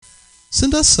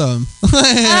Send us some.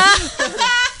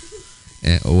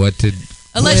 What did...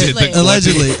 Allegedly. What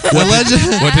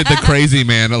did the crazy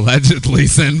man allegedly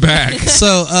send back?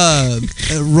 So,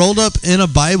 rolled up in a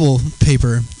Bible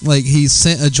paper. Like, he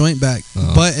sent a joint back,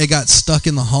 but it got stuck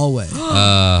in the hallway.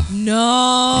 No.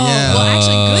 Yeah. Well,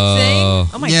 actually, good thing.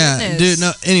 Oh, my goodness. Dude,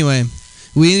 no, anyway,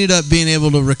 we ended up being able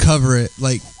to recover it,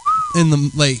 like, in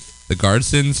the, like... The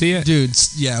guards didn't see it? Dude,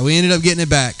 yeah, we ended up getting it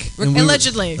back.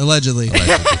 Allegedly. Allegedly.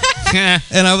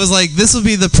 And I was like, this will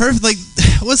be the perfect, like,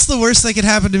 what's the worst that could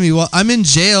happen to me? Well, I'm in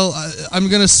jail. I'm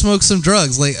going to smoke some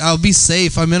drugs. Like, I'll be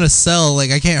safe. I'm in a cell.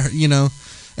 Like, I can't, you know.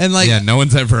 And like, yeah, no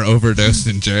one's ever overdosed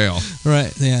in jail.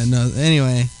 Right. Yeah, no.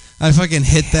 Anyway, I fucking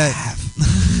hit that.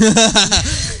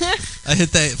 I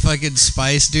hit that fucking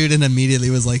spice, dude, and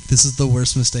immediately was like, this is the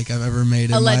worst mistake I've ever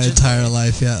made in my entire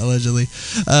life. Yeah, allegedly.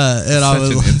 And I was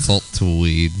such an insult to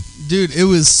weed. Dude, it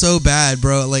was so bad,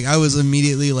 bro. Like, I was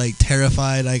immediately, like,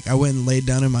 terrified. Like, I went and laid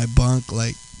down in my bunk.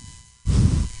 Like,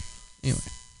 anyway.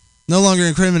 No longer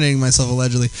incriminating myself,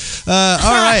 allegedly. All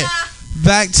right.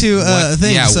 Back to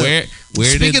things. Yeah, so, where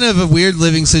speaking of weird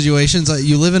living situations,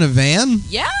 you live in a van?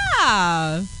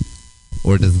 Yeah.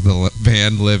 Or does the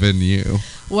van live in you?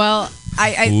 Well,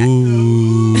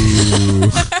 Ooh.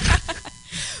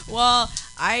 Well,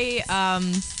 I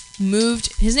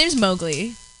moved. His name's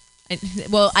Mowgli.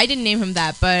 Well, I didn't name him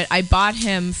that, but I bought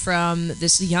him from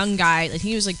this young guy. I think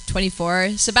he was like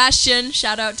 24. Sebastian,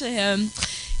 shout out to him.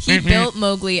 He built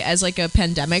Mowgli as like a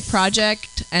pandemic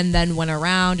project and then went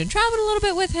around and traveled a little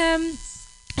bit with him.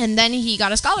 And then he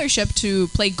got a scholarship to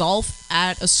play golf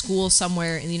at a school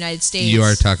somewhere in the United States. You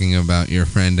are talking about your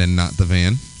friend and not the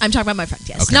van? I'm talking about my friend,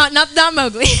 yes. Okay. Not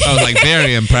Mowgli. I was like,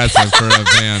 very impressive for a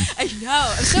van. I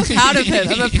know. I'm so proud of him.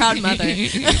 I'm a proud mother.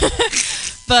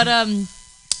 But,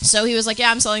 so he was like,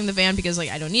 yeah, I'm selling the van because, like,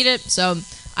 I don't need it. So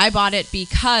I bought it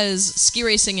because ski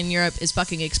racing in Europe is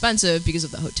fucking expensive because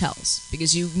of the hotels.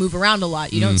 Because you move around a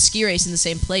lot. You don't ski race in the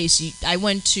same place. I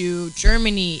went to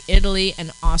Germany, Italy,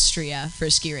 and Austria for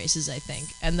ski races, I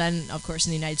think. And then, of course, in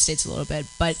the United States a little bit.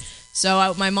 But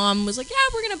so my mom was like, yeah,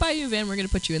 we're going to buy you a van. We're going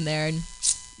to put you in there. And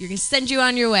you're going to send you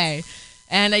on your way.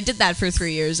 And I did that for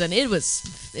 3 years. And it was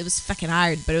fucking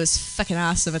hard, but it was fucking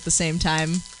awesome at the same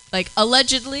time. Like,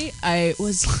 allegedly,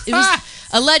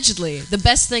 allegedly, the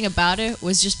best thing about it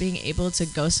was just being able to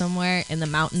go somewhere in the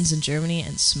mountains in Germany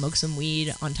and smoke some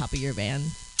weed on top of your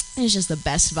van. It's just the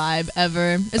best vibe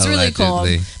ever. It's really cool.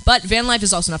 But van life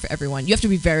is also not for everyone. You have to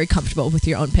be very comfortable with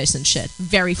your own piss and shit.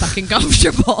 Very fucking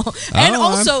comfortable. And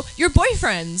also, your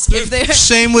boyfriends. If they're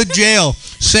Same with jail.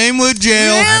 Same with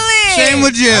jail. Really? Same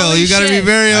with jail. Holy You gotta be shit.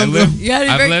 very You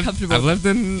gotta be very comfortable. I've lived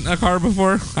in a car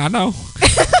before. I know.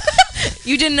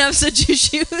 You didn't have such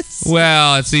issues?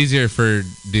 Well, it's easier for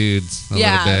dudes a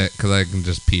little bit because I can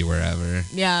just pee wherever.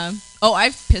 Yeah. Oh,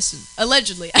 I've pissed.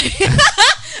 Allegedly.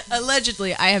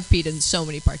 Allegedly, I have peed in so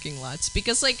many parking lots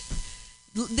because, like,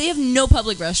 they have no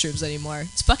public restrooms anymore.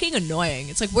 It's fucking annoying.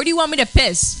 It's like, where do you want me to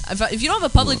piss? If you don't have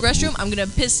a public restroom, I'm gonna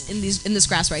piss in this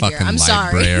grass right here. I'm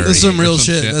sorry. That's some real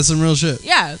shit. That's some real shit.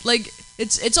 Yeah, like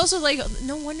it's also like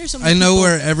no wonder so many I know people,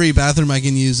 where every bathroom I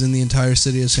can use in the entire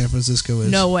city of San Francisco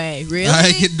is. No way, really?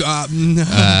 I could, no.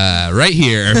 Right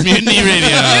here, Mutiny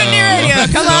Radio. Mutiny Radio,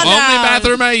 come on the only now.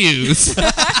 bathroom I use.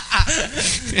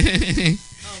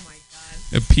 Oh my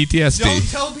god. PTSD. Don't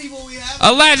tell people we have.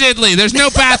 Allegedly, there's no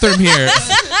bathroom here.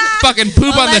 Fucking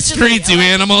poop on the streets, you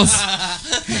animals.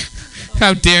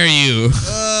 How dare you?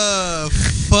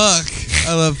 Fuck.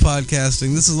 I love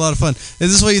podcasting. This is a lot of fun. Is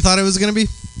this what you thought it was gonna be?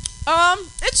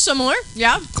 It's similar.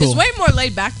 Yeah. Cool. It's way more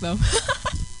laid back though.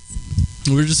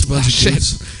 We're just a bunch of shit.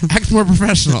 dudes. Act more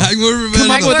professional. Act more professional. Come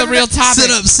back with a real topic.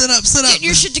 Sit up. Get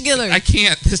your shit together. I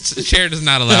can't. This chair does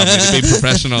not allow me to be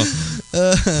professional.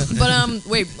 But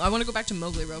wait, I want to go back to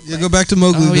Mowgli real quick. Yeah, go back to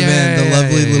Mowgli, the van, the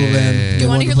lovely little van. Do you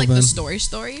want to hear like van. the story?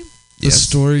 The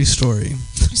story.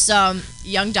 So,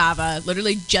 young Dava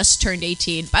literally just turned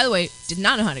 18. By the way, did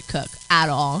not know how to cook at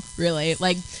all, really.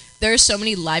 Like, there are so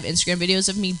many live Instagram videos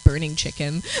of me burning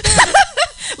chicken.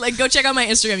 Like, go check out my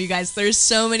Instagram, you guys. There's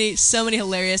so many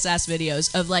hilarious ass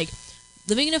videos of like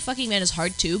living in a fucking van is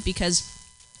hard too because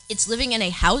it's living in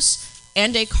a house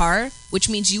and a car, which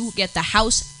means you get the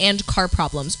house and car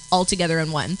problems all together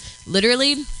in one.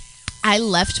 Literally, I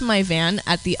left my van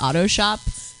at the auto shop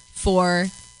for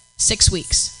 6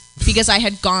 weeks because I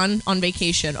had gone on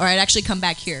vacation or I'd actually come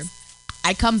back here.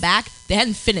 I come back, they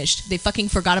hadn't finished. They fucking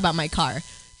forgot about my car.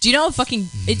 Do you know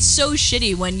it's so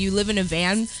shitty when you live in a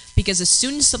van because as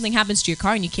soon as something happens to your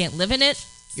car and you can't live in it,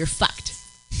 you're fucked.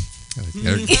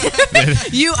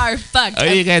 You are fucked. Oh,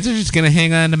 you guys are just gonna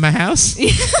hang on to my house?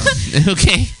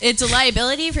 Okay. It's a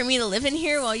liability for me to live in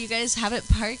here while you guys have it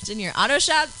parked in your auto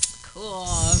shop. Cool.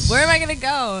 Where am I gonna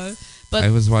go? But I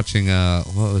was watching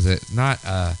what was it? Not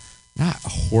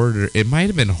Hoarder. It might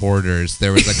have been Hoarders.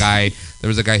 There was a guy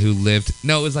who lived.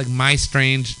 No, it was like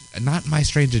not My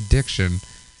Strange Addiction.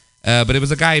 But it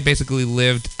was a guy who basically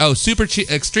lived. Oh,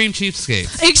 Extreme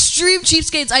Cheapskates. Extreme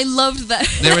Cheapskates. I loved that.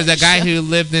 There was a guy who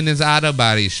lived in his auto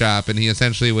body shop, and he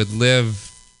essentially would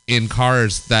live in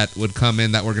cars that would come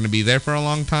in that were going to be there for a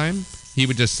long time. He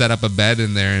would just set up a bed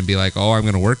in there and be like, "Oh, I'm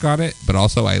going to work on it, but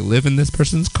also I live in this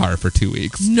person's car for 2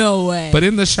 weeks." No way. But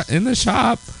in the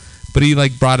shop. But he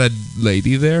like brought a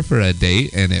lady there for a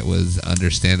date, and it was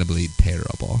understandably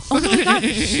terrible. Oh my god,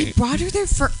 he brought her there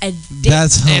for a date.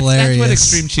 That's hilarious. That's what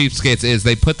Extreme Cheapskates is.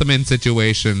 They put them in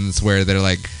situations where they're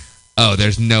like, "Oh,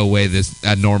 there's no way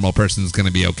a normal person's going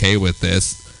to be okay with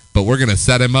this, but we're going to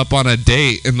set him up on a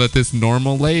date and let this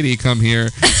normal lady come here."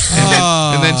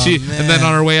 And then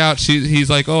on her way out, he's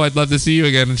like, "Oh, I'd love to see you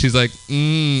again," and she's like,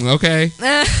 "Okay,"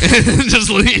 and just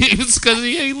leaves because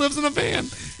he lives in a van.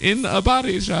 In a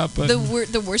body shop. But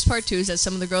the worst part too is that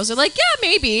some of the girls are like, "Yeah,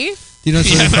 maybe." You know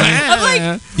what's really funny? I'm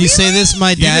like, you say this,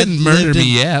 my dad you didn't murder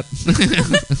me yet.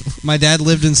 My dad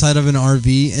lived inside of an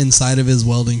RV inside of his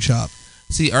welding shop.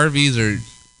 See, RVs are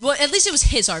well, at least it was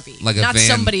his RV, like a not van,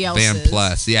 somebody else's. Van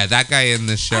Plus. Yeah, that guy in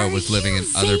this show was living in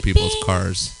other people's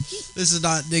cars. This is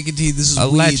not nicotine. This is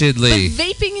allegedly. weed. But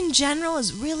vaping in general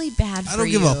is really bad for you. I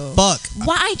don't give a fuck.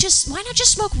 Why not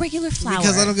just smoke regular flower?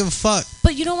 Because I don't give a fuck.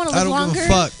 But you don't want to live longer give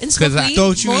a fuck. and smoke weed?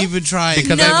 Don't you more? even try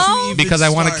it. Because I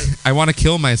want to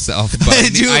kill myself, but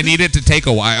I need it to take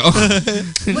a while.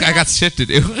 I got shit to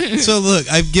do. So look,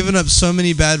 I've given up so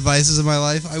many bad vices in my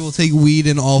life. I will take weed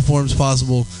in all forms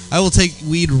possible. I will take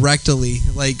weed rectally.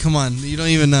 Like, come on, you don't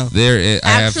even know. I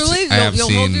have you'll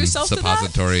seen hold yourself to that?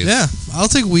 suppositories. Yeah, I'll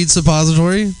take weed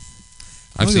suppository.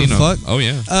 I've seen them. Fuck. Oh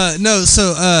yeah. No,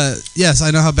 so yes,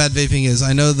 I know how bad vaping is.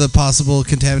 I know the possible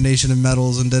contamination of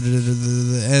metals and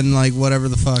and like whatever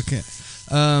the fuck.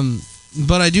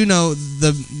 But I do know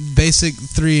the basic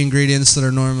 3 ingredients that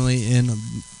are normally in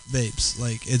vapes.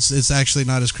 Like it's actually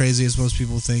not as crazy as most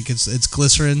people think. It's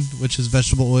glycerin, which is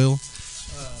vegetable oil,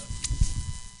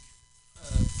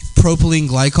 propylene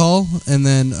glycol, and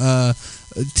then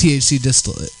THC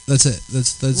distillate. That's it.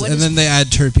 That's and then they add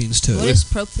terpenes to it. What is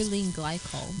propylene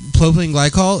glycol? Propylene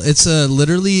glycol. It's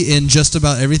literally in just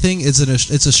about everything. It's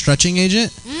a stretching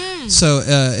agent. So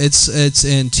it's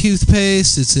in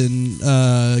toothpaste. It's in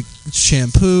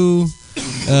shampoo.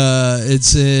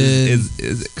 It's in.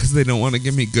 Is it because they don't want to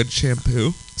give me good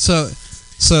shampoo? So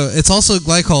it's also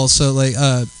glycol. So like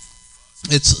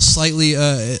it's slightly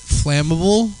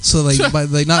flammable. So like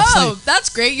not. Oh, that's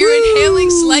great! You're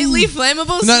inhaling slightly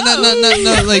flammable smoke.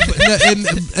 No. Like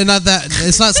and not that.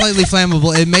 It's not slightly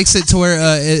flammable. It makes it to where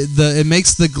it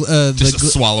makes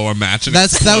just swallow a match. And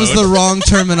that was the wrong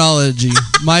terminology.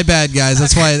 My bad, guys.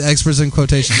 That's why experts in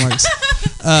quotation marks.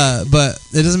 But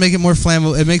it doesn't make it more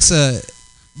flammable. It makes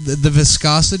the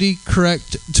viscosity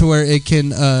correct to where it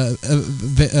can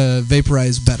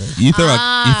vaporize better. You throw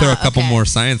a couple more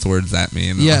science words at me.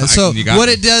 And yeah. So what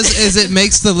it does is it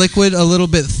makes the liquid a little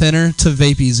bit thinner to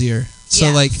vape easier.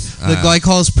 So like the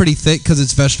glycol is pretty thick because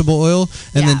it's vegetable oil,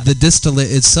 and then the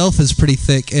distillate itself is pretty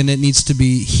thick, and it needs to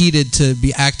be heated to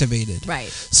be activated. Right.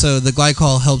 So the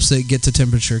glycol helps it get to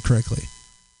temperature correctly.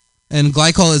 And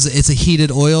glycol it's a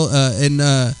heated oil,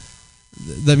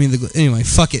 anyway,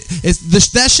 fuck it.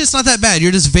 That shit's not that bad.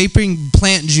 You're just vaping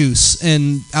plant juice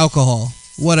and alcohol,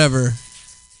 whatever.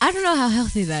 I don't know how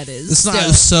healthy that is. It's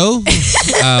not so.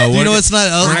 You know, it's not.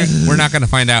 We're not going to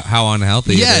find out how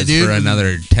unhealthy it is dude. for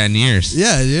another 10 years.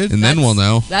 Yeah, dude. And then we'll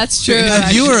know. That's true.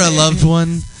 If you or a loved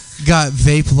one got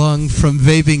vape lung from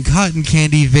vaping cotton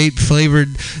candy vape flavored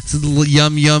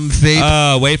yum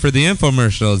vape. Wait for the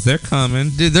infomercials. They're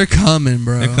coming. Dude, they're coming,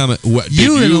 bro. They're coming. What,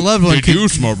 you and a loved one. Did you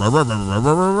smoke? Have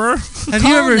Call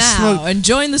you ever now smoked? And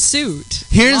join the suit.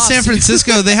 Here in San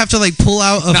Francisco, they have to like pull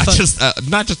out a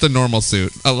not just a normal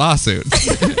suit, a lawsuit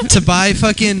to buy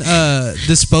fucking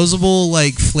disposable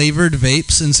like flavored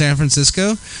vapes in San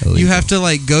Francisco. Illegal. You have to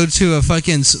like go to a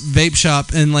fucking vape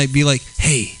shop and like be like,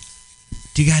 hey,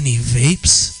 do you got any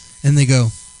vapes? And they go,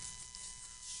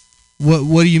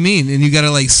 what do you mean? And you gotta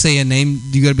like say a name.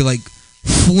 You gotta be like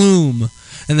Flume,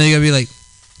 and then you gotta be like,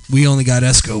 we only got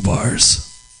Escobars,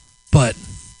 but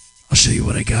I'll show you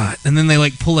what I got. And then they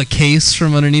like pull a case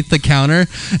from underneath the counter,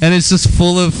 and it's just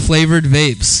full of flavored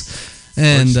vapes.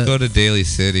 And or just go to Daly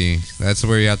City. That's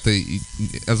where you have to.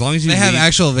 As long as you have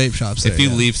actual vape shops. If you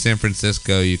leave San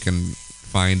Francisco, you can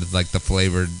find like the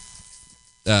flavored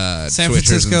San Twitchers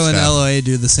Francisco and stuff. LA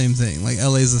do the same thing. Like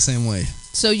LA's the same way.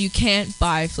 So you can't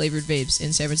buy flavored vapes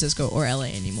in San Francisco or LA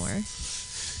anymore.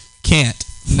 Can't.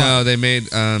 No, they made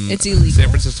it's illegal. San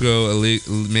Francisco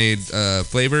made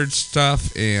flavored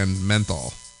stuff and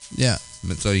menthol. Yeah.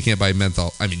 So you can't buy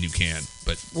menthol. I mean, you can,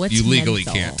 but What's you legally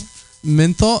menthol? can't.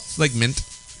 Menthol? It's like mint.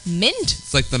 Mint?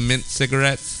 It's like the mint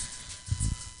cigarettes.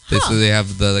 Huh. So they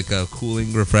have the like a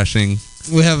cooling, refreshing.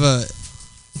 We have a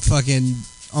fucking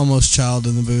almost child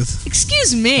in the booth.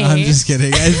 Excuse me. I'm just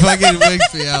kidding. It fucking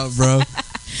wakes me out, bro.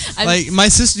 Like my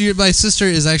sister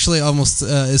is actually almost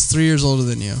is 3 years older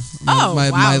than you.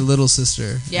 My little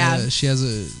sister. Yeah. She has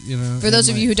a For those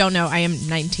of you who don't know, I am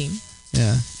 19.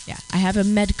 Yeah. Yeah, I have a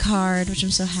med card, which I'm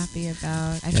so happy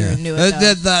about. I have to renew it.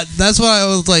 That's why I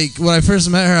was like, when I first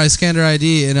met her, I scanned her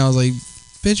ID and I was like,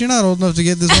 "Bitch, you're not old enough to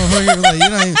get this motherfucker." Like, you're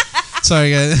not even,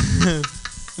 sorry, guys.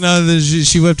 No,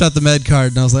 she whipped out the med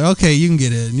card and I was like, "Okay, you can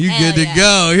get in. You're good to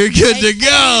go. You're good to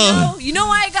go." You know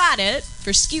why I got it?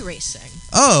 For ski racing.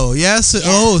 Oh, yes. Yeah.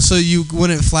 Oh, so you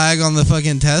wouldn't flag on the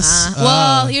fucking tests?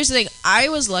 Well, here's the thing. I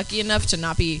was lucky enough to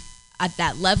not be at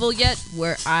that level yet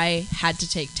where I had to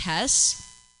take tests.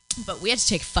 But we had to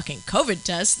take fucking COVID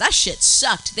tests. That shit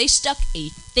sucked. They stuck a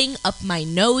thing up my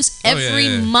nose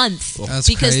every month. That's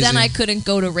because crazy. then I couldn't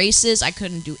go to races. I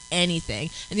couldn't do anything.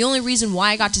 And the only reason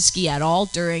why I got to ski at all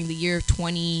during the year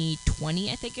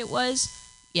 2020, I think it was.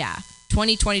 Yeah.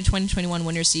 2020, 2021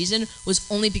 winter season was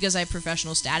only because I have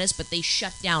professional status, but they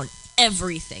shut down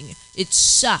everything. It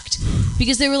sucked.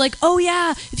 Because they were like, "Oh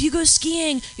yeah, if you go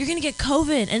skiing, you're going to get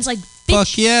COVID." And it's like, bitch,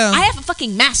 fuck yeah. I have a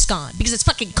fucking mask on because it's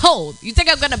fucking cold. You think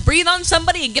I'm going to breathe on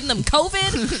somebody and give them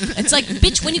COVID? It's like,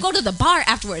 bitch, when you go to the bar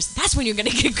afterwards, that's when you're going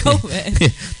to get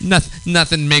COVID.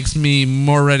 Nothing makes me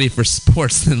more ready for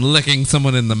sports than licking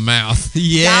someone in the mouth.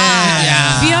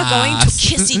 Yeah. We are going to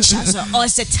kiss each other all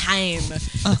the time.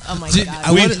 Oh my Dude,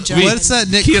 God. what's that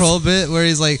Nick Kroll bit where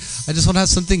he's like, "I just want to have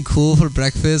something cool for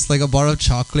breakfast, like a bar of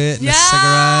chocolate and a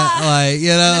cigarette." Like,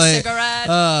 And like a cigarette.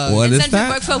 What and is then that?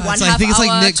 Work for I think it's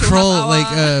like Nick Kroll,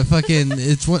 like fucking.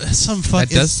 It's some fuck.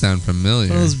 That does sound familiar.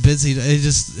 One of those bits.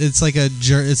 It's like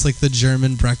it's like the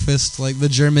German breakfast, like the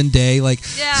German day. Like,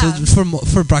 so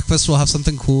for breakfast we'll have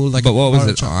something cool. Like, but what was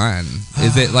it on?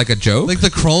 Is it like a joke? Like the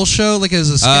Kroll show? Like it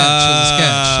was a sketch.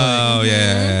 Oh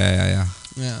yeah.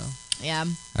 Yeah.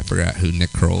 I forgot who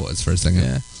Nick Kroll was for a second.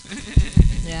 Yeah.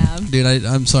 Yeah. Dude,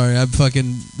 I'm sorry. I'm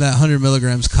fucking that 100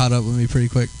 milligrams caught up with me pretty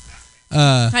quick.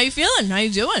 How you feeling? How you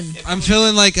doing? I'm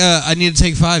feeling like I need to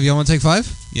take 5. Y'all want to take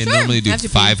 5? Yeah, Sure. normally do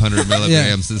 500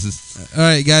 milligrams. This is all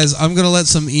right, guys. I'm gonna let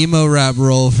some emo rap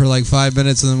roll for like 5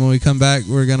 minutes, and then when we come back,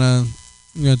 we're gonna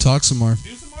talk some more.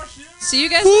 Do some more shit. See you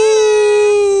guys. Woo!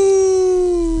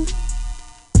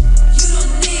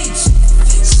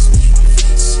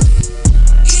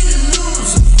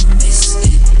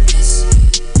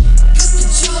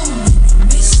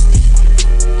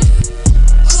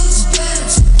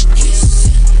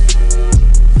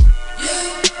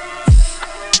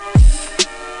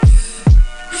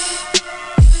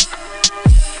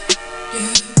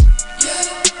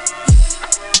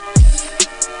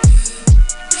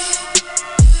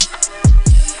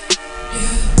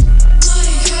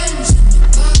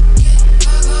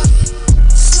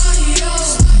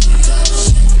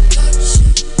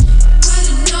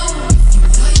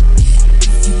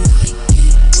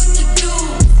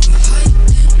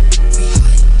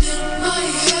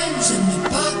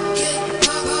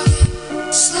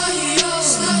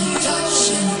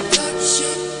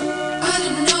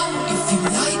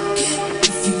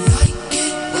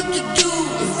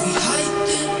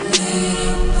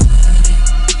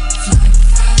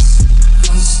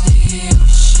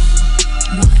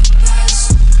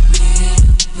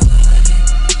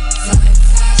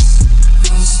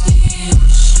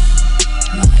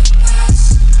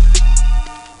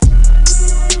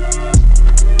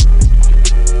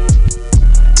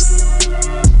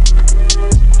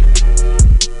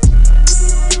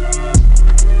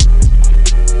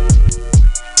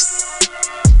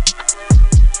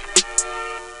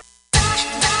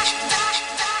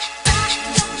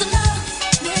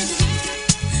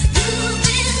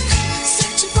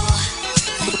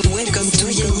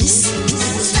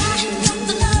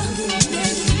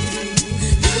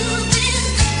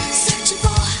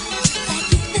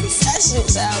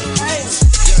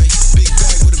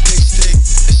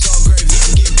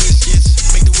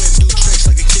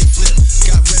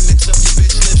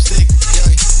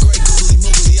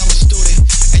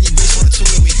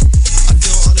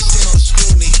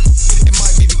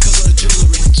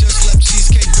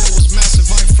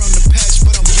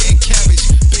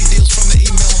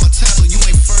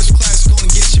 Class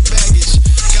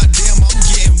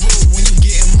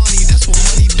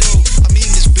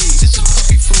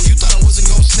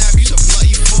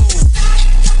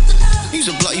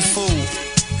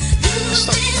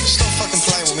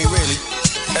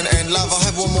love, I'll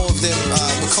have one more of them.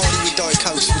 McCarty with Diet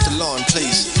Cokes with the lime,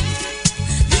 please.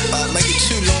 Make it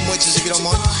 2 lime wedges if you don't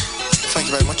mind. Thank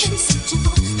you very much. Yeah,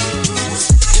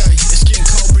 it's getting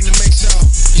cold, bring the mix out.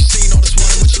 You seen all this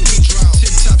wine, what you mean drought?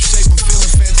 Tip top shape, I'm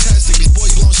feeling fantastic. These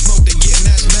boys blowing smoke, they getting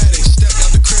asthmatic. Stepped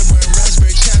out the crib wearing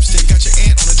raspberry chapstick. Got your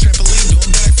aunt on a trampoline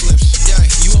doing backflips. Yeah,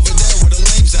 you over there where the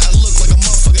lames at. I look like a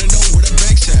motherfucker to know where the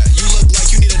bank's at. You look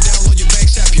like you need to download your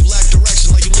bank's app. You lack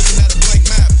direction like you're looking at a blank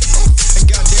map. And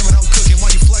goddamn it, I'm cooking.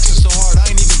 Why you flexing so hard? I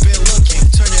ain't even been looking.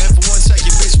 Turn your head for one sec,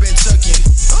 your bitch been tucking.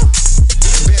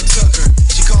 And Ben Tucker,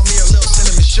 she called me a little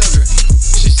cinnamon sugar.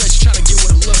 She said she's trying to get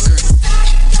with a looker.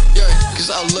 Yeah, cause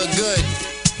I look good.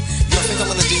 I think I'm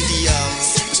gonna do the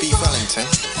beef Wellington.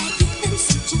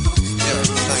 Yeah,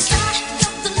 thank you.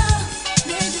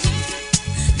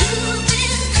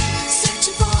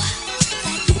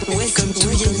 Welcome to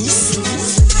Yanis.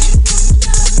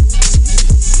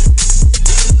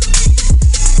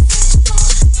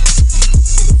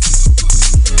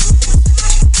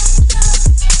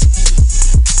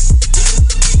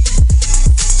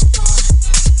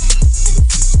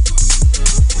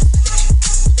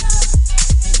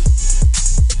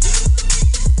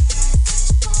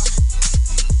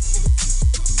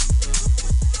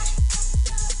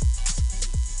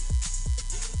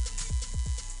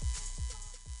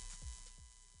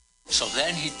 So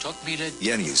then he took me to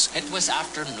Yenny's. It was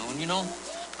afternoon, you know,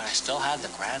 but I still had the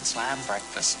Grand Slam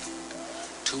breakfast.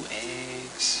 2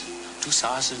 eggs, 2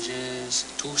 sausages,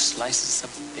 2 slices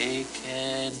of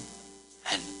bacon,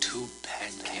 and 2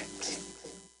 pancakes.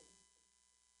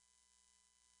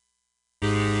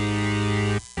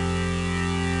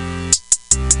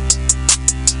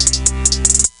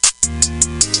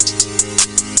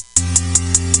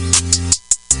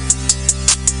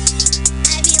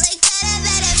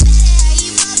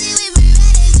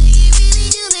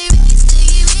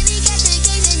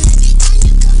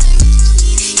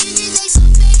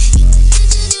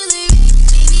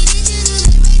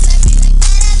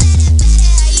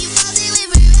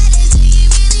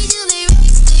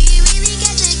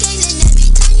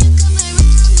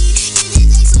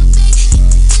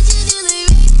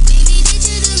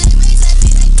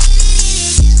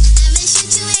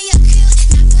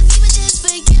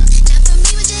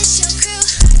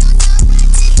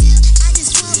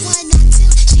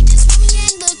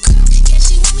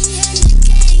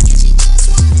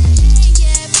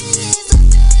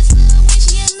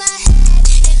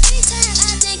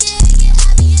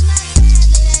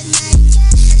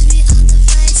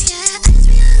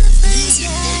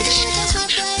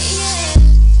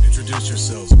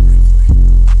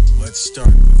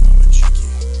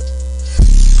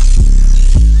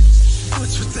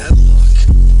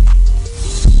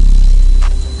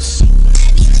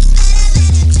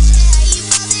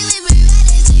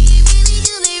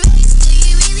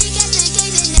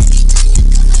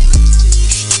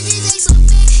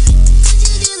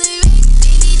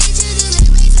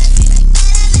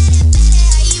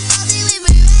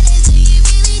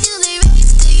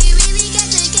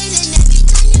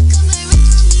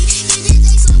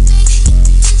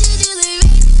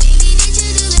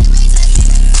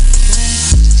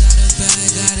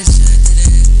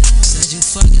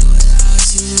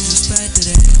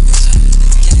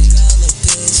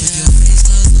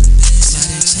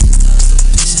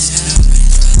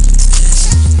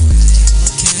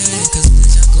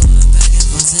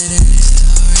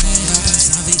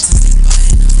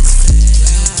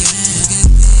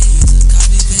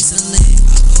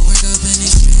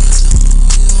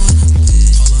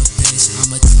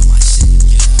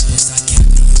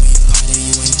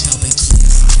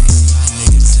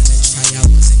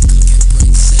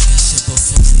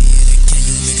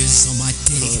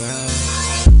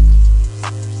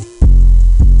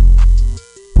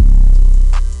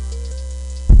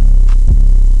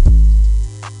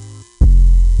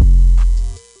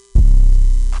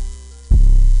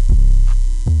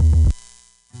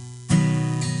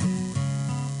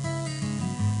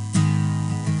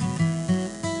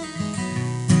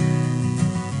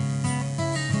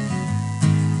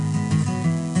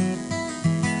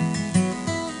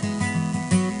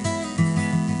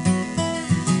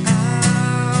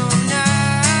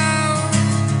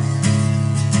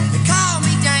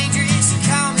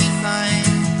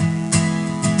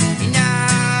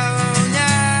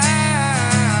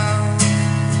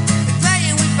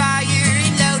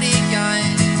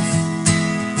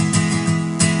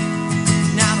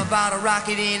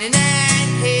 rocket in an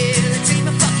anthill. I treat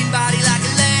my fucking body like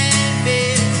a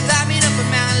landfill. Climbing up a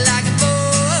mountain like a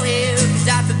molehill. 'Cause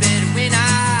I feel better when I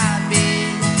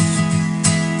bitch.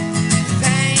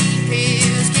 Pain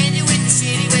pills, can't do with the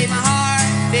shitty way my heart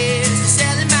feels.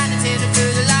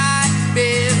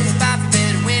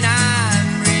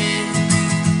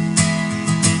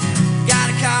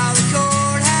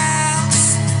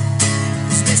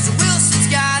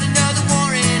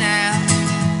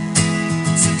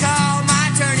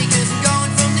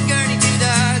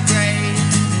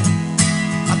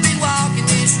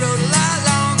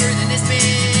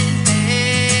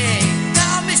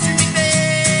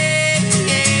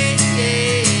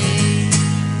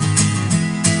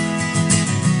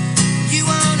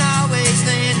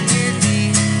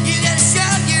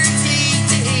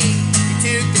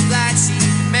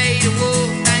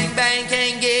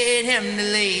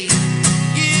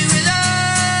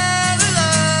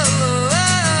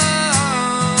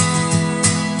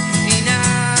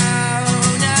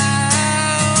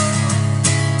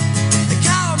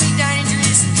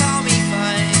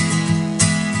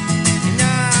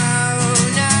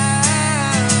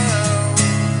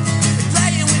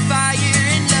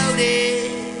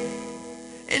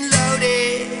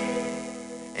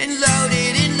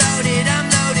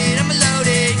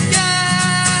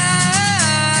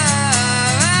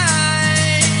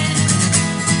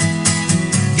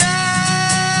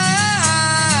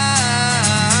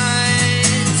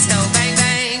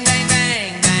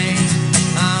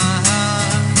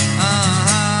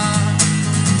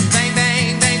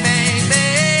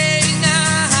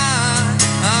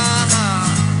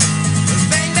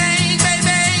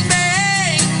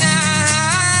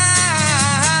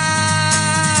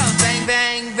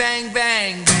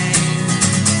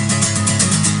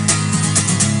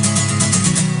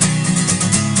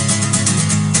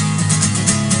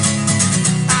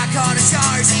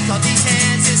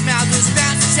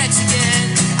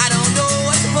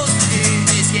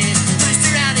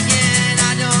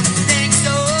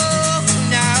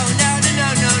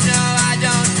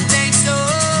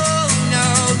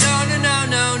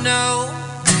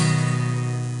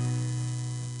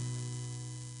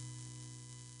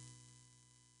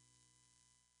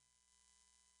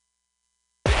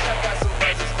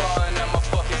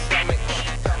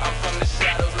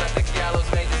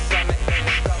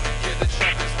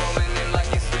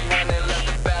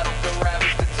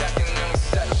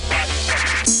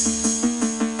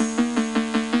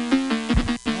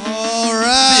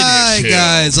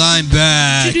 guys, I'm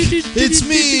back. It's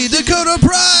me, Dakota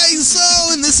Price.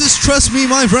 Oh, and this is Trust Me,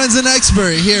 My Friend's an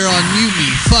Expert here on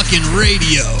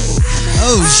MutinyRadio.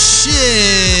 Oh,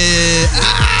 shit.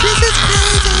 This is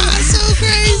crazy. It's so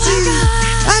crazy.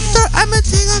 I'm gonna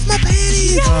take off my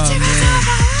panties. Oh,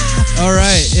 man. All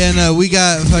right, and we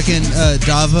got fucking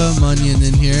Dava Munyon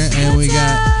in here, and we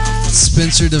got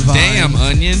Spencer Devine. Damn,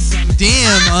 Onion.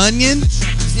 Damn, Onion.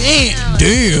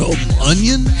 Damn,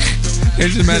 Onion. I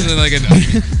just imagine like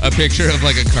a picture of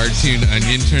like a cartoon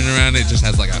onion turn around. It just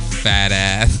has like a fat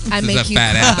ass. I make you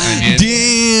fat cry. ass onion.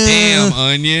 Damn,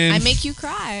 Onion. I make you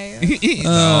cry.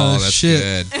 Oh, that's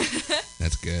shit. good.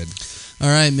 That's good. All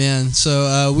right, man.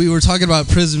 So we were talking about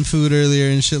prison food earlier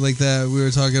and shit like that. We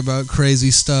were talking about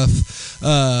crazy stuff.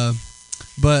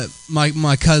 But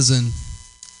my cousin,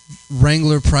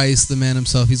 Wrangler Price, the man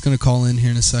himself, he's going to call in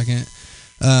here in a second.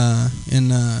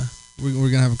 And we're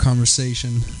going to have a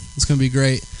conversation. It's going to be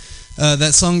great.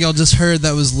 That song y'all just heard,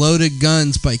 that was Loaded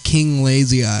Guns by King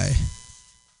Lazy Eye.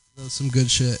 That was some good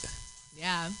shit.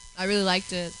 Yeah, I really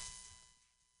liked it.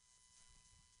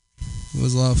 It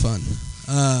was a lot of fun.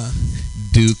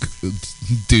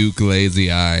 Duke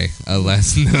Lazy Eye, a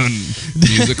less known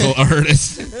musical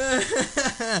artist.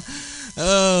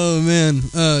 Oh, man.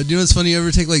 Do you know what's funny? You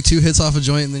ever take like 2 hits off a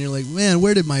joint and then you're like, man,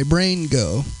 where did my brain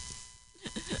go?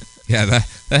 Yeah,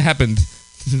 that happened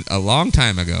a long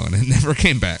time ago and it never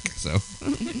came back. So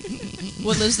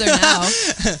What lives there now?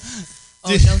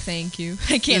 Oh, no, thank you.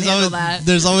 I can't handle that.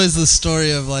 There's always the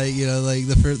story of like, you know, like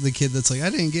the kid that's like, I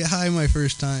didn't get high my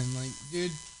first time. Like,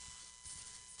 dude.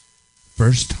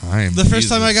 First time. The first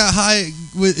time I got high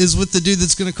is with the dude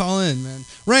that's going to call in, man.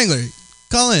 Wrangler,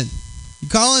 call in. You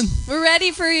calling? We're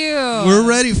ready for you. We're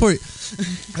ready for you.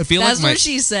 I feel That's like what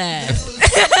she said.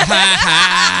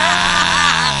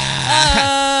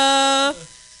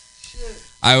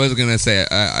 I was going to say,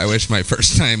 I wish my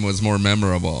first time was more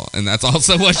memorable. And that's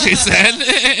also what she said.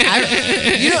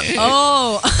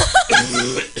 Oh,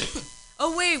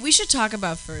 wait. We should talk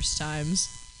about first times.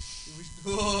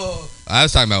 I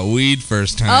was talking about weed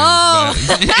first time. Oh.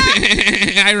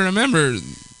 I remember.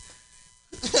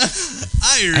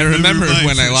 I remember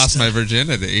when I lost my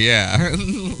virginity. Yeah.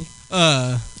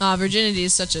 Virginity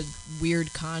is such a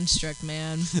weird construct,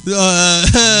 man.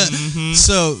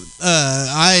 So,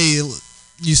 I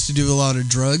used to do a lot of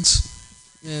drugs.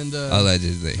 And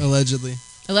Allegedly.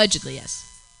 Allegedly, yes.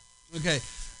 Okay.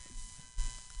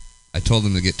 I told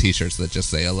them to get T-shirts that just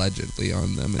say allegedly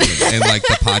on them and like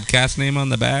the podcast name on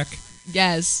the back.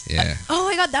 Yes. Yeah. Oh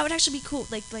my god, that would actually be cool.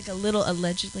 Like a little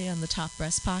allegedly on the top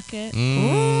breast pocket.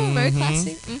 Ooh, very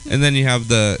classy. Mm-hmm. And then you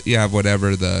have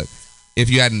if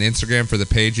you had an Instagram for the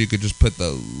page, you could just put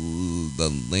the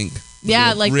link.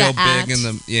 Yeah, like real the big at. in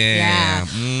the yeah.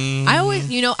 Mm-hmm. I always,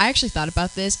 I actually thought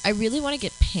about this. I really want to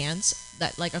get pants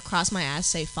that like across my ass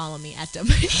say "Follow me at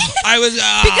W." I was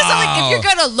because I'm like, if you're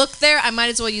gonna look there, I might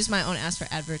as well use my own ass for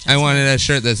advertising. I wanted a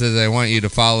shirt that says "I want you to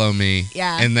follow me."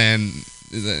 Yeah. And then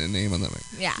the name on the back.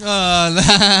 Yeah.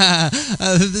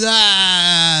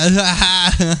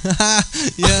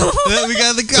 Yeah, we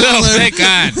got the collar. Oh,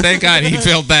 thank God, he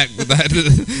filled that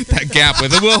gap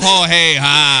with it. Oh, hey,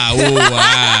 ha, ooh,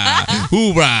 ah,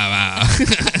 ooh, rah,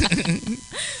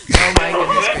 Oh my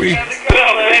goodness.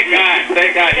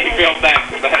 Thank God, he filled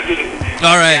that.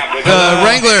 All right,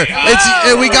 Wrangler,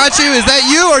 we got you. Is that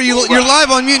you, or you're live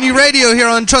on Mutiny Radio here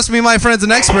on Trust Me, My Friend's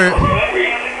an Expert?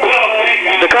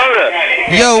 Dakota.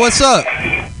 Yo, what's up?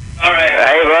 All right.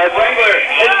 Hey, bud.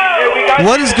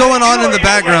 What is going on in the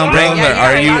background, bro? Wrangler,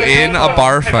 are you in a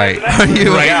bar fight? Are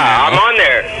you? Right Yeah, now? I'm on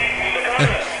there.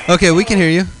 Okay, we can hear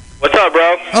you. What's up,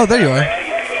 bro? Oh, there you are.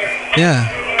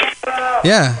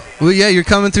 Yeah. Well, yeah, you're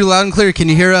coming through loud and clear. Can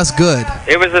you hear us good?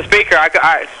 It was the speaker.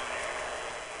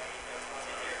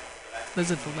 Was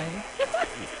it delay?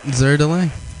 Is there a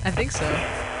delay? I think so.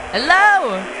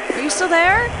 Hello. Are you still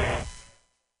there?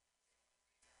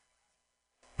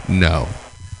 No.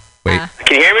 Wait.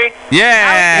 Can you hear me?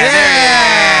 Yeah.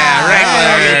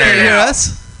 Wrangler. Can you hear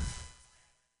us?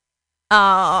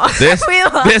 Oh. This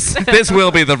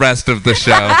will be the rest of the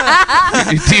show.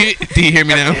 do you hear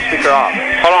me now? Speaker off.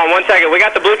 Hold on 1 second. We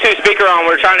got the Bluetooth speaker on.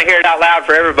 We're trying to hear it out loud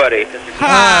for everybody.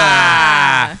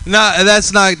 No,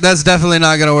 that's definitely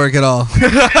not gonna work at all.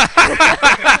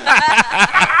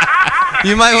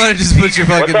 You might want to just put your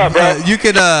fucking. What's up, bro? You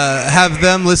could have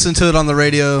them listen to it on the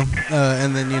radio,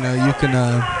 and then you can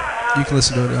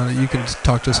listen to it on it. You can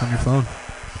talk to us on your phone.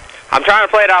 I'm trying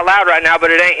to play it out loud right now,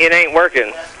 but it ain't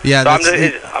working. Yeah, So I'm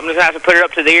just gonna have to put it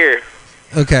up to the ear.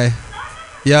 okay.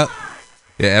 Yep.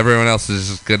 Yeah, everyone else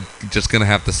is just gonna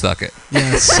have to suck it.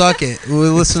 Yeah, suck it.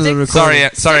 We'll listen to the recording.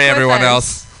 Sorry, with everyone us.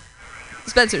 else.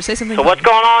 Spencer, say something. So what's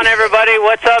going on, everybody?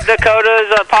 What's up, Dakota's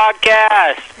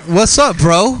podcast? What's up,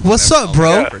 bro? What's up,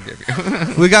 bro?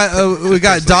 we got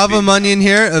Dava Munyon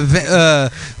here.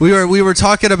 We were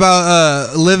talking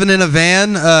about living in a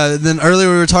van. Then earlier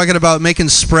we were talking about making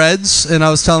spreads, and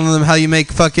I was telling them how you make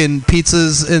fucking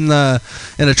pizzas in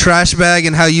a trash bag,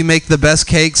 and how you make the best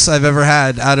cakes I've ever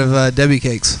had out of Debbie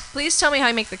cakes. Please tell me how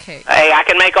you make the cake. Hey, I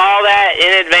can make all that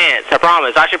in advance. I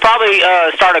promise. I should probably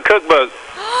start a cookbook.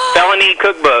 Felony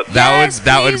cookbook.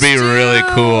 That would be really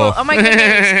cool. Oh my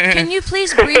goodness! Can you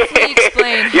please briefly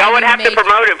explain? Y'all would have to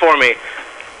promote it for me.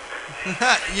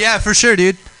 Yeah, for sure,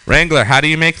 dude. Wrangler, how do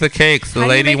you make the cakes? The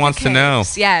lady wants to know.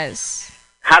 Yes.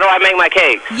 How do I make my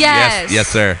cakes? Yes. Yes,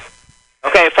 sir.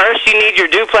 Okay, first you need your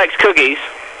duplex cookies.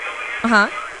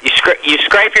 You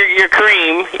scrape your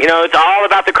cream. You know, it's all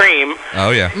about the cream.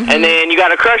 Oh yeah. And then you got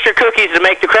to crush your cookies to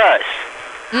make the crust.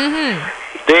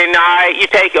 Then you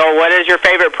take, what is your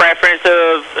favorite preference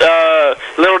of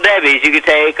Little Debbie's? You could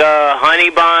take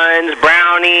honey buns,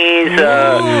 brownies,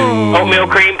 oatmeal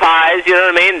cream pies, you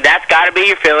know what I mean? That's got to be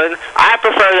your filling. I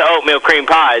prefer the oatmeal cream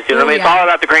pies, you know what I mean? It's all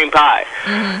about the cream pie.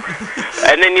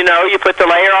 And then, you put the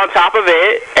layer on top of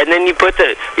it, and then you put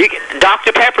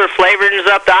Dr. Pepper flavors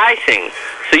up the icing.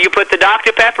 So you put the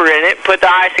Dr. Pepper in it, put the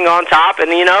icing on top,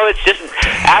 and it's just,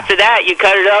 after that, you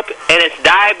cut it up, and it's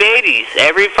diabetes.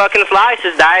 Every fucking slice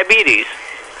is diabetes.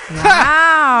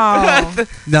 Wow.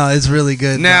 No, it's really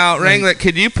good. Now, Wrangler,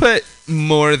 could you put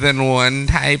more than one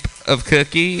type of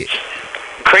cookie?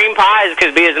 Cream pies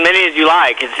could be as many as you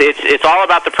like. It's all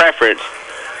about the preference.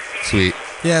 Sweet.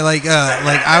 Yeah, like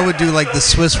I would do like the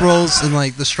Swiss rolls and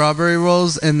like the strawberry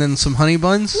rolls, and then some honey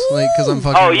buns, because I'm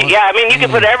fucking. Oh yeah, I mean you can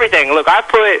put everything. Look, I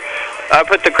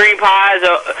put the cream pies,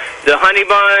 the honey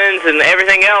buns, and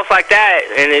everything else like that.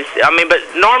 And but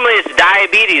normally it's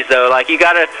diabetes though. Like you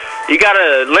gotta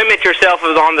limit yourself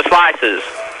on the slices.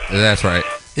 That's right.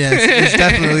 Yeah, it's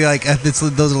definitely like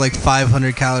those are like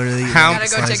 500 calorie. How gotta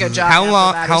go take a jog.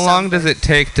 How long does it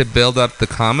take to build up the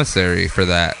commissary for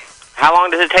that? How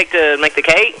long does it take to make the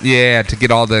cake? Yeah, to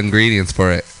get all the ingredients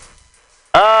for it.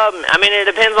 I mean, it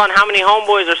depends on how many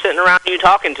homeboys are sitting around you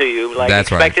talking to you, like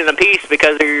that's expecting a piece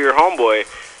because they're your homeboy.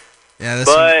 Yeah,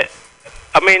 but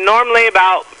I mean, normally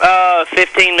about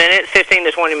 15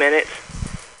 to 20 minutes.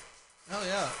 Oh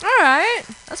yeah. All right,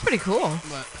 that's pretty cool.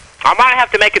 I might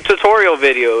have to make a tutorial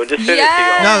video and just send it to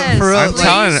y'all. No, for real.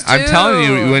 I'm telling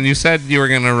you, when you said you were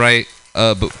gonna write.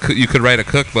 You could write a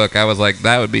cookbook. I was like,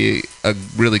 that would be a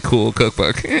really cool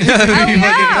cookbook.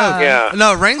 Yeah.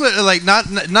 No, Wrangler, like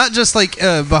not just like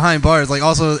behind bars, like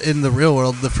also in the real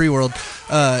world, the free world,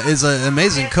 is an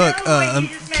amazing cook.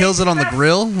 Kills it on the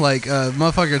grill. Like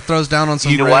motherfucker throws down on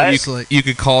some ribs. You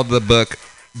could call the book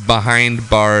 "Behind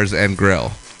Bars and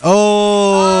Grill."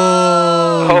 Oh,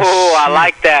 I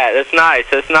like that. That's nice.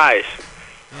 That's nice.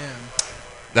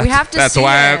 We have to that's see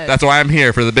why it. that's why I'm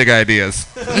here for the big ideas.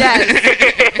 Yes.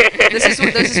 This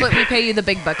is what we pay you the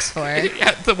big bucks for.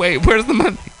 Yeah, wait, where's the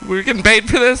money? We're getting paid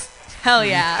for this? Hell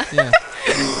yeah. Yeah.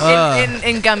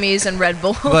 In gummies and Red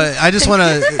Bull. But I just want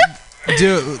to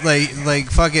do like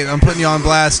fuck it. I'm putting you on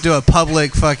blast. Do a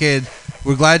public fucking.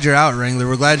 We're glad you're out, Wrangler.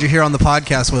 We're glad you're here on the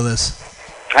podcast with us.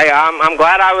 Hey, I'm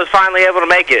glad I was finally able to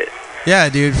make it. Yeah,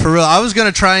 dude, for real. I was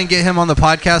gonna try and get him on the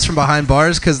podcast from behind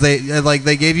bars because they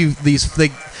gave you these.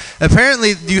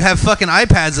 Apparently you have fucking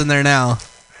iPads in there now.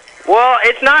 Well,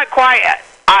 it's not quite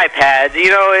iPads.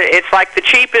 It's like the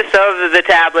cheapest of the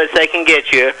tablets they can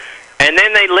get you, and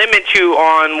then they limit you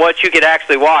on what you could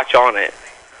actually watch on it.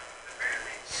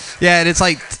 Yeah, and it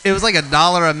was like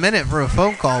 $1 a minute for a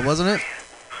phone call, wasn't it?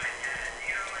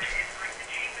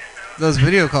 Those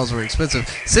video calls were expensive.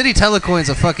 City Telecoin's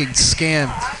a fucking scam.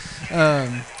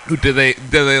 Do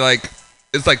they like?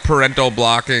 It's like parental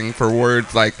blocking for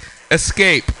words like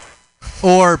escape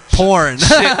or porn.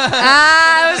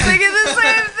 I was thinking the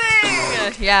same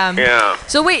thing. Yeah. Yeah.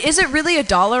 So wait, is it really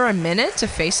 $1 a minute to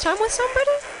FaceTime with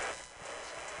somebody?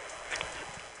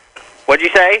 What'd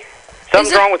you say?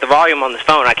 Something's wrong with the volume on this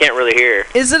phone. I can't really hear.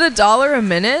 Is it $1 a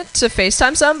minute to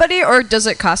FaceTime somebody, or does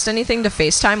it cost anything to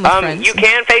FaceTime with friends? You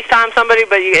can FaceTime somebody,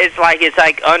 but it's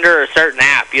like under a certain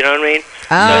app. You know what I mean?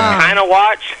 Oh. So it's kind of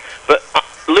watch. But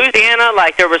Louisiana,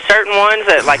 like there were certain ones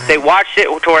that like they watched it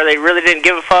to where they really didn't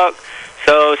give a fuck.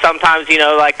 So sometimes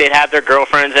like they'd have their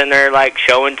girlfriends in there like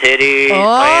showing titties,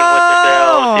 playing with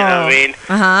themselves. You know what I mean?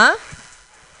 Uh huh.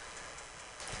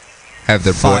 Have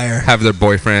their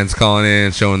boyfriends calling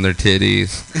in, showing their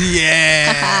titties.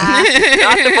 Yeah.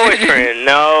 Not the boyfriend.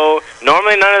 No.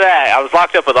 Normally none of that. I was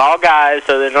locked up with all guys,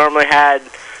 so they normally had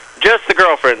just the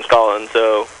girlfriends calling.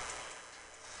 So.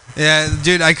 Yeah,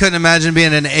 dude, I couldn't imagine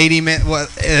being an 80 man. What?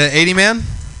 80 man?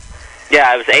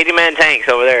 Yeah, it was 80-man tanks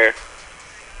over there.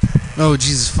 Oh,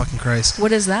 Jesus fucking Christ.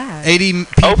 What is that? 80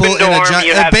 people Open in a dorm, you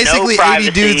giant... have basically no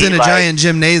 80 dudes in a privacy, giant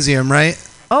gymnasium, right?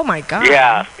 Oh my god.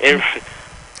 Yeah,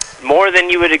 more than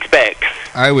you would expect.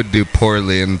 I would do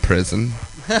poorly in prison.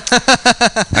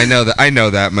 I know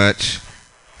that much.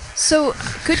 So,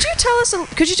 could you tell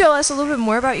us a little bit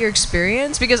more about your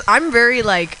experience? Because I'm very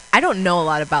I don't know a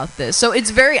lot about this. So it's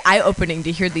very eye-opening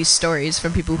to hear these stories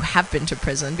from people who have been to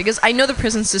prison. Because I know the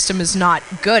prison system is not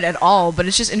good at all, but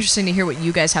it's just interesting to hear what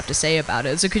you guys have to say about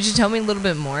it. So could you tell me a little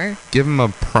bit more? Give them a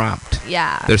prompt.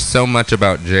 Yeah. There's so much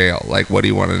about jail. Like, what do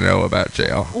you want to know about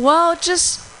jail? Well,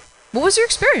 just what was your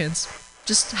experience?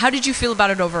 Just how did you feel about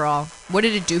it overall? What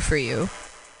did it do for you?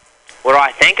 What do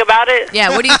I think about it? Yeah,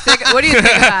 what do you think? What do you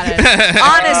think about it?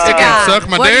 Honest to God, suck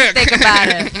my what do you dick. think about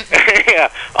it?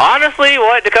 Yeah, honestly,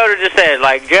 what Dakota just said,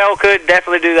 like, jail could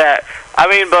definitely do that. I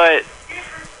mean, but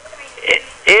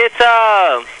it's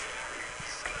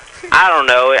I don't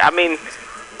know. I mean,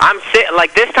 I'm sick.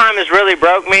 Like, this time has really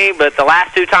broke me, but the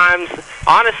last two times,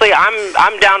 honestly,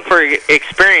 I'm down for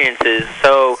experiences.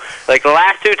 So, like, the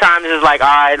last two times is like, all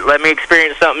right, let me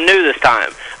experience something new this time.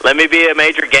 Let me be a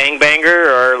major gangbanger,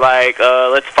 or like,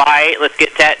 let's fight, let's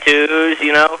get tattoos,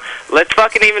 you know. Let's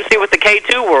fucking even see what the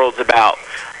K2 world's about.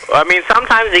 I mean,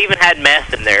 sometimes they even had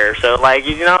meth in there. So, like,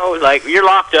 you know, like, you're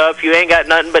locked up, you ain't got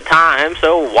nothing but time,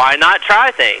 so why not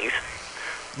try things?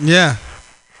 Yeah.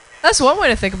 That's one way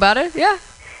to think about it. Yeah.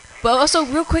 But also,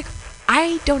 real quick,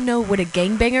 I don't know what a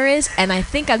gangbanger is, and I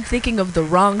think I'm thinking of the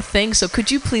wrong thing. So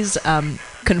could you please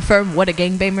confirm what a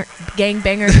gangbanger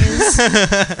is?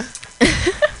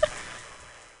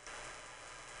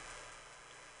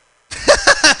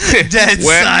 Dead silent.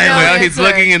 Well, No he's answer.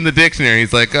 looking in the dictionary.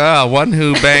 He's like, one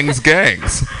who bangs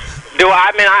gangs.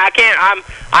 I can't.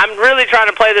 I'm really trying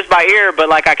to play this by ear, but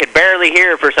like I could barely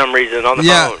hear for some reason on the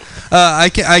phone. I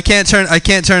can't turn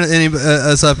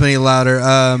us up any louder.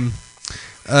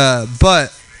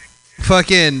 But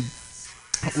fucking,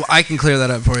 I can clear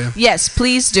that up for you. Yes,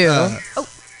 please do.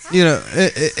 You know,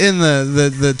 in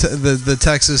the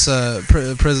Texas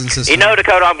prison system. You know,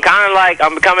 Dakota, I'm kind of like,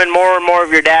 I'm becoming more and more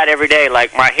of your dad every day.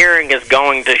 Like, my hearing is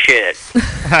going to shit.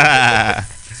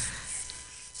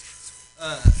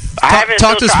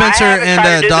 Talk to Spencer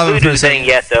and Donovan for a second. Thing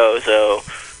yet, though, so.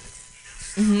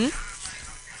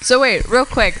 So wait, real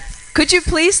quick. Could you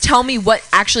please tell me what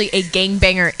actually a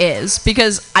gangbanger is?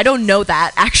 Because I don't know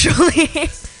that, actually.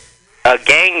 A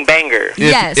gangbanger.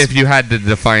 Yes. If you had to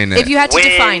define it. If you had to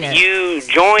define When it. you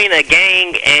join a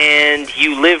gang and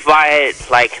you live by it,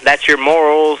 like, that's your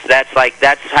morals, that's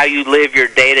how you live your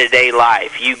day-to-day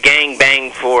life. You gang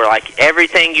bang for, like,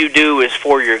 everything you do is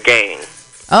for your gang.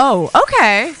 Oh,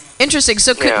 okay. Interesting.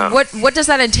 So Yeah. what does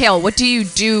that entail? What do you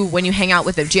do when you hang out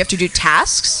with them? Do you have to do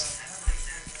tasks?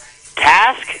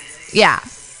 Task? Yeah.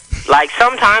 Like,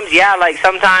 sometimes, yeah, like,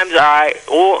 sometimes, all right,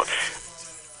 well,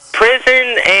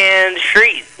 prison and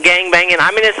street gangbanging,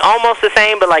 I mean, it's almost the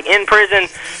same, but, like, in prison,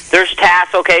 there's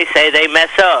tasks, okay, say they mess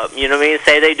up, you know what I mean?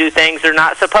 Say they do things they're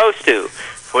not supposed to.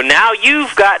 Well, now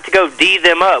you've got to go D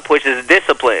them up, which is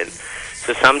discipline.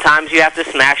 So sometimes you have to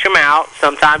smash them out,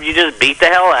 sometimes you just beat the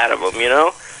hell out of them, you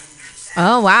know?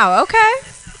 Oh, wow. Okay.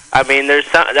 I mean, there's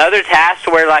some other tasks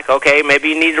where, like, okay, maybe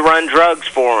you need to run drugs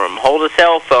for them, hold a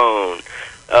cell phone.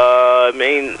 I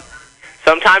mean,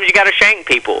 sometimes you got to shank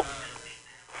people.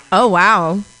 Oh,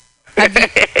 wow.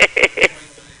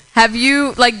 Have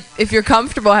you, like, if you're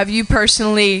comfortable, have you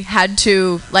personally had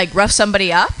to, like, rough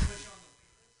somebody up?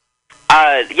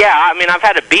 Yeah, I mean, I've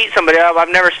had to beat somebody up. I've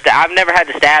never had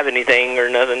to stab anything or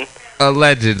nothing.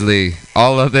 Allegedly.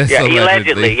 All of this Yeah,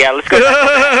 allegedly. Yeah, let's go back to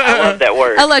that. I love that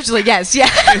word. Allegedly, yes. Yeah.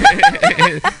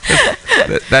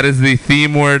 That is the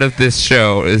theme word of this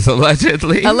show, is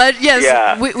allegedly. Yes.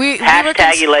 Yeah. We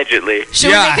Hashtag allegedly. Should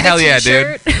Yeah, we make it hell a yeah,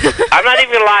 t-shirt? I'm not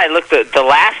even gonna lie. Look, the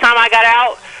last time I got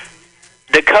out,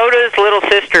 Dakota's little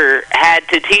sister had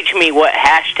to teach me what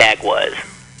hashtag was.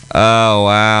 Oh,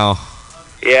 wow.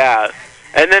 Yeah.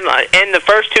 And then, and the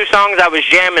first two songs I was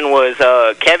jamming was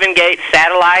Kevin Gates'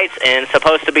 Satellites and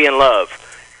Supposed to Be in Love.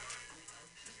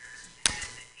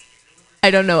 I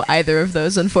don't know either of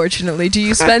those, unfortunately. Do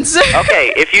you, Spencer?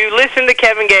 Okay, if you listen to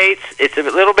Kevin Gates, it's a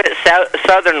little bit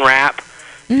southern rap.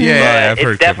 Yeah, I've but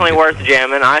heard it's definitely Kevin Gates. worth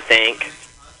jamming, I think.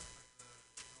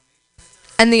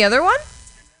 And the other one?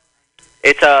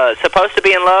 It's Supposed to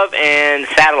Be in Love and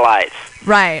Satellites.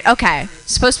 Right, okay.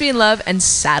 Supposed to Be in Love and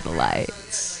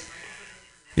Satellites.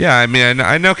 Yeah, I mean,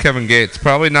 I know Kevin Gates.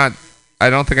 Probably not. I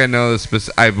don't think I know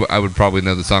the I would probably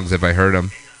know the songs if I heard them.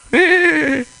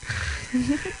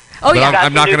 Oh yeah.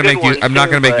 I'm not gonna make you. I'm not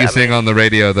gonna make you sing I mean, on the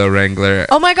radio though, Wrangler.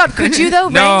 Oh my God, could you though,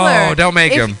 No, Wrangler? don't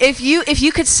make him. If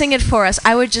you could sing it for us,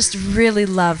 I would just really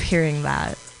love hearing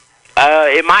that.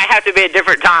 It might have to be at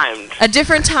different times. A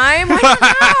different time?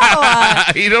 I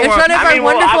don't know. You don't In want- front of our I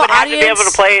wonderful would have audience. to be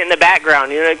able to play it in the background,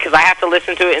 because I have to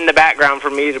listen to it in the background for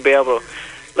me to be able to.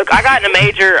 Look, I got in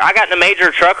a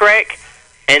major truck wreck,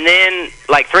 and then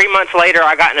like 3 months later,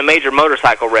 I got in a major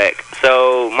motorcycle wreck.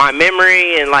 So my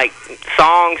memory and like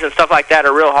songs and stuff like that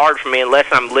are real hard for me unless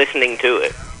I'm listening to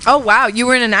it. Oh wow, you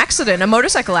were in an accident, a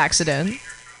motorcycle accident.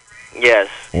 Yes.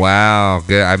 Wow.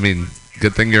 Good. I mean,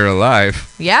 good thing you're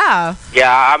alive. Yeah.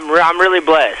 Yeah, I'm really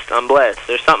blessed. I'm blessed.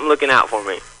 There's something looking out for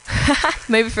me.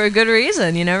 Maybe for a good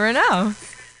reason. You never know.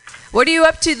 What are you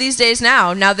up to these days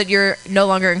now that you're no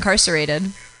longer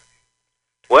incarcerated?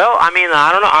 Well, I mean,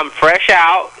 I don't know. I'm fresh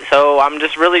out, so I'm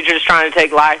just trying to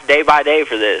take life day by day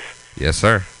for this. Yes,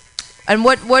 sir. And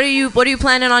what are you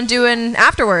planning on doing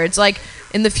afterwards? Like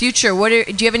in the future, do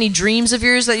you have any dreams of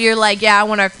yours that you're like, yeah, I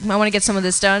want to get some of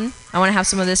this done. I want to have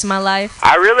some of this in my life.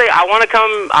 I want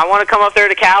to come up there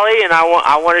to Cali, and I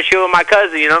want to show my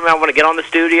cousin. You know what I mean? I want to get on the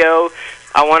studio.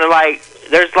 I want to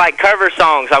there's like cover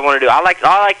songs I want to do. I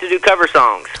like to do cover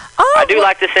songs. Oh, I do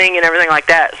like to sing and everything like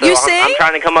that. So You I'm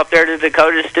trying to come up there to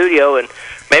Dakota's studio, and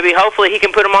maybe hopefully he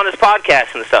can put them on his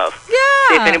podcast and stuff. See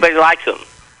if Yeah. anybody likes them.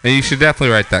 And you should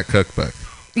definitely write that cookbook.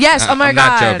 Yes. Oh my I'm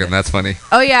God. not joking. That's funny.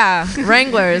 Oh yeah,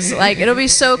 Wranglers. Like it'll be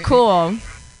so cool.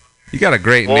 You got a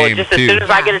great Well, name just as too. soon as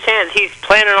I get a chance, he's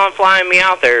planning on flying me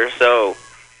out there. So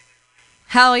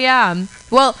Hell yeah.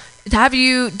 Well, do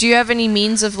you have any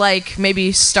means of like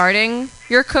maybe starting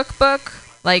your cookbook?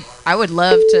 Like I would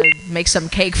love to make some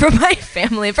cake for my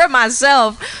family, for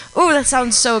myself. Ooh, that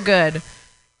sounds so good.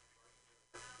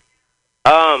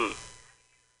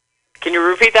 can you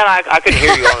repeat that? I couldn't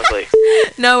hear you honestly.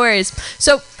 No worries.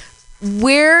 So,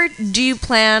 where do you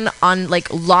plan on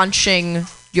like launching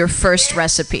your first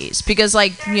recipes? Because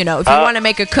if you want to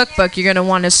make a cookbook, you're going to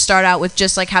want to start out with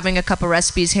just like having a couple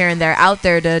recipes here and there out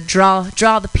there to draw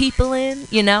the people in,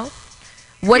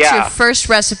 What's Yeah. your first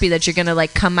recipe that you're going to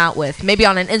like come out with? Maybe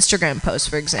on an Instagram post,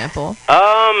 for example.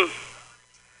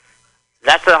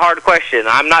 That's a hard question.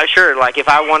 I'm not sure. Like if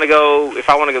I want to go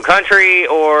country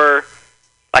or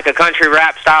like a country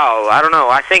rap style. I don't know.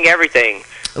 I sing everything.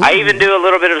 Ooh. I even do a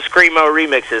little bit of screamo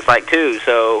remixes too.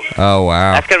 So Oh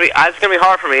wow. that's gonna be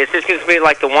hard for me. It's just gonna be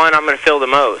like the one I'm gonna feel the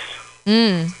most.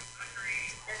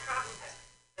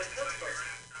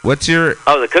 What's your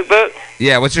The cookbook?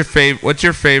 What's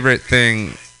your favorite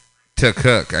thing to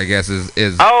cook? I guess is There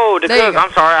you cook. go.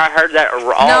 I'm sorry, I heard that all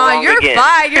No, wrong you're again.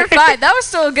 fine. You're fine. That was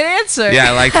still a good answer.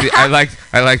 yeah. I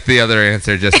like the other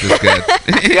answer just as good.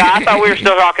 Yeah, I thought we were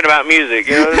still talking about music.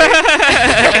 You know what I mean?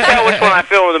 I can tell which one I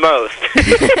feel the most.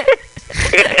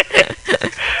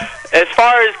 As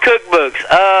far as cookbooks,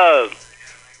 I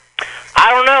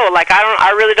don't know.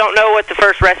 I really don't know what the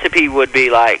first recipe would be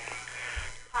like.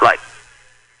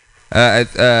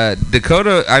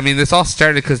 Dakota. I mean, this all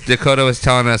started because Dakota was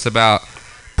telling us about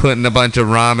putting a bunch of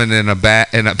ramen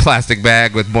in a plastic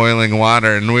bag with boiling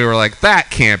water, and we were like, that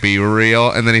can't be real.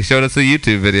 And then he showed us a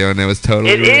YouTube video, and it was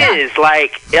totally real. It is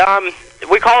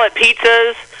we call it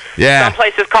pizzas. Yeah. Some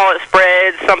places call it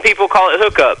spreads. Some people call it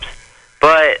hookups.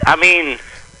 But I mean,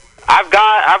 I've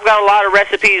got a lot of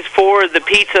recipes for the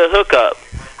pizza hookup.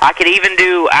 I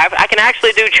can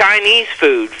actually do Chinese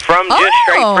food from just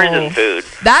straight prison food.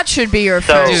 That should be your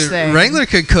first Dude, thing. Wrangler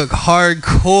could cook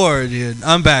hardcore, dude.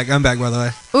 I'm back, by the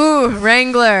way. Ooh,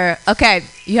 Wrangler. Okay,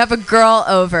 you have a girl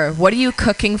over. What are you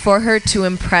cooking for her to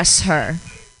impress her?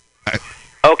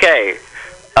 Okay.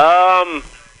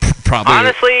 Probably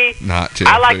Honestly, not.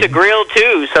 I like to grill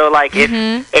too. So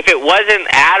if it wasn't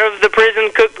out of the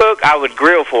prison cookbook, I would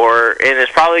grill for her, and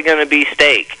it's probably going to be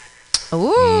steak.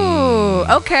 Ooh,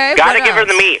 okay. Gotta what give her else?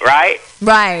 the meat, right?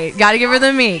 Right, gotta give her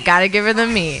the meat.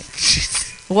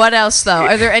 What else though?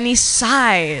 Are there any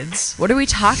sides? What are we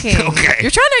talking? Okay.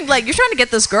 You're trying to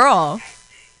get this girl.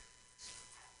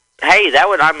 Hey,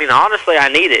 honestly, I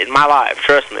need it in my life.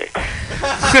 Trust me.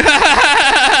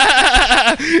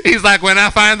 He's like, when I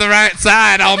find the right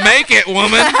side, I'll make it,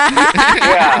 woman.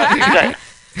 Yeah.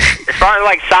 As far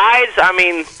as sides,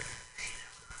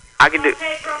 I can do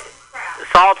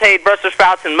sauteed Brussels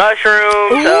sprouts and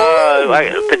mushrooms,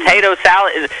 potato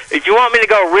salad. If you want me to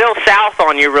go real south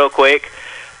on you real quick,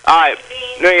 all right,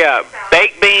 yeah,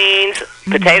 baked beans,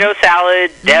 potato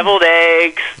salad, deviled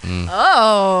eggs.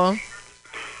 Oh.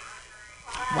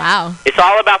 Wow. It's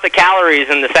all about the calories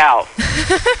in the South.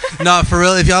 No, for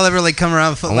real. If y'all ever come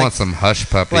around, I want some hush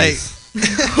puppies.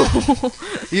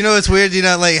 You know, it's weird. You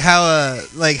know, like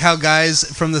how guys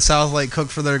from the South like cook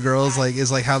for their girls, like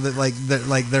is like how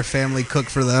their family cook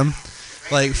for them.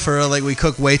 Like we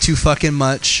cook way too fucking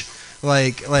much.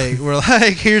 Like we're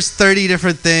like, here's 30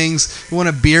 different things. You want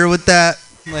a beer with that?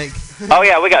 Like, oh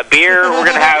yeah, we got beer. We're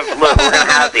gonna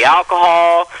have the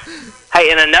alcohol.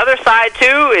 Hey, and another side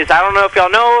too is, I don't know if y'all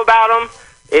know about them.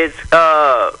 It's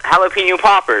jalapeno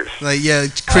poppers. Like, yeah,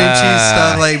 cream cheese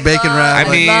stuff, like bacon wrap. I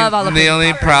mean, the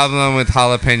only problem with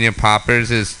jalapeno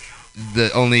poppers is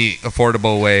the only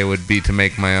affordable way would be to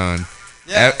make my own.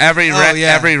 Yeah.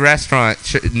 Every restaurant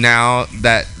now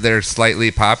that they're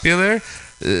slightly popular,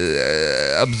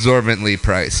 absorbently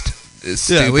priced. It's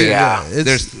stupid.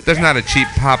 There's not a cheap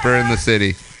popper in the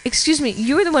city. Excuse me,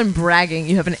 you were the one bragging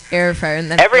you have an air fryer,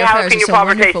 and then every air fryers jalapeno are so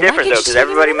popper tastes wonderful. different though, because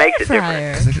everybody makes it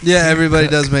different. Yeah, everybody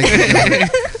does make it different.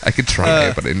 I could try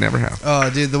it, but I never have. Oh,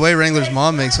 dude, the way Wrangler's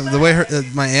mom makes them, the way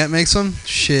my aunt makes them,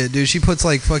 shit, dude, she puts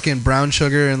like fucking brown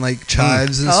sugar and like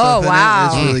chives and stuff in it.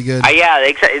 It's really good. Yeah,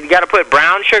 you got to put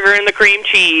brown sugar in the cream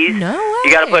cheese. No way.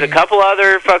 You got to put a couple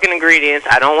other fucking ingredients.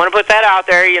 I don't want to put that out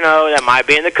there. You know, that might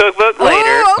be in the cookbook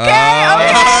later. Okay.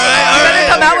 You better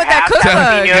come out with that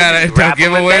cookbook. Don't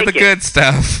give away the good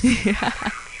stuff. Yeah.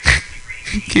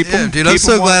 Dude, I'm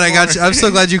so glad I got you. I'm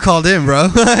so glad you called in, bro.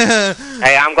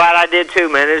 Hey, I'm glad I did too,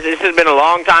 man. This has been a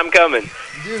long time coming.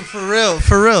 Dude,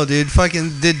 for real, dude.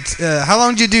 Fucking did. How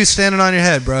long did you do standing on your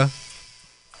head, bro?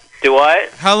 Do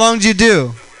what? How long did you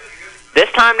do? This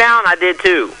time down, I did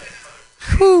 2.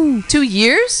 Whew. 2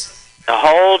 years? A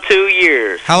whole 2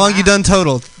 years. How long you done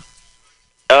total?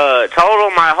 Total,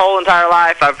 my whole entire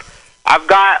life, I've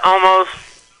got almost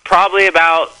probably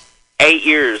about 8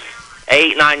 years.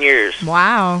 8-9 years.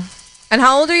 Wow. And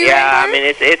how old are you? Yeah, Wrangler? I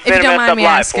mean, it's been a messed up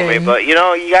life for me, but you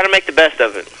know, you got to make the best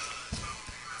of it.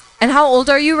 And how old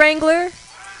are you, Wrangler?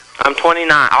 I'm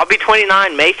 29. I'll be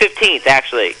 29 May 15th,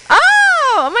 actually.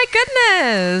 Oh my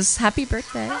goodness. Happy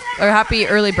birthday. Or happy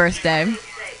early birthday.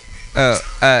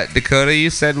 Dakota, you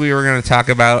said we were going to talk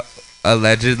about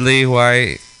allegedly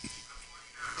why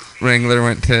Wrangler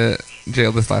went to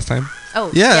jail this last time. Oh,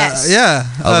 yeah, yes.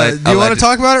 yeah. Do you want to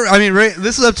talk about it? I mean,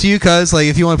 this is up to you, cuz. Like,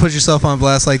 if you want to put yourself on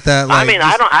blast like that. Like, I mean,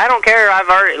 I don't care. I've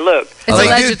already looked. It's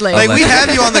allegedly. Dude, like, we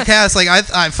have you on the cast. Like,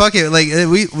 I fuck it. Like,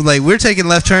 we're taking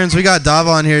left turns. We got Dava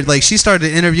on here. Like, she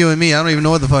started interviewing me. I don't even know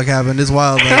what the fuck happened. It's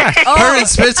wild. Like, her and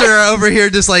Spitzer are over here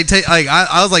just like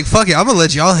I was like, fuck it. I'm gonna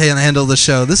let y'all handle the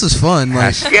show. This is fun.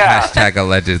 Like, Hashtag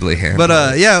allegedly here.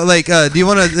 But yeah, like, do you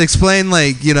want to explain,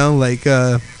 like, you know, like,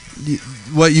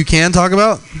 what you can talk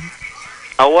about?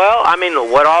 Oh, well, I mean,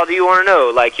 what all do you want to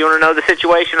know? Like, you want to know the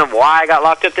situation of why I got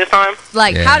locked up this time?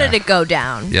 Like, how did it go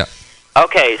down? Yep.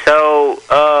 Okay, so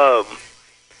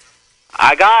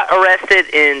I got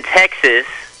arrested in Texas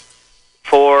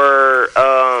for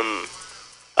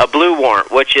a blue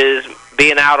warrant, which is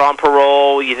being out on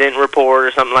parole, you didn't report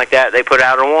or something like that. They put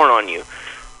out a warrant on you.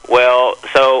 Well,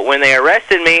 so when they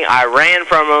arrested me, I ran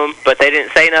from them, but they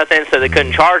didn't say nothing, so they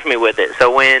couldn't charge me with it.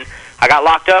 So when I got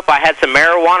locked up, I had some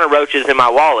marijuana roaches in my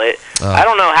wallet. I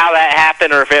don't know how that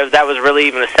happened or if that was really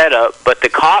even a setup, but the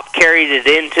cop carried it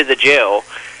into the jail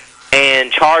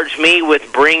and charged me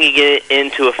with bringing it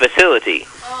into a facility.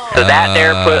 So that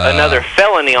there put another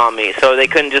felony on me, so they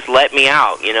couldn't just let me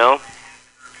out, you know?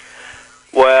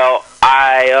 Well,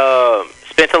 I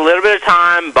spent a little bit of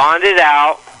time, bonded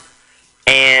out,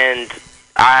 and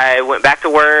I went back to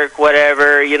work,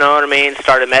 whatever, you know what I mean,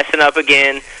 started messing up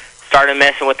again. Started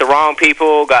messing with the wrong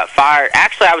people, got fired.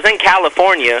 Actually, I was in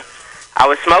California. I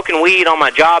was smoking weed on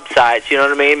my job sites, you know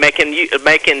what I mean? Making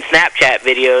Snapchat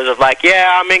videos of like,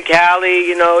 yeah, I'm in Cali,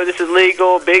 you know, this is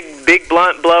legal, big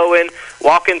blunt blowing,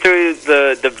 walking through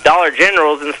the Dollar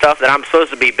Generals and stuff that I'm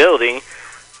supposed to be building.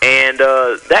 And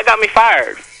that got me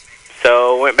fired.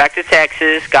 So went back to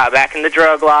Texas, got back in the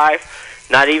drug life.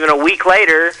 Not even a week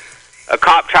later, a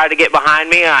cop tried to get behind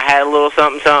me. I had a little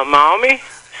something on me.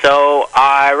 So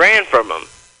I ran from him.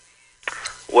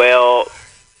 Well,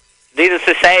 needless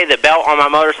to say, the belt on my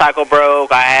motorcycle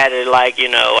broke. I had to,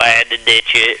 I had to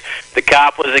ditch it. The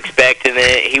cop was expecting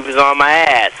it. He was on my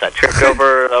ass. I tripped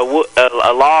over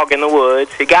a log in the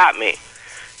woods. He got me.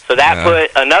 So that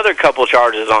put another couple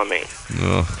charges on me.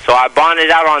 So I bonded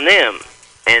out on them.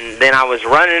 And then I was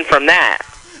running from that.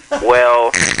 Well,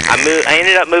 I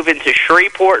ended up moving to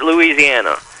Shreveport,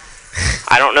 Louisiana.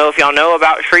 I don't know if y'all know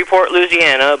about Shreveport,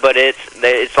 Louisiana, but it's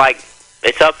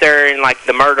up there in like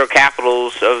the murder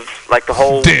capitals of like the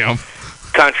whole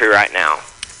country right now.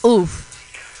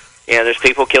 Oof. Yeah, there's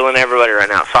people killing everybody right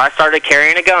now. So I started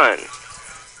carrying a gun.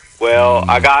 Well,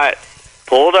 I got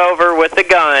pulled over with the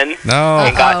gun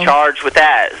and got charged with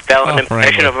that, felon in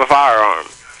possession of a firearm.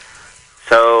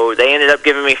 So they ended up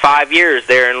giving me 5 years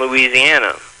there in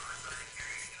Louisiana.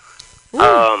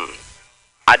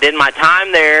 I did my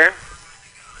time there,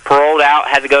 paroled out,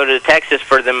 had to go to Texas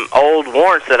for them old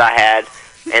warrants that I had,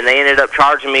 and they ended up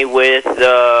charging me with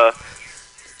the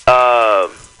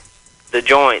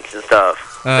joints and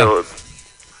stuff. So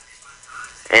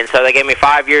they gave me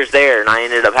 5 years there, and I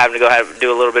ended up having to go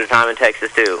do a little bit of time in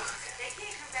Texas too.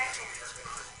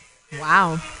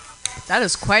 Wow. That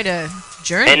is quite a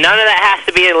journey. And none of that has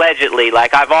to be allegedly.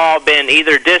 Like, I've all been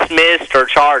either dismissed or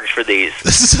charged for these.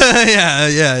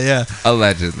 yeah.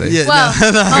 Allegedly. Yeah, Well,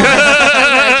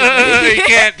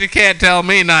 You can't tell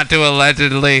me not to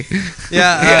allegedly.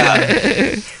 Yeah,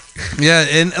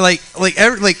 and like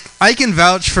I can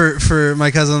vouch for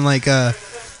my cousin. Like a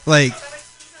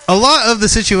lot of the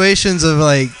situations of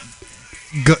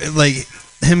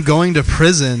him going to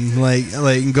prison, like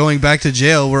going back to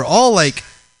jail, were all like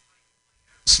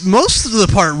most of the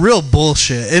part real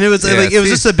bullshit, and it was it was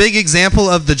just a big example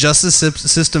of the justice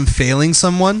system failing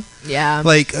someone. Yeah.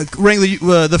 Like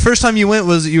Wrangler, the first time you went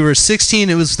was you were 16.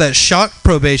 It was that shock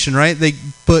probation, right? They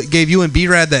gave you and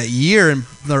B-Rad that year,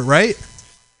 right?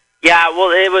 Yeah,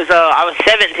 well, it was I was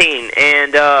 17,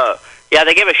 and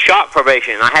they gave us shock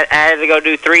probation. I had to go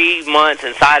do 3 months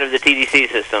inside of the TDC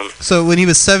system. So when he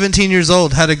was 17 years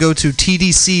old, had to go to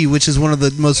TDC, which is one of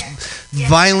the most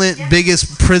violent,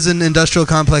 biggest prison industrial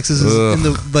complexes in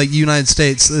the United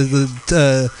States,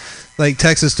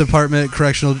 Texas Department of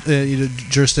Correctional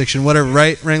Jurisdiction, whatever,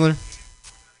 right, Wrangler?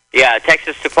 Yeah,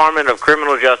 Texas Department of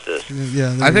Criminal Justice.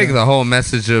 Yeah, I think the whole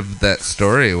message of that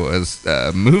story was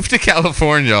move to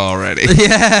California already.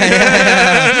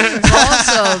 Yeah.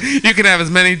 Also, you can have as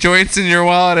many joints in your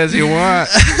wallet as you want.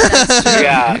 that's true.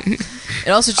 Yeah. It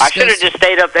also just I should have just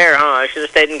stayed up there, huh? I should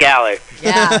have stayed in Cali.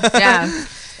 Yeah.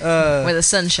 Where the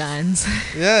sun shines.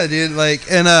 Yeah, dude.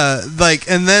 And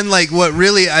then what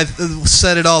really I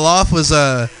set it all off was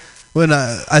when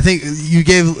I think you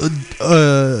gave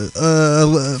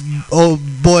old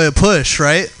boy a push,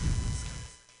 right?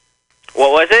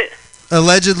 What was it?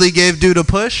 Allegedly gave dude a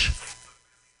push.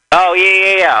 Oh,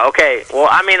 yeah. Okay. Well,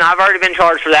 I mean, I've already been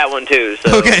charged for that one too.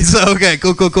 So. Okay.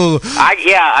 Cool.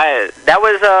 That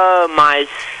was my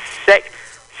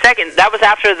second. That was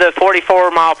after the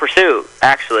 44-mile pursuit,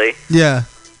 actually. Yeah.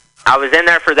 I was in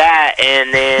there for that,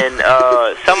 and then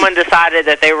someone decided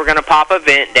that they were going to pop a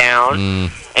vent down,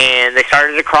 and they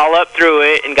started to crawl up through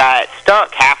it and got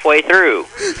stuck halfway through.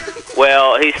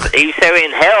 Well, he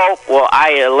saying help. Well,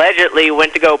 I allegedly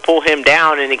went to go pull him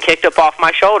down, and he kicked up off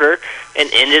my shoulder and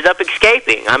ended up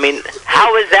escaping. I mean,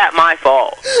 how is that my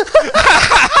fault?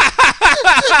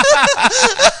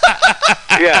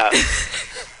 Yeah.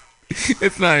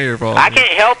 It's not your fault. I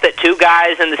can't help that 2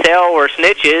 guys in the cell were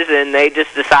snitches, and they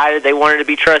just decided they wanted to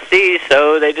be trustees,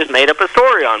 so they just made up a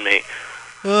story on me.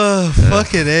 Oh,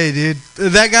 fucking A, dude.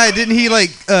 That guy, didn't he,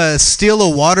 steal a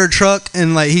water truck,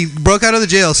 and, he broke out of the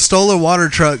jail, stole a water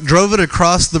truck, drove it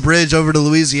across the bridge over to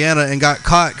Louisiana, and got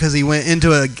caught because he went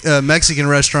into a Mexican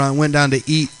restaurant, went down to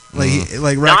eat. Not even.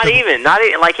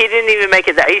 He didn't even make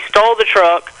it that. He stole the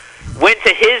truck, went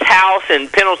to his house in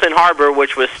Pendleton Harbor,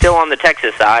 which was still on the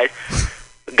Texas side,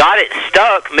 got it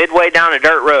stuck midway down a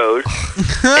dirt road,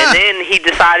 and then he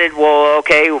decided, well,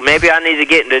 okay, maybe I need to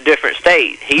get into a different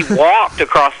state. He walked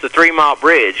across the 3-mile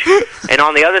bridge, and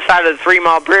on the other side of the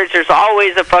 3-mile bridge, there's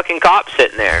always a fucking cop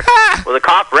sitting there. Well, the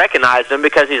cop recognized him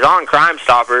because he's on Crime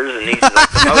Stoppers, and he's the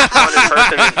most wanted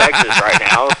person in Texas right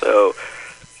now, so...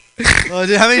 Well,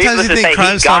 dude, how many times do you think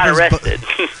Crime Stoppers... got arrested.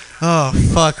 Oh,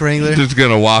 fuck, Wrangler. Just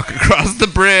gonna walk across the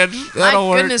bridge. That'll My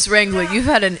work. goodness, Wrangler, you've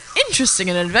had an interesting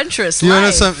and adventurous life. You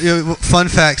want to know some fun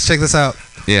facts? Check this out.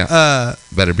 Yeah.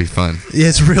 Better be fun. Yeah,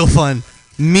 it's real fun.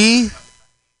 Me,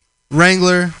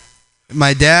 Wrangler,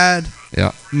 my dad,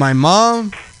 my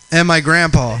mom, and my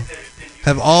grandpa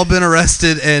have all been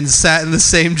arrested and sat in the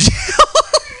same jail.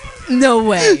 No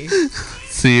way.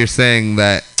 So you're saying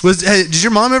that did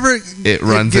your mom ever it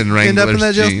runs in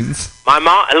Wrangler's genes? My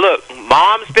mom, look,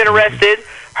 mom's been arrested.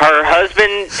 Her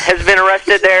husband has been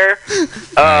arrested there.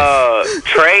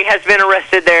 Trey has been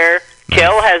arrested there.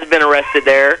 Kel has been arrested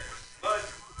there.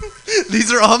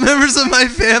 These are all members of my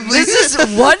family. This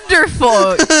is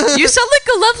wonderful. You sound like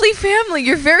a lovely family.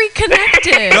 You're very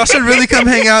connected. Y'all should really come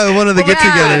hang out at one of the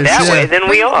get-togethers. That way, then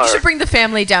we are. You should bring the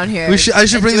family down here. I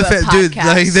should bring the dude.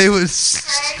 They would.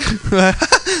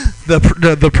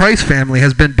 The Price family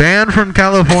has been banned from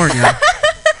California.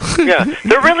 Yeah,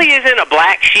 there really isn't a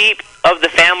black sheep of the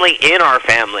family in our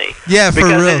family. Yeah, for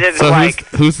because real. It's So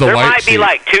who's the there white might be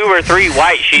sheep? 2 or 3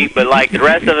 white sheep, but the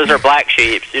rest of us are black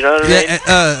sheep. You know what I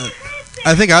mean?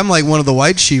 I think I'm one of the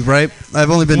white sheep, right? I've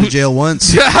only been to jail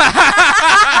once. Yeah,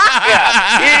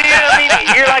 I mean,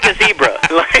 you're like a zebra.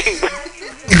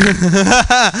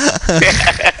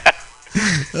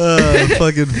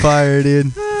 Fucking fire,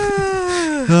 dude.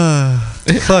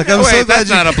 Fuck, I'm so glad that's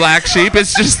not a black sheep.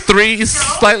 It's just 3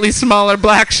 slightly smaller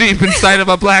black sheep inside of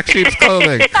a black sheep's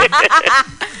clothing.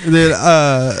 Dude,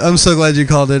 I'm so glad you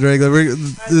called it regular.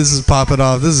 This is popping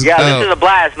off. This is this is a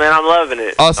blast, man. I'm loving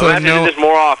it. Also, I'm gonna have to do this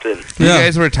more often. You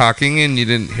guys were talking and you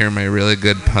didn't hear my really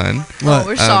good pun. What? Oh,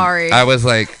 we're sorry. I was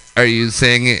like, are you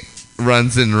saying it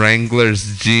runs in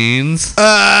Wrangler's jeans? Thank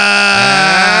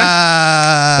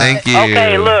you.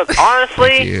 Okay, look, honestly,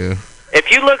 Thank you.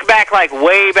 if you look back, like,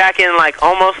 way back in, like,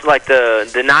 almost, like, the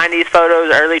 90s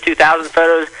photos, early 2000s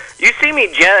photos, you see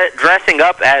me dressing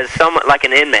up as like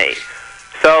an inmate.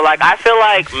 So, like, I feel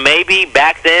like maybe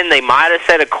back then they might have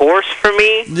set a course for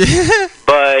me.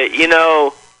 But, you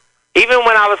know, even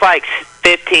when I was, like,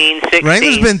 15, 16,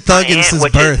 Wrangler's been thugging since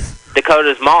which birth. is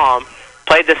Dakota's mom,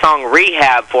 played the song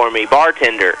Rehab for me,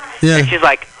 Bartender. Yeah. And she's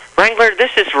like, Wrangler,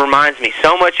 this just reminds me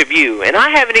so much of you. And I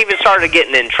haven't even started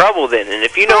getting in trouble then. And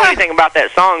if you know anything about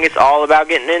that song, it's all about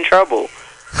getting in trouble.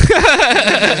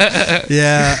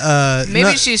 Yeah.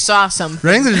 Maybe she saw something.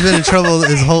 Wrangler's been in trouble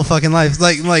his whole fucking life.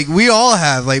 Like we all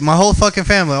have. Like my whole fucking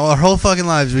family, our whole fucking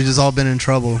lives, we just all been in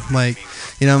trouble. Like,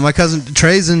 you know, my cousin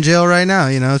Trey's in jail right now.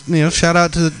 You know, shout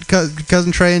out to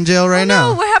cousin Trey in jail right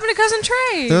now. No, what happened to cousin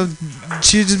Trey?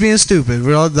 She was just being stupid.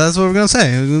 That's what we're gonna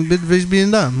say. She's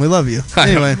being dumb. We love you.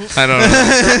 Anyway, I don't know.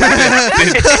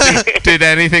 did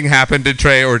anything happen to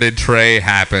Trey, or did Trey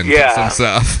happen to some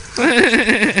stuff?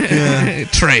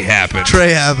 Trey happened.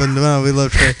 Trey happened. Oh, we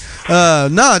love Trey.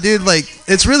 No, dude, like,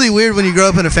 it's really weird when you grow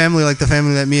up in a family like the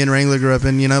family that me and Wrangler grew up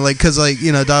in, you know, like, because, like,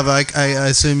 you know, Dava, I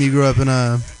assume you grew up in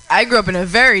a... I grew up in a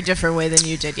very different way than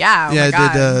you did. Yeah. Oh my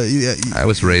God. I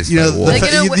was raised you by know,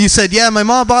 wolves. you said, yeah, my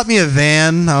mom bought me a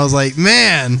van. I was like,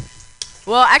 man...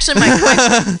 Well, actually,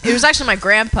 it was actually my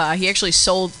grandpa. He actually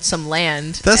sold some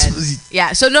land.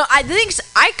 So no, I think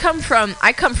I come from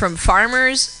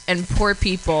farmers and poor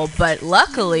people, but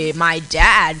luckily my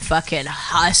dad fucking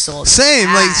hustled.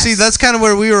 Same, like, see, that's kind of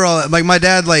where we were all at. Like, my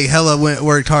dad, like, hella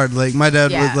worked hard. Like, my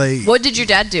dad was like. What did your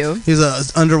dad do? He was an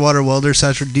underwater welder,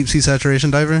 deep sea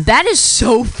saturation diver. That is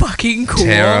so fucking cool.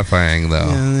 Terrifying though.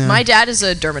 Yeah. My dad is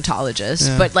a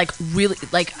dermatologist, but like really,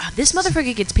 like this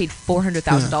motherfucker gets paid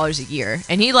 $400,000 a year,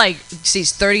 and he like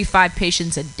sees 35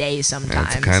 patients a day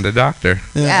sometimes. That's kind of doctor.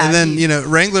 Yeah, and then, you know,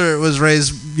 Wrangler was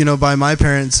raised, you know, by my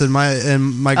parents and my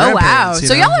grandparents. Oh wow!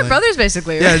 So know? y'all are brothers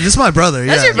basically. Yeah, just my brother.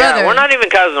 That's your brother. Yeah, we're not even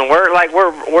cousins.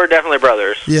 We're definitely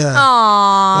brothers. Yeah.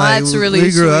 Aww, like, that's really sweet.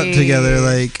 We grew up sweet. together.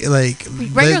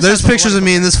 There's pictures of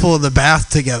me in this pool of the bath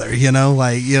together. You know,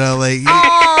 like. You know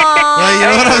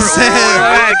what I'm saying?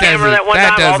 I remember that one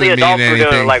time all the adults were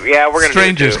doing like, yeah, we're gonna.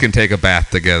 Strangers can take a bath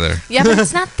together. Yeah, but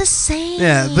it's not the same.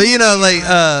 Yeah, but you know, like,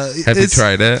 have you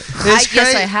tried it?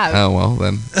 Yes, I have. Oh well,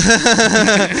 then.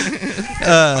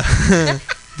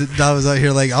 I was out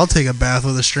here like, I'll take a bath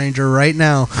with a stranger right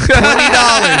now.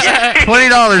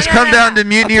 $20. Come down to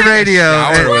Mutiny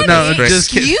Radio.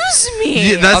 Excuse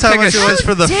me. That's how much it was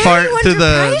for the fart to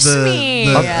the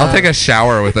I'll take a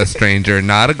shower with a stranger,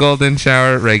 not a golden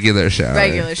shower, regular shower.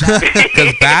 Regular shower.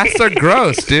 Because baths are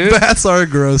gross, dude. Baths are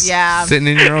gross. Yeah. Sitting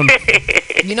in your own.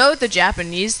 You know what the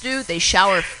Japanese do? They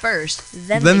shower first,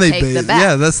 then they take bathe. the bath.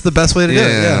 Yeah, that's the best way to do it.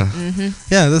 Yeah.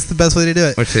 Yeah, that's the best way to do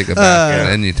it. Or take a bath, and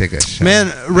then you take a shower.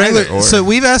 Man, Wrangler, so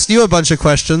we've asked you a bunch of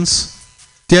questions.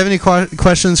 Do you have any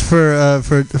questions for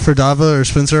Dava or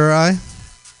Spencer or I?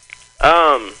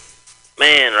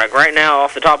 Man, like right now,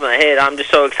 off the top of my head, I'm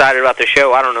just so excited about the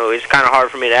show. I don't know. It's kind of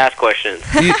hard for me to ask questions.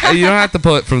 You don't have to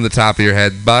pull it from the top of your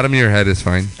head. Bottom of your head is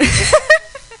fine.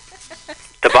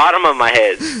 The bottom of my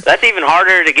head. That's even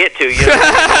harder to get to. You know,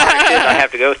 I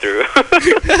have to go through.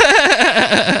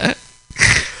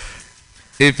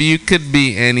 If you could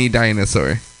be any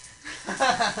dinosaur,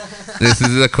 this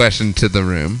is a question to the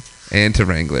room and to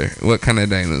Wrangler. What kind of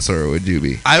dinosaur would you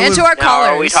be? And to our callers.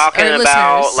 Are we talking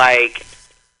about listeners. like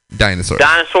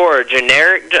Dinosaur or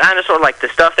generic dinosaur, like the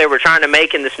stuff they were trying to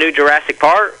make in this new Jurassic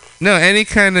Park? No, any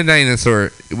kind of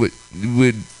dinosaur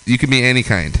would you could be any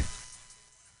kind.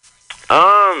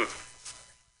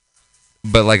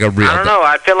 But like a real. I don't know.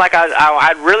 I feel like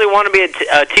I'd really want to be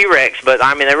a T-Rex, but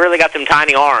I mean they really got them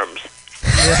tiny arms.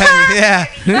 Yeah.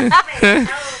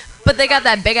 But they got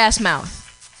that big ass mouth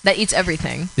that eats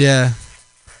everything. Yeah.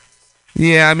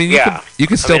 Yeah, I mean you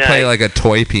could still play like a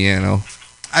toy piano.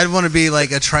 I'd want to be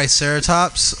like a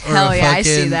Triceratops or Hell a yeah, fucking I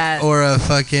see that. or a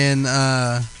fucking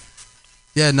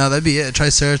yeah, no, that'd be it.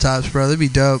 Triceratops, bro. That'd be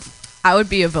dope. I would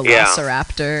be a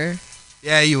velociraptor.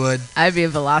 Yeah, you would. I'd be a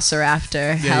velociraptor.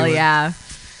 Yeah, Hell you would. yeah.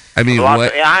 I mean,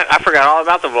 what? Yeah, I forgot all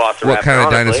about the Velociraptor. What kind of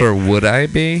honestly. dinosaur would I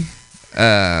be?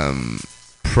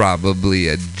 Probably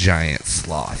a giant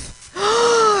sloth.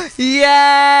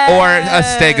 Yeah. Or a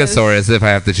Stegosaurus if I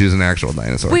have to choose an actual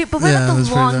dinosaur. Wait, but what Yeah, about that's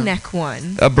the pretty long dope. neck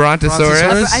one? A Brontosaurus?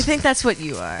 Brontosaurus? I think that's what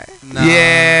you are. No.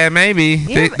 Yeah, maybe.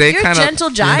 You're They a kind of gentle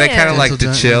giant. They kind of like to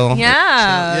Gentle chill. giant.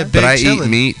 Yeah. Yeah, But big I eat chillin'.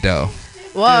 meat though.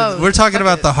 Whoa. Dude, we're talking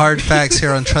about the hard facts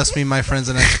here on Trust Me, My Friend's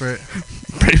an Expert.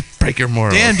 Break your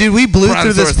morals. Damn, dude, we blew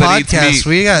through this Brontosaurus that eats podcast.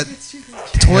 meat. We got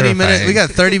 20 minutes. Terrifying. We got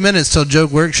 30 minutes till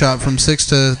Joke Workshop from 6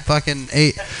 to fucking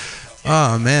 8.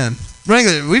 Oh man,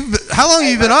 Wrangler, how long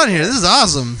have you been on here? This is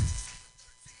awesome.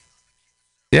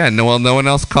 Yeah, no one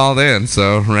else called in,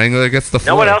 so Wrangler gets the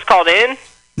floor. No one else called in?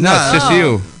 No, it's just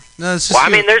you. No, it's just Well, I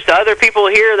you. mean, there's the other people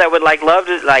here that would love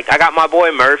to. I got my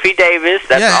boy Murphy Davis.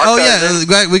 That's yeah. our Oh cousin.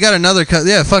 yeah. We got another.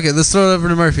 Yeah. Fuck it. Let's throw it over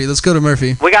to Murphy. Let's go to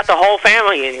Murphy. We got the whole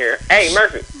family in here. Hey,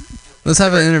 Murphy. Let's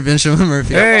have an intervention with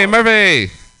Murphy. Hey,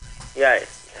 Murphy. Yeah.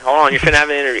 Hold on, you're finna have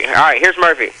an interview. All right, here's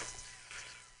Murphy.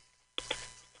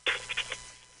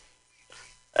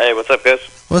 Hey, what's up, guys?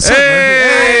 What's up, Murphy?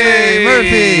 Hey,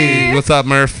 Murphy. What's up,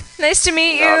 Murph? Nice to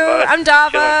meet you. bud. I'm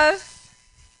Dava.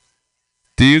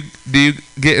 Do you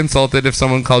get insulted if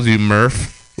someone calls you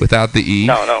Murph without the E?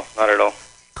 No, not at all.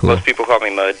 Cool. Most people call me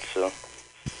Mud, so.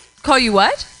 Call you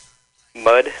what?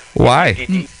 Mud? Why?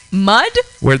 GG. Mud?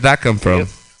 Where'd that come from? Yep.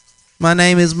 My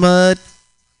name is Mud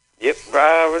Yep,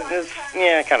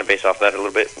 yeah, kind of based off that a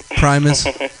little bit. Primus.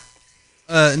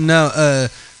 No.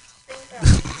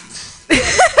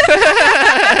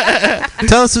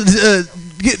 Tell us.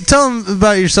 Tell them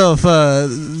about yourself,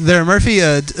 there, Murphy.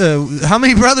 How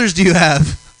many brothers do you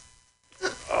have?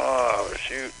 Oh,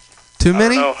 shoot. Too I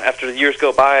many? don't know. After the years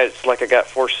go by, it's like I got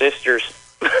 4 sisters.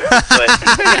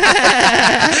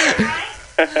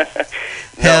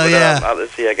 Hell yeah.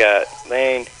 Let's see, I got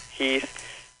Lane, Heath,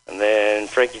 and then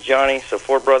Frankie Johnny. So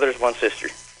 4 brothers, 1 sister.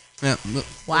 Yeah.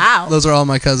 Wow. Those are all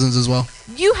my cousins as well.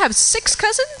 You have 6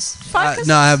 cousins? 5 cousins?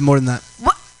 No, I have more than that.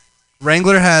 What?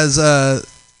 Wrangler has a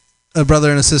brother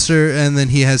and a sister, and then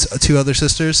he has 2 other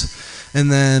sisters,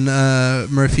 and then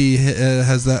Murphy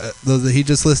has those that he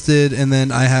just listed, and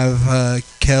then I have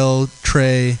Kel,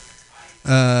 Trey,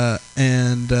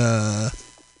 and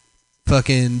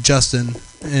fucking Justin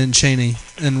and Shayna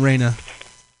and Raina.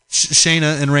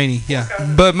 Shayna and Rainey, yeah.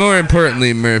 But more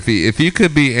importantly, Murphy, if you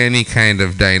could be any kind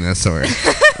of dinosaur,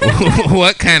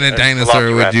 what kind of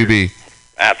dinosaur would you be?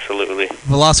 Absolutely.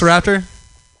 Velociraptor?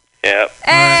 Yep.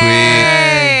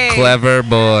 Hey! Sweet, clever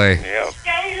boy. Yep.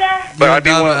 But I'd be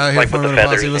Dava one out here like with the forming a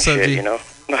feathers posse. and What's up, shit, G? you know?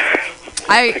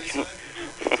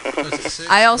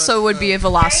 I also would be a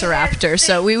velociraptor,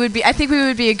 so I think we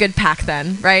would be a good pack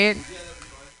then, right?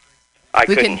 I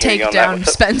We couldn't can hear you take on that down one.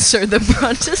 Spencer the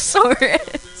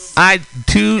Brontosaurus.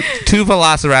 Two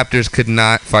Velociraptors could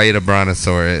not fight a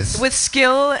Brontosaurus. With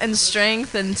skill and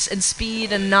strength and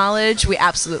speed and knowledge, we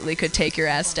absolutely could take your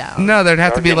ass down. No, there'd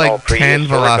have to be Y'all getting all like 10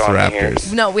 prehistoric on me here.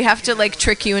 Velociraptors. No, we have to like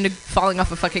trick you into falling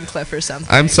off a fucking cliff or something.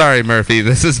 I'm sorry, Murphy.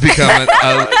 This has become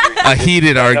a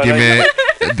heated argument.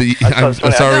 I'm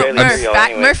funny. sorry. No,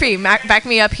 I'm Murph. Murphy, back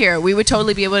me up here. We would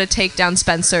totally be able to take down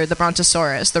Spencer, the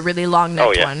Brontosaurus, the really long-necked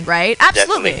Oh, yeah. one, right?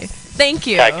 Absolutely. Definitely. Thank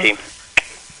you. Tag team.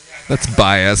 That's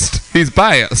biased. He's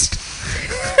biased.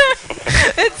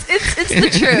 It's the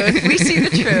truth. We see the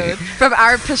truth from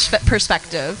our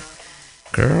perspective.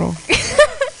 Girl.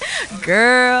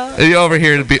 Girl. You over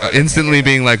here to be instantly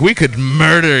being like, we could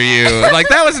murder you. Like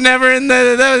that was never in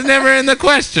the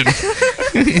question.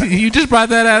 You just brought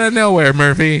that out of nowhere,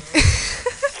 Murphy.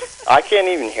 I can't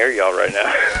even hear y'all right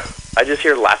now. I just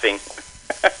hear laughing.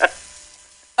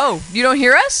 Oh, you don't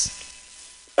hear us?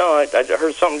 No, I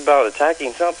heard something about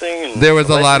attacking something. And There was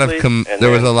a lot of allegedly,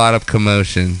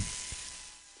 commotion.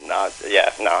 I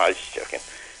was just joking.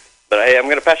 But hey, I'm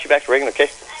gonna pass you back to Reagan, okay?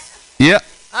 Yep.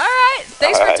 All right.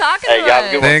 Thanks All for right. talking Hey, to y'all have a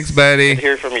us. good one. Thanks, buddy. Good to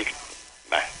hear from you.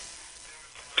 Bye.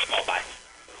 Bye.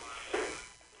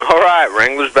 All right,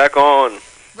 Wrangler's back on.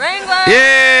 Wrangler.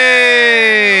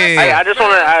 Yay! Hey, I just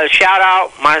want to shout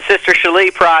out my sister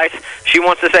Shalee Price. She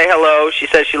wants to say hello. She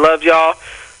says she loves y'all,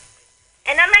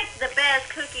 And I make the best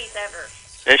cookies ever.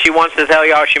 and she wants to tell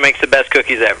y'all she makes the best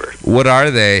cookies ever. What are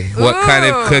they? What kind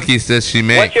of Ooh. cookies does she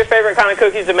make? What's your favorite kind of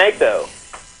cookies to make, though?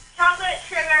 Chocolate,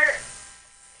 sugar.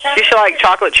 She should like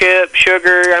chocolate chip,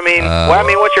 sugar.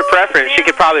 What's your preference? She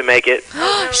could probably make it.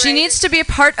 She needs to be a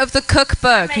part of the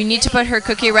cookbook. You need to put her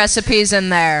cookie recipes in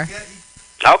there.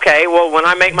 Okay, well, when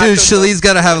I make my Dude, cookbook, Shalee's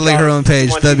got to have like her own page.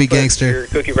 once That'd you be put gangster. Your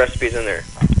cookie recipes in there.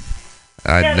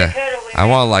 I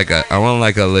want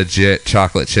like a legit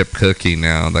chocolate chip cookie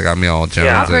now. That got me all jonesing.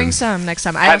 Yeah. I'll bring some next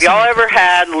time. Have y'all ever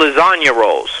had lasagna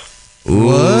rolls?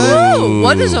 Ooh,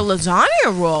 what is a lasagna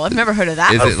roll? I've never heard of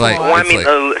that Is before. it like- Well, I It's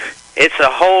mean, it's a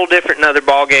whole different other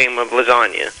ball game of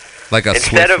lasagna. Like a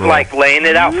Instead Swiss of roll. like laying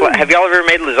it out flat, have y'all ever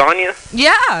made lasagna?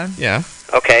 Yeah. Yeah.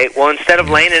 Okay. Well, instead of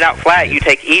laying it out flat, you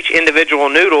take each individual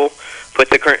noodle, put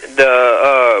the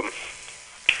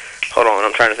hold on,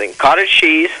 I'm trying to think. Cottage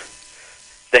cheese,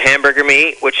 the hamburger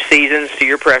meat, which seasons to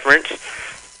your preference.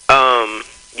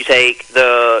 You take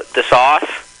the sauce,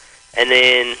 and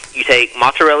then you take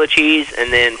mozzarella cheese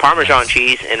and then Parmesan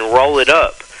cheese and roll it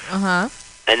up. Uh-huh.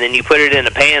 And then you put it in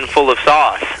a pan full of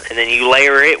sauce, and then you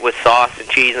layer it with sauce and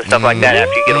cheese and stuff like that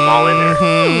after you get them all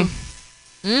in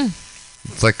there.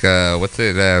 It's like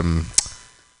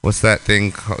what's that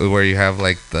thing where you have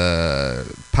like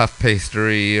the puff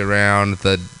pastry around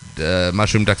the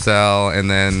mushroom duxelle,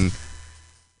 and then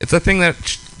it's a thing that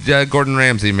Gordon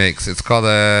Ramsay makes. It's called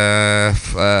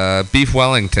a beef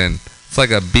Wellington. It's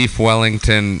like a beef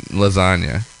Wellington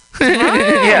lasagna.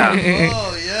 Yeah.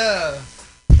 Oh yeah.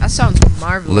 That sounds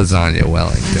marvelous. Lasagna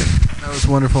Wellington. That was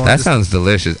wonderful. That sounds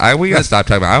delicious. We gotta stop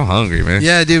talking about. I'm hungry, man.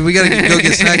 Yeah, dude, we gotta go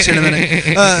get snacks here in a minute.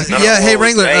 Hey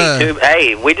Wrangler.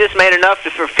 Hey, we just made enough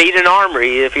for feed an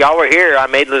armory. If y'all were here, I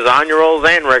made lasagna rolls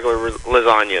and regular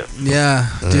lasagna. Yeah,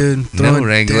 dude. Throw No, it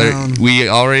Wrangler. down. We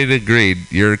already agreed.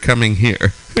 You're coming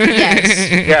here.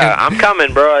 Yes. Yeah, I'm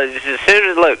coming, bro. As soon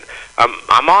as look,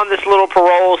 I'm on this little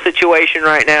parole situation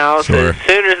right now. So Sure. as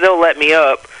soon as they'll let me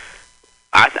up,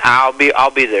 I'll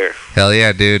be there. Hell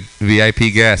yeah, dude.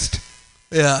 VIP guest.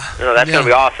 Yeah. That's gonna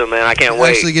be awesome, man. I can't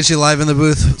wait. Actually get you live in the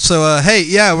booth. So hey,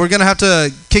 yeah, we're gonna have to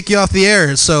kick you off the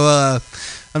air. So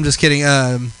I'm just kidding.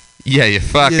 Yeah, you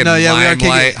fucking we are kicking-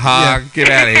 limelight hog. yeah. Get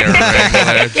out of here,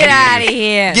 Wrangler. Get out of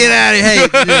here. Get out of here! Hey,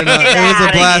 it was a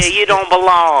Outta blast. here, you don't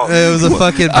belong. It was a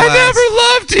fucking blast. I never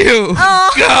loved you.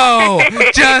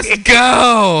 Go. Just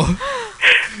go.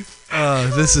 Oh,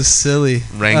 this is silly.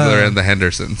 Wrangler and the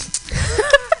Hendersons.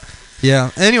 Yeah.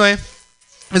 Anyway,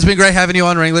 it's been great having you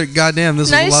on, Wrangler. Goddamn, this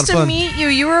was a lot Nice of to fun. meet you.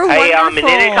 You were Hey, wonderful.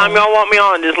 and anytime y'all want me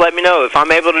on, just let me know. If I'm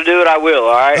able to do it, I will.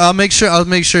 All right. I'll make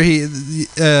sure he.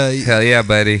 Hell yeah,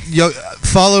 buddy.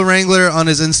 Follow Wrangler on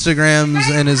his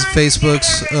Instagrams and his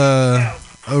Facebooks.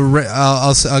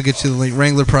 I'll get you the link.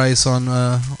 Wrangler Price on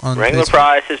Wrangler Facebook.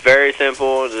 Price is very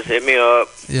simple. Just hit me up.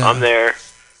 Yeah. I'm there.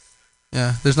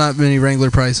 Yeah, there's not many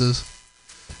Wrangler Prices.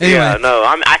 Anyway, Yeah, no,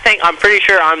 I'm pretty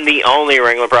sure I'm the only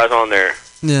Wrangler Price on there.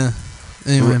 yeah.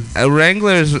 Anyway,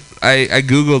 Wranglers. I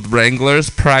googled Wranglers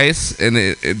price, and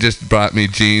it just brought me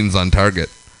jeans on Target.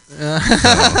 all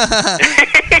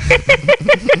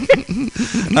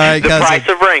right, The guys. price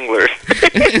of Wranglers.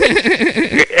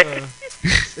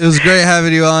 It was great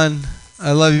having you on.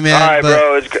 I love you, man. All right, but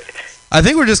bro. It's good. I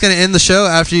think we're just gonna end the show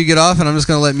after you get off, and I'm just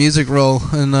gonna let music roll.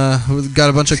 And we've got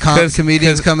a bunch of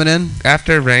comedians coming in.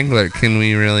 After Wrangler, can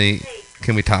we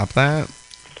top that?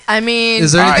 I mean,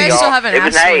 Is there you anything- guys still y'all. haven't It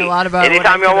was- asked me hey, a lot about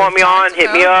anytime what I y'all want me did in on, hit me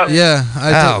Mexico, up. but Yeah,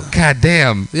 Oh,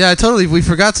 goddamn. I totally. We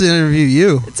forgot to interview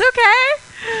you. It's okay.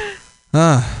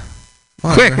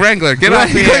 Quick, Wrangler, get off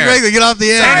the Quick, air. Wrangler, get off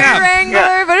the air. Sorry, up.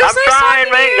 Wrangler, but it was I'm nice trying,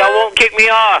 talking man. to you. Y'all won't kick me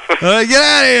off. Get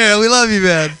out of here. We love you,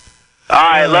 man. All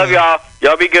right, love y'all.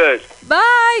 Y'all be good.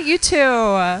 Bye, you too.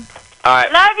 All right.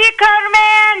 Love you,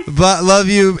 Coderman. But love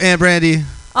you, Aunt Brandy.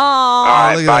 Aww. All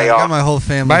right, Look at bye, that. I got y'all. my whole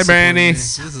family. Bye, supporting Brandy. me.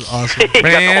 This is awesome. You got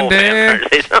the whole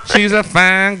Brandy. family. She's a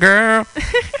fine girl.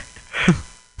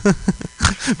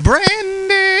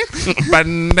 Brandy.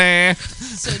 Brandy.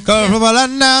 Come from a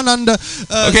land down under.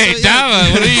 Okay,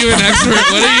 Dava, what are you an expert?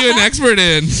 What are you an expert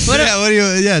in?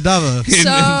 Yeah, Dava. In So-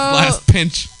 last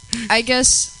pinch. I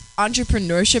guess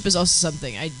entrepreneurship is also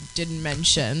something I didn't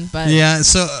mention, but Yeah,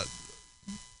 so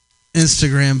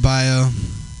Instagram bio.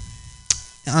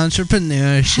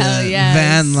 Entrepreneurship, Hell yes.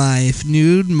 van life,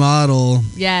 nude model.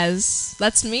 yes,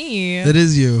 that's me. That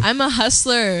is you. I'm a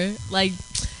hustler. Like,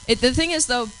 the thing is,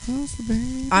 though,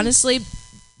 honestly,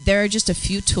 there are just a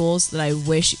few tools that I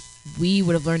wish we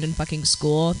would have learned in fucking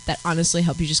school that honestly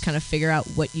help you just kind of figure out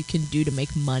what you can do to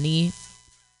make money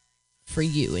for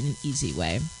you in an easy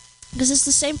way. Because it's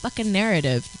the same fucking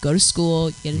narrative. You go to school,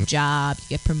 you get a job,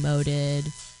 you get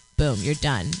promoted, boom, you're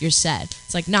done. You're set.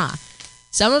 It's like, nah.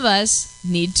 Some of us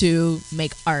need to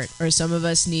make art, or some of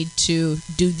us need to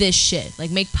do this shit, like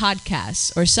make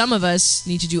podcasts, or some of us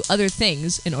need to do other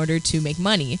things in order to make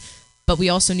money. But we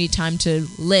also need time to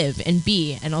live and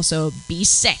be, and also be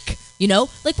sick. You know?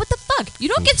 Like, what the fuck? You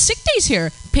don't get sick days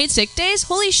here. Paid sick days?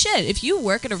 Holy shit. If you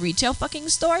work at a retail fucking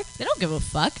store, they don't give a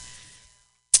fuck.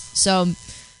 So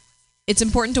it's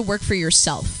important to work for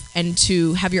yourself and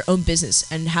to have your own business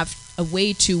and have a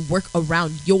way to work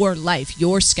around your life,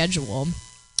 your schedule.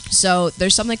 So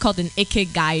there's something called an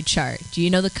ikigai chart. Do you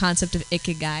know the concept of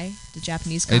ikigai, the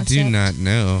Japanese I concept? do not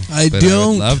know. I but don't. I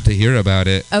would love to hear about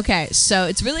it. Okay, so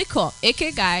it's really cool.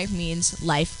 Ikigai means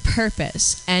life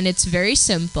purpose, and it's very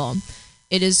simple.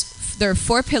 There are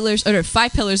 4 pillars, or there are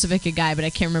 5 pillars of ikigai, but I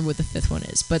can't remember what the 5th one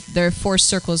is. But there are 4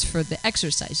 circles for the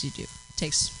exercise you do. It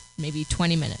takes maybe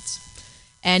 20 minutes.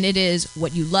 And it is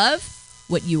what you love,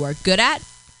 what you are good at,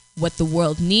 what the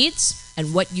world needs,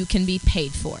 and what you can be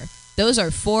paid for. Those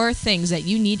are 4 things that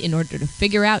you need in order to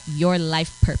figure out your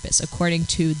life purpose, according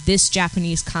to this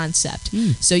Japanese concept.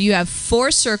 So you have 4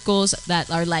 circles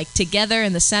that are like together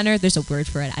in the center. There's a word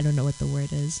for it. I don't know what the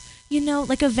word is. You know,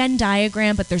 like a Venn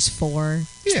diagram, but there's 4.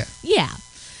 Yeah. Yeah.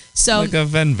 So Like a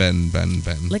Venn.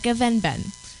 like a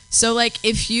Venn. So like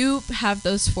if you have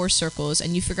those 4 circles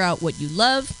and you figure out what you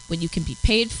love, what you can be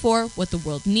paid for, what the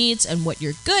world needs, and what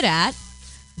you're good at,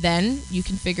 then you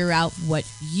can figure out what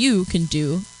you can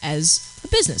do as a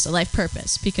business, a life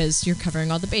purpose, because you're covering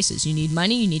all the bases. You need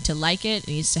money, you need to like it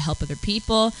needs to help other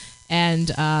people, and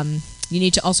you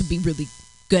need to also be really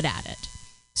good at it.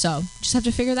 So you just have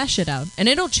to figure that shit out. And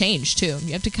it'll change, too.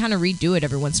 You have to kind of redo it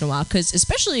every once in a while, because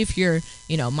especially if you're,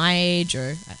 my age,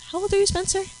 or... How old are you,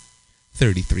 Spencer?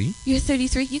 33. You're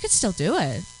 33. You could still do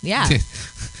it. Yeah.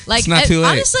 It's not too late.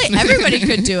 Honestly, everybody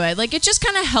could do it. Like, it just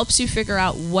kind of helps you figure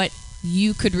out what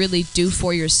you could really do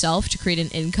for yourself to create an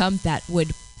income that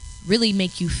would really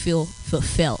make you feel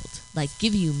fulfilled, like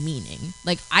give you meaning.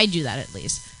 Like I do that at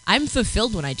least. I'm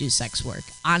fulfilled when I do sex work,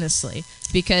 honestly,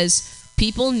 because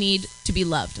people need to be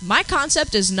loved. My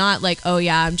concept is not like, oh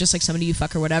yeah, I'm just like somebody you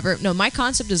fuck or whatever. No, my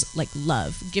concept is like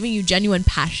love, giving you genuine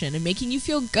passion and making you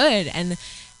feel good and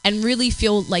really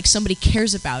feel like somebody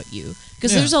cares about you.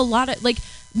 Because there's a lot of like,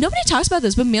 nobody talks about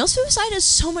this, but male suicide is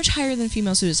so much higher than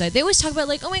female suicide. They always talk about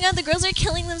like, oh my god, the girls are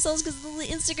killing themselves because of the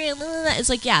Instagram. Blah, blah, blah. It's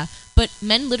like, yeah, but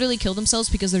men literally kill themselves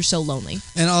because they're so lonely.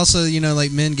 And also,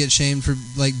 like men get shamed for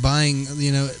like buying,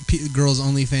 girls'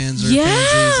 OnlyFans or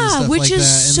fansies and stuff which like is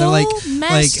that. And so they're like,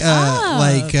 messed up.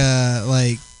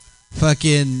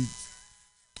 fucking.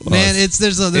 Well, man,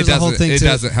 there's a whole thing. It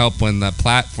doesn't help when the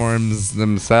platforms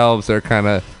themselves are kind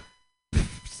of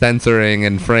censoring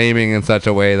and framing in such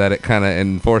a way that it kind of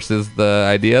enforces the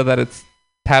idea that it's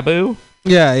taboo.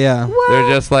 Yeah. They're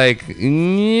just like,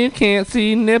 you can't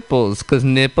see nipples because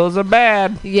nipples are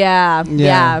bad.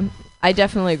 Yeah. I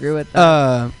definitely agree with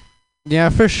that. Yeah,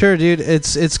 for sure, dude.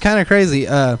 It's kind of crazy.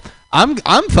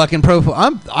 I'm fucking pro.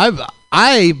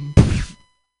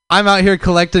 I'm out here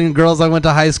collecting girls I went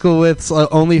to high school with,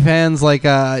 OnlyFans, like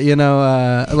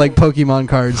like Pokemon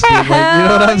cards, dude. Like, you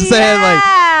know what I'm saying?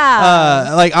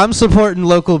 Like I'm supporting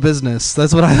local business.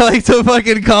 That's what I like to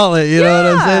fucking call it. You know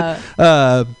what I'm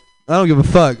saying? I don't give a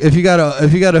fuck if you got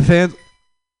a fan.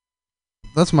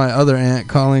 That's my other aunt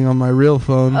calling on my real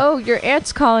phone. Oh, your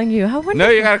aunt's calling you. How wonderful. No,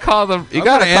 you gotta call them. You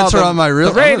gotta answer call on my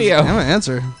real radio. I'm gonna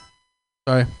answer.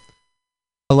 Sorry.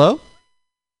 Hello?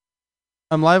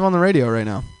 I'm live on the radio right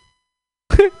now.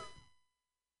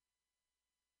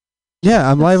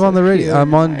 Yeah, I'm live on the radio.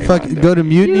 I'm on fucking. Go to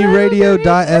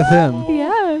MutinyRadio.fm.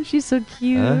 Yeah, she's so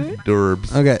cute.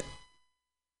 Durbs. Okay.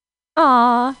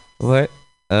 Aw. What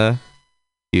a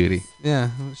cutie. Yeah,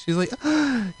 she's like,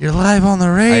 you're live on the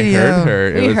radio. I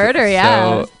heard her. We heard her,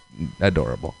 yeah. So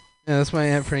adorable. Yeah, that's my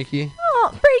Aunt Frankie. Oh,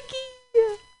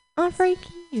 Frankie. Aunt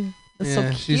Frankie. That's so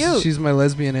cute. She's my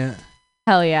lesbian aunt.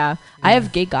 Hell yeah. I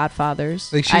have gay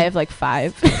godfathers. Like I have like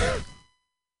 5.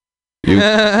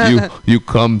 You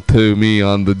come to me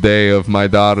on the day of my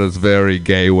daughter's very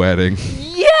gay wedding.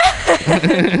 Yeah.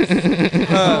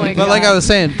 Oh my but like I was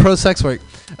saying, pro sex work.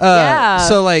 Yeah.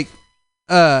 So like,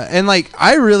 and like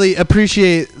I really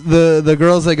appreciate the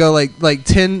girls that go like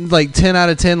 10 out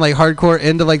of 10 like hardcore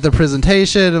into like the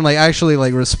presentation and like actually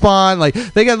like respond. Like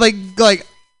they got like.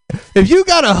 If you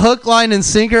got a hook, line, and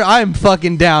sinker, I'm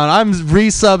fucking down. I'm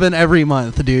resubbing every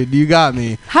month, dude. You got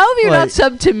me. How have you not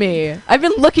subbed to me? I've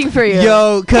been looking for you.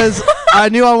 Yo, because I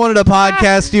knew I wanted to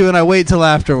podcast you, and I wait till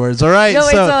afterwards, all right? No,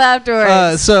 wait till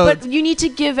afterwards. But you need to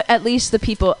give at least the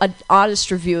people an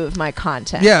honest review of my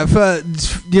content. Yeah, for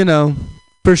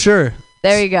sure.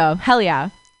 There you go. Hell yeah.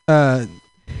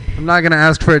 I'm not going to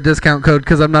ask for a discount code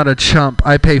because I'm not a chump.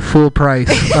 I pay full price,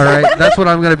 all right? That's what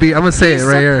I'm going to be. I'm going to say it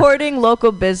right here. Supporting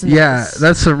local business. Yeah,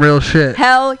 that's some real shit.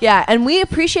 Hell yeah. And we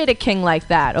appreciate a king like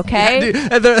that, okay?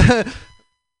 Yeah, dude,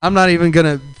 I'm not even going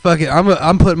to fuck it.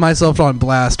 I'm putting myself on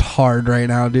blast hard right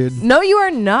now, dude. No, you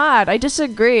are not. I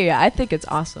disagree. I think it's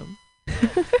awesome.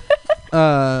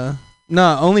 No,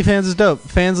 OnlyFans is dope.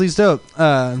 Fansly's dope.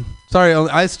 Sorry,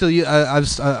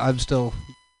 I'm still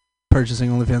purchasing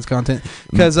OnlyFans content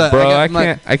because bro,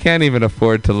 I can't even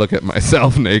afford to look at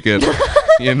myself naked.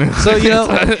 You know. So You're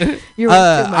right, too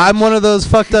much. I'm one of those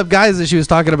fucked up guys that she was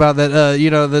talking about that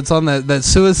that's on that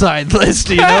suicide list.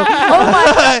 You know.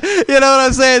 You know what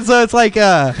I'm saying? So it's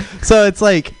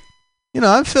like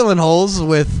I'm filling holes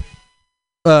with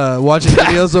watching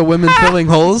videos of women filling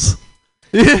holes.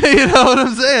 You know what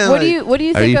I'm saying? What do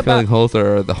you think Are you about? filling holes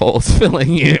or are the holes filling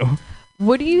you?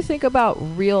 What do you think about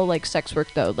real like sex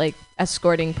work though, like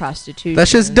escorting prostitution? That's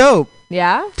just dope.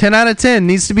 Yeah. 10 out of 10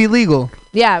 needs to be legal.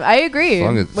 Yeah, I agree. As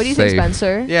long as What do you it's think, safe.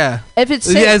 Spencer? Yeah. If it's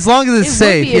safe, as long as it's it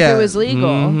safe. would be yeah. if it was legal.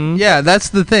 Mhm. Yeah, that's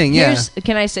the thing. Yeah.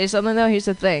 Can I say something though? Here's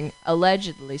the thing.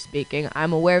 Allegedly speaking,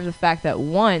 I'm aware of the fact that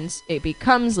once it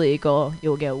becomes legal,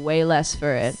 you'll get way less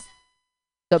for it.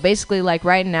 So basically, like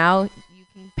right now, you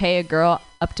can pay a girl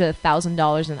up to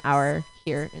 $1,000 an hour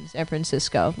here in San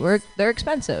Francisco. They're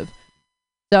expensive.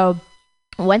 So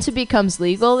once it becomes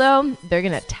legal, though, they're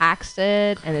gonna tax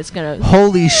it, and it's gonna.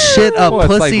 Holy shit, a it's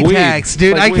pussy like weed. tax,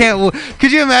 dude! It's like I can't.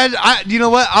 Could you imagine? You know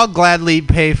what? I'll gladly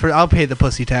pay for. I'll pay the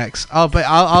pussy tax. I'll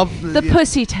The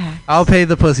pussy tax. I'll pay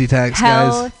the pussy tax,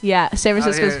 Hell guys. yeah, San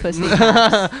Francisco's here. pussy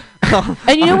tax.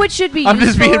 And you know what should be? I'm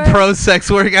just used being for? pro sex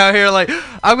work out here. Like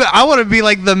I want to be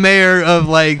like the mayor of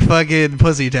like fucking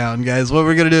Pussy Town, guys. What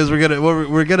we're gonna do is we're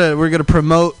gonna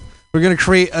promote. We're gonna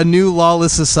create a new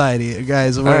lawless society,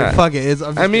 guys. Fuck it.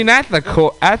 I mean, at the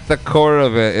core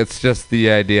of it, it's just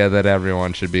the idea that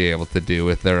everyone should be able to do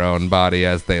with their own body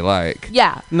as they like.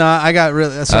 Yeah. No, I got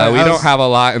really. Sorry, We don't have a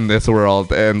lot in this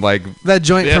world, and like that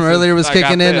joint from earlier was I got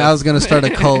kicking in. this. I was gonna start a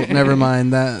cult. Never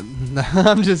mind that.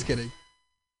 I'm just kidding.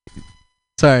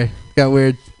 Sorry, got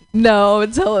weird. No,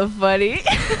 it's hella funny.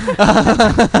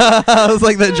 I was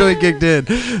like, that joint kicked in.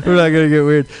 We're not gonna get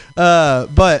weird.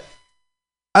 But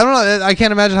I don't know. I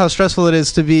can't imagine how stressful it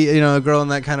is to be, a girl in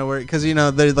that kind of work. Because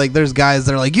there's guys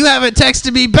that are like, you haven't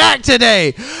texted me back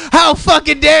today. How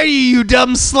fucking dare you, you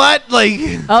dumb slut? Like.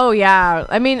 Oh yeah.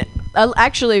 I mean,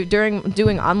 actually, during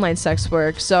doing online sex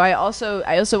work, so I also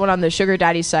went on the sugar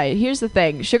daddy site. Here's the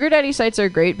thing: sugar daddy sites are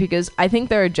great because I think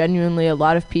there are genuinely a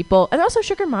lot of people, and also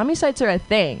sugar mommy sites are a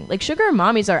thing. Like sugar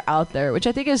mommies are out there, which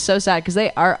I think is so sad because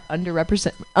they are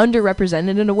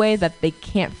underrepresented in a way that they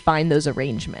can't find those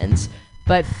arrangements.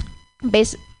 But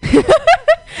basically,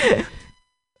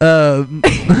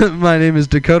 my name is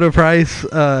Dakota Price.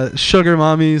 Sugar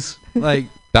mommies, like.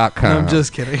 .com. I'm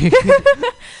just kidding.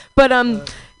 But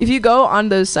if you go on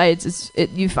those sites,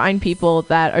 you find people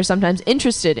that are sometimes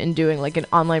interested in doing like an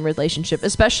online relationship,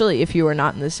 especially if you are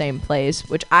not in the same place,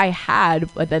 which I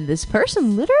had. But then this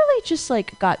person literally just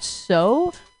like got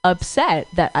so upset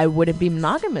that I wouldn't be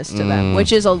monogamous to them,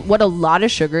 which is what a lot of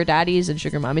sugar daddies and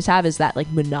sugar mommies have, is that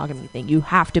like monogamy thing. You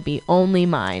have to be only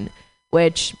mine,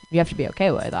 which you have to be okay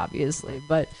with, obviously.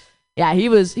 But yeah, he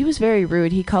was very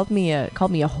rude. He called me a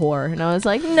whore, and I was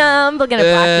like, no, I'm gonna block you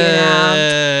now.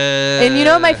 And you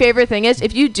know what my favorite thing is?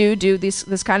 If you do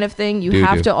this kind of thing, you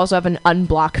have to also have an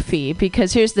unblock fee,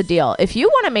 because here's the deal: if you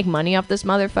want to make money off this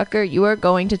motherfucker, you are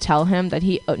going to tell him that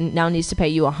he now needs to pay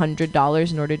you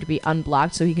 $100 in order to be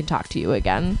unblocked so he can talk to you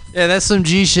again. Yeah, that's some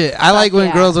G shit. I like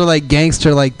when girls are like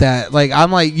gangster like that. Like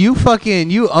I'm like, you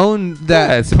own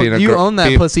that. You own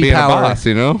that pussy being power. A boss,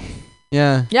 you know.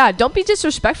 Yeah. Yeah, don't be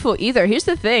disrespectful either. Here's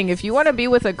the thing. If you want to be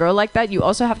with a girl like that, you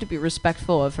also have to be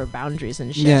respectful of her boundaries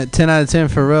and shit. Yeah, 10 out of 10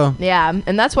 for real. Yeah,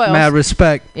 and that's why Mad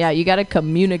respect. Yeah, you got to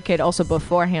communicate also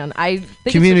beforehand. I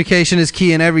think communication is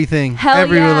key in everything.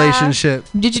 Every relationship.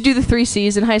 Did you do the 3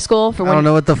 C's in high school? I don't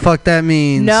know what the fuck that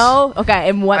means. No? Okay,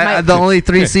 and what the only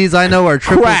 3 C's I know are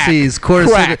triple C's.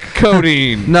 Crack,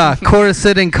 codeine. Nah,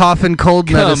 Coracetin, cough, and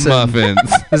cold medicine. Muffins.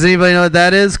 Does anybody know what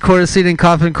that is? Coracetin,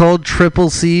 cough, and cold, triple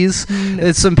C's.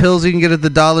 It's some pills you can get at the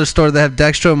dollar store that have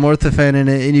dextromorphan in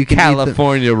it, and you can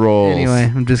California rolls.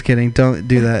 Anyway, I'm just kidding. Don't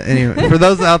do that. Anyway, for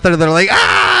those out there that are like,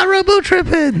 robo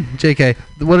tripping. JK,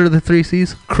 what are the 3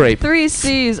 C's? Crepe. 3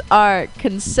 C's are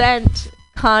consent,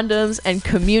 condoms, and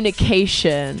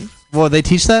communication. Well, they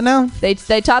teach that now? They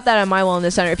taught that at my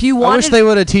wellness center. If you wanted, I wish they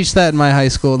would have teach that in my high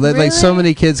school. That like so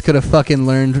many kids could have fucking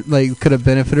learned, like could have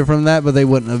benefited from that, but they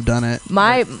wouldn't have done it.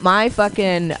 My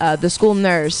fucking the school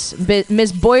nurse,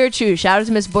 Miss Boyer-Chu. Shout out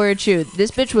to Miss Boyer-Chu.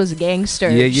 This bitch was a gangster.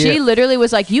 Yeah. She literally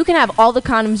was like, you can have all the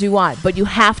condoms you want, but you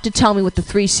have to tell me what the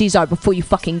 3 C's are before you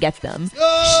fucking get them.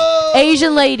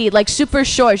 Asian lady, like super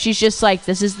short. She's just like,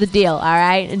 this is the deal, all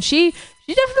right? And she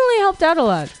definitely helped out a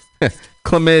lot.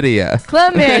 Chlamydia.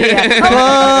 Chlamydia.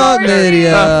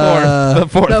 The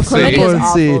fourth No, C. chlamydia is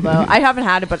awful, though. I haven't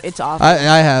had it, but it's awful. I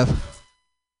have.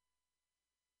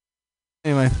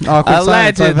 Anyway, awkward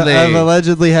Allegedly. science. I've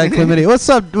allegedly had chlamydia.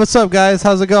 What's up, guys?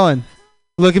 How's it going?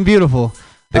 Looking beautiful.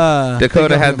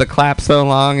 Dakota had the clap so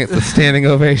long, it's a standing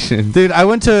ovation. Dude, I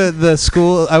went to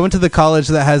the college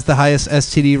that has the highest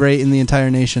STD rate in the entire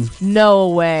nation. No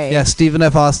way. Yeah, Stephen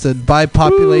F. Austin. By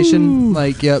population,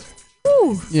 yep.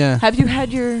 Ooh. Yeah. Have you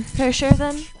had your fair share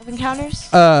then of encounters?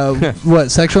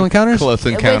 What, sexual encounters? Close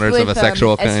encounters with of a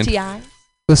sexual kind. STI?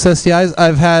 With STIs?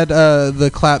 I've had the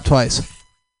clap twice.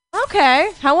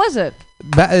 Okay. How was it?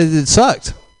 It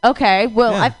sucked. Okay,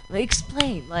 well, Yeah.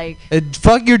 explain, like...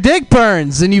 Fuck, your dick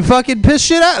burns, and you fucking piss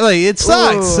shit out. Like, it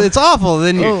sucks. Ooh. It's awful.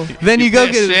 Then you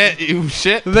go get... You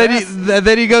shit.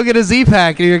 Then you go get a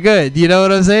Z-Pack, and you're good. You know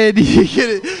what I'm saying?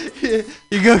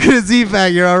 You go get a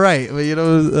Z-Pack, you're all right. But, you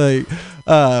know, like...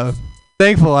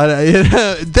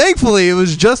 Thankfully, it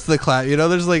was just the clap. You know,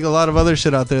 there's, like, a lot of other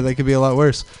shit out there that could be a lot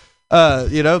worse.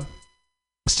 You know?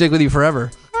 Stick with you forever.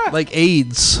 Like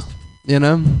AIDS, you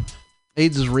know?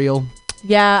 AIDS is real.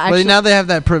 Yeah, actually... But now they have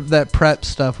that prep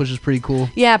stuff, which is pretty cool.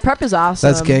 Yeah, prep is awesome.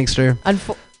 That's gangster.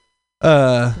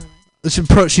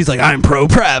 She's like, I'm pro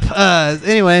prep.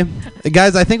 Anyway,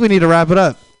 guys, I think we need to wrap it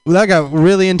up. That got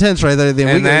really intense right there at the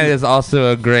end. And that is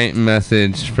also a great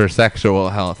message for sexual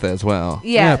health as well.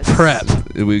 Yes. Yeah,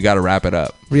 prep. We got to wrap it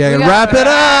up. We gotta wrap it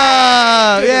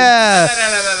up. Yeah.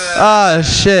 Oh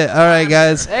shit. All right,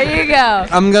 guys. There you go.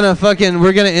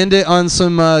 We're gonna end it on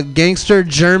some gangster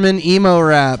German emo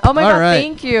rap. Oh my All god, right.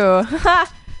 thank you.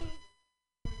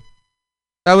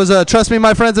 That was Trust Me,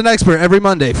 My Friend's an Expert every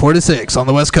Monday, 4 to 6 on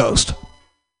the West Coast.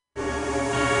 Yeah,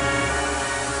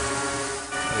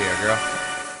 girl.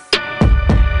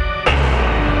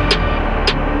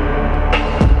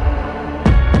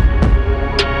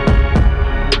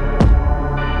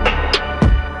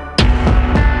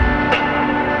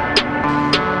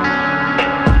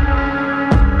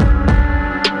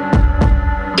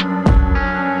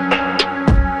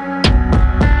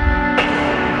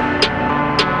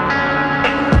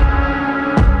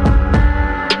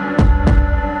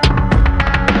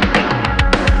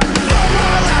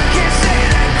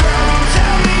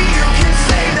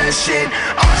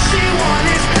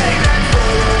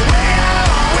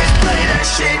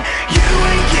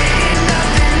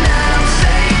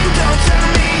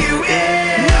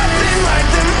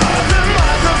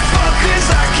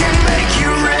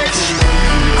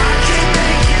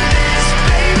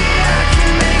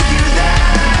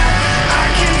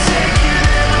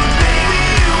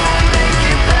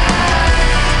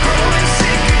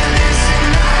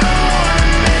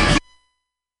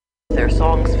 Their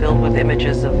songs filled with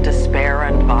images of despair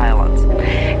and violence.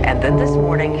 And then this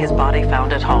morning, his body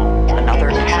found at home, another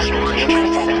casualty of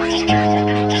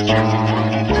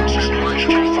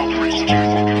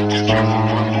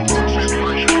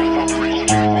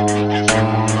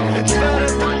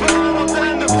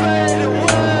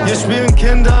Hier spielen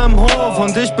Kinder im Hof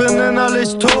und ich bin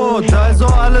innerlich tot. Also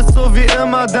alles so wie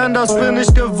immer, denn das bin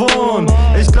ich gewohnt.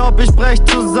 Ich glaub, ich brech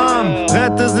zusammen,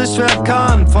 rette sich wer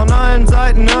kann. Von allen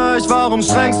Seiten hör ich, warum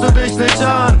strengst du dich nicht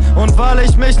an? Und weil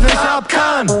ich mich nicht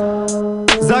abkann,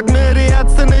 sag mir die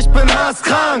Ärztin, ich bin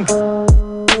hasskrank.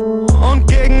 Und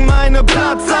gegen meine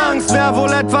Platzangst wär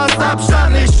wohl etwas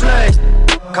Abstand nicht schlecht.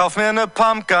 Kauf mir ne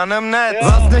Pumpgun im Netz.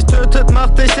 Was nicht tötet,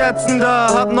 macht dich ätzender.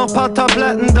 Hab noch paar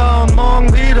Tabletten da und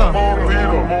morgen wieder.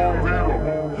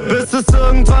 Bis es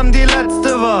irgendwann die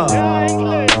letzte war.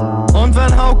 Und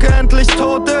wenn Hauke endlich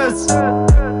tot ist,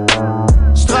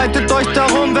 streitet euch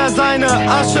darum, wer seine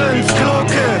Asche ins Klo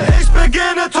kippt. Ich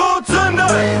beginne Todsünde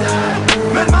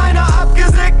mit meiner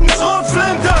abgesägten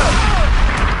Schrotflinte.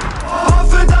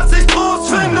 Hoffe, dass ich Trost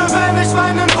finde, wenn ich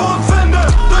meinen Tod finde.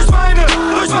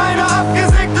 Durch meine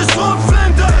abgesägte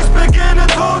Schrotflinte. Ich beginne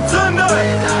Todsünde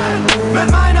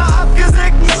mit meiner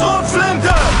abgesägten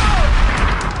Schrotflinte.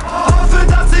 Hoffe,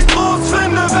 dass ich Trost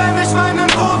finde, wenn ich meinen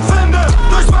Tod finde.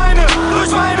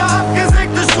 Durch meine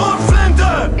abgesägte Schrotflinte.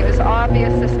 It was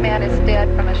obvious this man is dead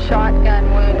from a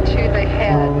shotgun wound to the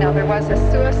head. Now there was a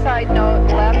suicide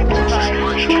note left beside.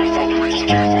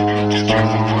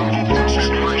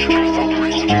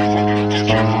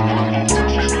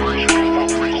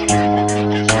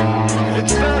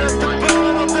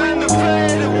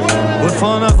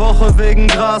 Vor einer Woche wegen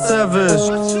Gras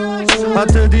erwischt.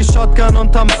 Hatte die Shotgun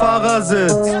unterm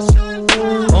Fahrersitz.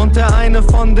 Und der eine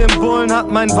von den Bullen hat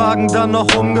meinen Wagen dann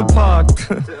noch umgeparkt.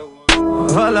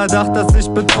 Weil er dachte, dass ich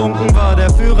betrunken war.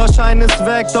 Der Führerschein ist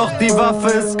weg, doch die Waffe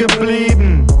ist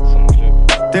geblieben.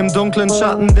 Dem dunklen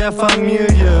Schatten der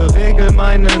Familie. Regel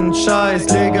meinen Scheiß,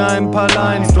 lege ein paar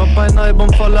Lines. Drop ein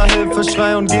Album voller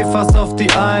Hilfeschrei und geh fast auf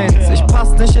die Eins. Ich pass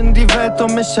nicht in die Welt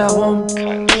um mich herum.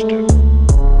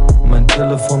 Mein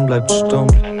Telefon bleibt stumm.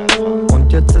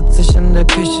 Und jetzt sitz ich in der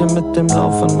Küche mit dem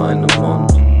Lauf in meinem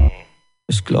Mund.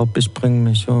 Ich glaub, ich bring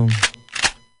mich um.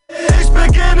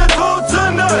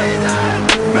 Todsünde.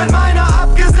 Mit meiner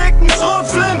abgesägten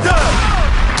Schrotflinte.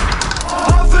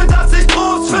 Hoffe, dass ich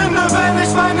Trost finde, wenn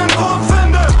ich meinen Tod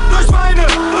finde.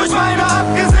 Durch meine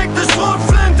abgesägte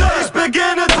Schrotflinte. Ich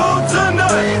beginne Todsünde.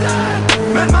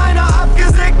 Mit meiner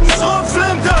abgesägten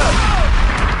Schrotflinte.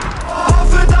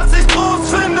 Hoffe, dass ich Trost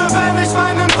finde, wenn ich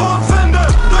meinen Tod finde.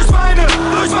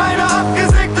 Durch meine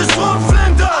abgesägte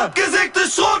Schrotflinte. Abgesägte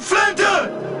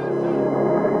Schrotflinte.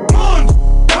 Mund,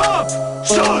 Kopf,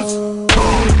 Schuss.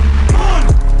 Mund,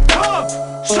 Kopf,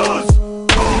 Schuss.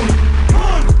 Mund,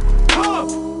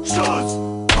 Kopf, Schuss.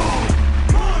 Mund,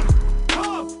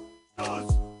 Kopf, Schuss.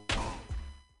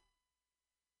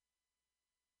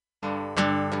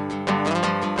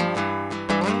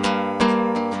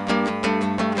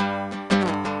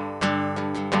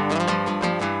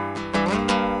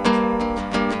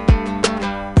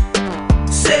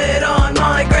 Sit on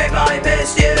my grave, I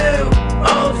miss you.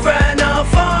 Old friend, I'll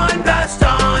find past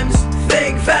times.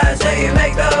 Think fast, so you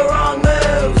make the wrong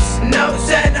moves. No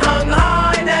sin hung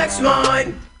high next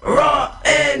mine.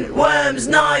 Rotten worms,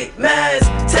 nightmares.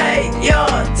 Take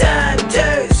your time,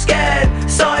 too scared.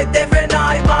 Side different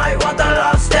night, might want the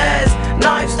last stairs.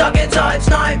 Knife stuck inside,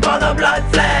 snipe by the blood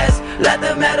flares. Let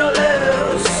the metal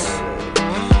loose.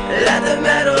 Let the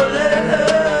metal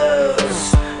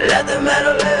loose. Let the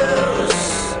metal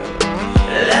loose.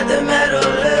 Let the metal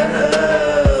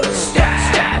loose.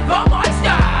 Step on my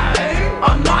stone.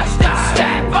 On my stone.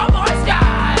 Step on my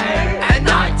stone. At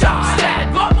night time.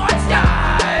 Step on my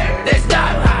stone. There's no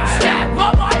hope. Step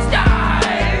on my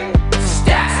stone.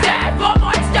 Step on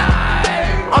my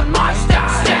stone. On my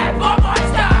stone. Step on my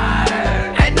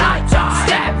stone. At night time.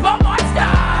 Step on my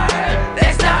stone.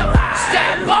 There's no hope.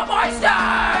 Step on my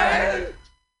stone.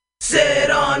 Sit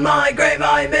on my grave,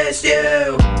 I missed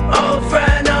you. Old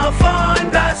friend, I'll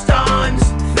find past times.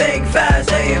 Think fast,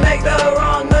 so you make the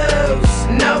wrong moves.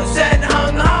 No sin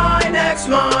hung high next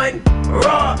mine.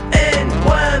 Rotten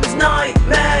worms,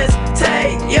 nightmares.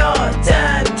 Take your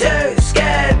time, too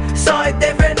scared. Side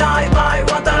different night, might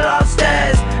want the last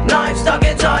stairs. Knife stuck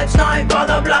inside, snipe by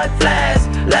the blood flares.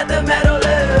 Let the metal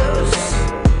loose.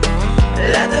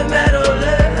 Let the metal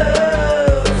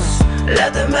loose.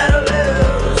 Let the metal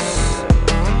loose.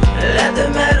 Let the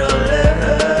metal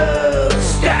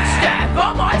loose. Step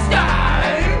on my stone.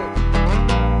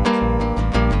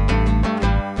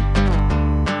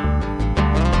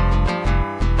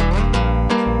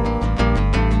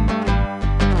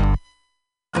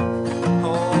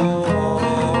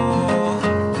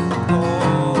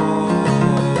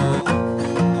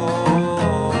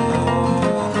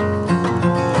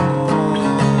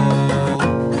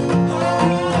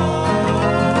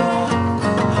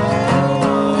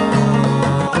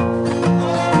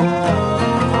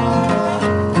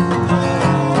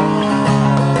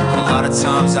 A lot of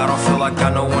times I don't feel like I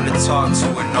know one to talk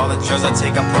to. And all the drugs I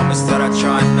take, I promise that I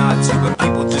try not to. But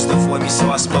people just avoid me, so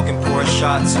I smoke and pour a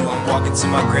shot too. I'm walking to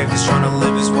my grave, cause trying to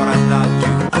live is what I not do.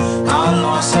 I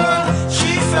lost her,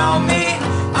 she found me.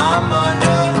 I'm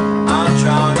under, I'm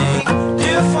drowning.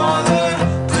 Dear Father,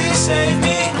 please save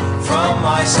me from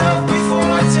myself before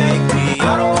I take me.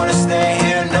 I don't wanna stay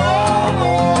here no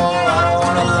more. I don't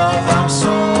wanna love, I'm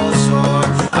so sore.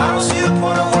 I don't see the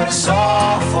point of what it's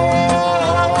all for.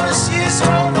 All I wanna see is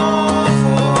hold on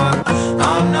for.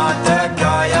 I'm not that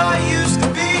guy I used to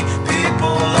be.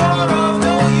 People are of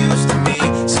no use to me.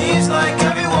 Seems like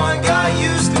everyone got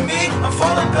used to me. I'm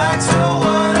falling back to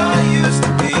what I used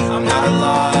to be. I'm not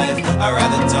alive, I'd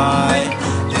rather die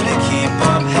than to keep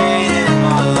up hating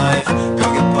my life. Go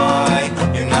goodbye,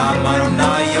 you're not mine, I'm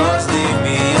not yours, leave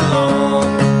me alone.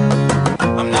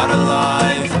 I'm not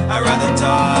alive, I'd rather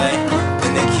die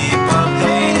than to keep up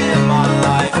hating my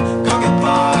life. Go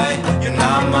goodbye, you're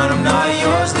not mine, I'm not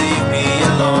yours, leave me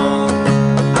alone.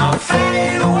 I'll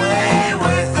fade away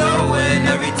with the wind.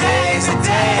 Every day's a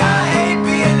day I hate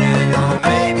being in. Or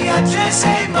maybe I just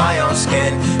hate my own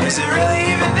skin. Is it really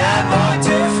even that more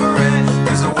different?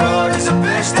 Cause the world is a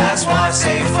bitch, that's why I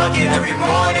say fuck it every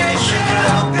morning. Shit, I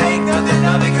don't think nothing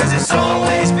of it, cause it's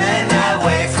always been that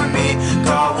way for me.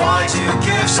 God, why'd you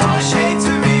give so much hate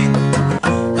to me?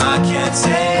 I can't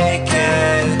take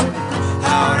it.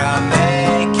 How'd I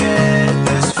make it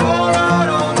this far? I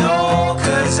don't know,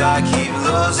 cause I keep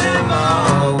losing my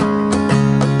hope.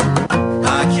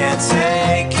 I can't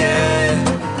take it.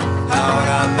 How'd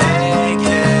I make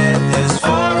it this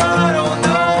far? I don't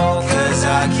know, cause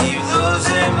I keep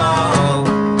losing my hope.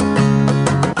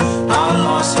 I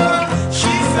lost her,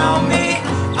 she found me.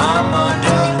 I'm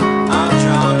under, I'm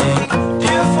drowning.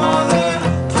 Dear Father,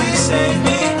 please save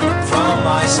me from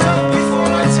myself before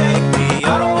I take me. I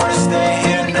don't wanna stay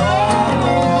here no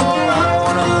more. I don't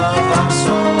wanna love, I'm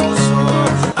so sore.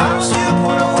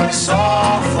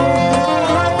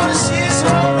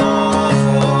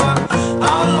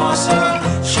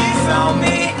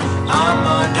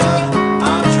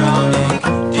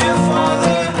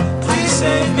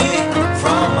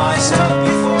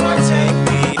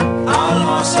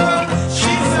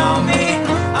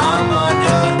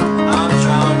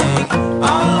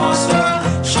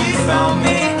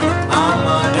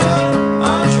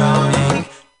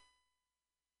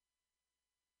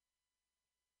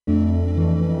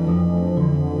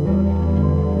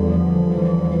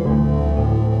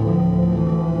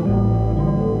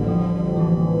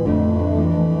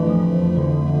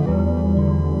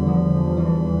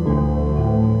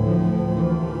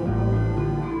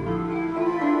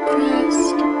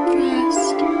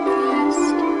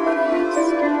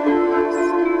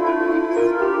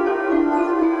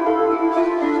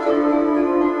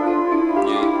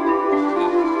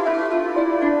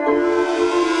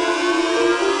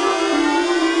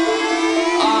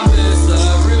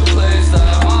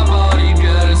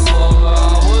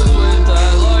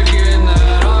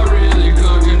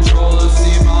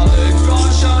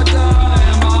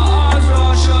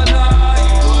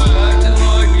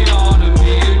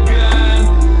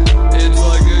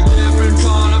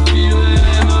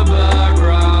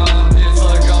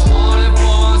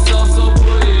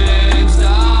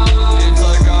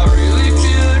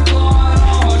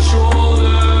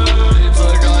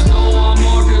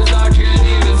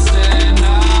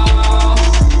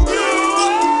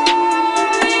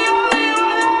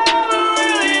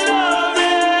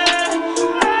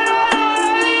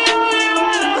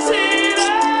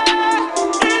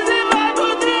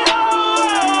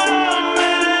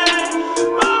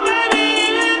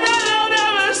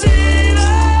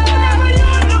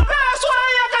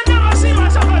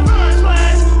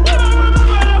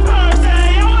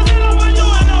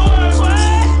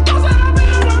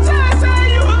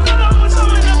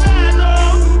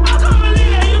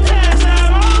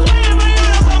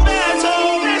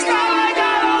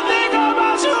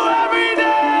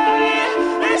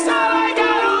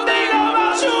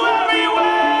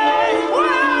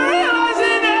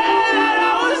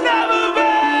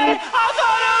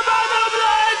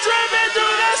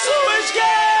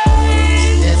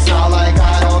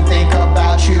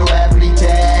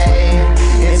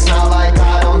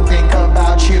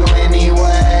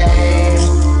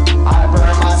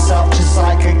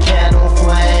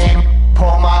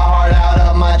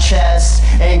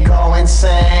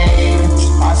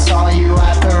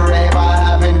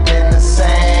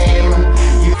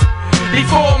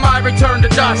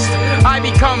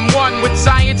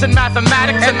 science and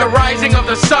mathematics and the rising of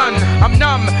the sun. I'm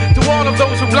numb to all of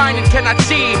those who blinded cannot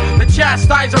see the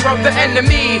chastiser of the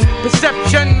enemy.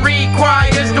 Perception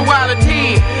requires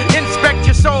duality. Inspect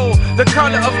your soul, the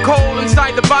color of coal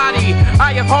inside the body.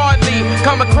 I have hardly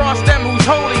come across them who's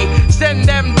holy. Send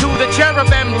them to the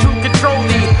cherubim to control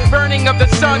the burning of the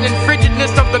sun and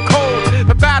frigidness of the cold.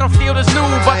 The battlefield is new,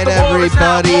 but the war is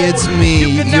now Everybody, old. it's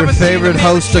me, your favorite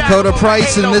host, Dakota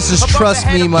Price, and this is Trust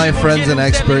Me, My Friends and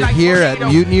Expert here at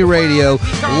Mutiny Radio,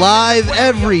 live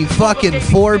every fucking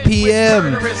 4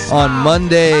 p.m. on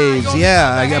Mondays.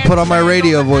 Yeah, I got put on my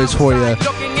radio voice for you.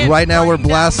 Right now we're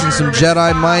blasting some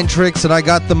Jedi mind tricks, and I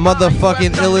got the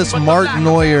motherfucking illest Mark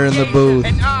Neuer in the booth.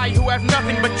 And I, who have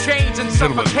nothing but chains and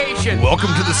suffocation.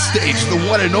 Welcome to the stage, the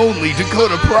one and only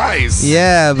Dakota Price.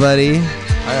 Yeah, buddy.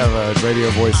 I have a radio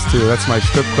voice too. That's my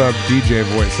strip club DJ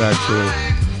voice, actually.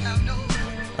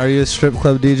 Are you a strip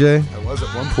club DJ? I was at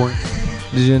one point.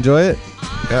 Did you enjoy it?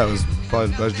 Yeah, it was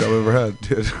probably the best job I ever had,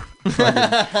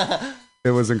 dude. It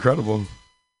was incredible.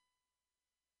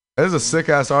 That is a sick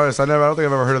ass artist. I don't think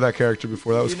I've ever heard of that character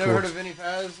before. That was cool. You never heard of Vinny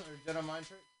Paz or Jedi Mind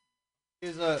Trick?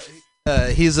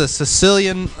 He's a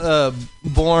Sicilian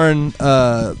born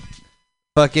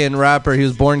fucking rapper. He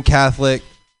was born Catholic,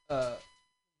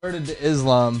 converted to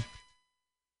Islam.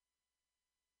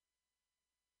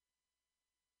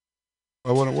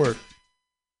 Why wouldn't it work?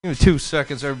 Give me 2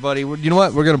 seconds, everybody. You know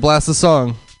what? We're gonna blast the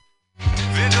song.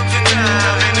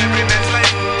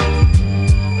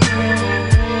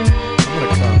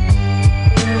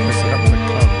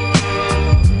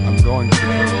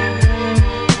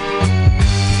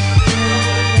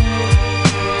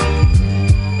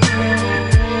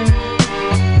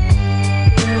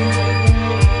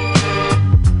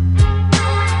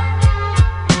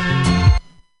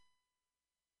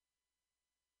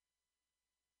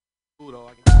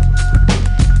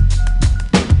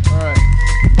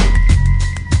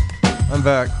 I'm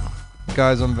back.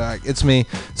 Guys, I'm back. It's me.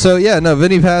 So yeah, no,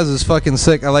 Vinny Paz is fucking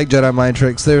sick. I like Jedi Mind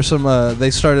Tricks. There's some they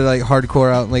started like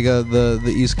hardcore out in like the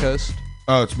East Coast.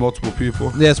 Oh, it's multiple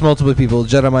people. Yeah, it's multiple people.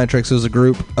 Jedi Mind Tricks is a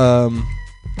group.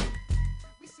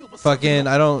 Fucking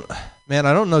I don't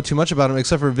know too much about him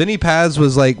except for Vinny Paz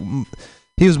was like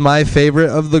he was my favorite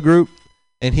of the group,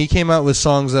 and he came out with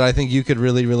songs that I think you could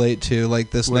really relate to, like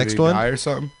this next one. Did he die or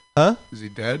something? Huh? Is he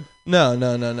dead?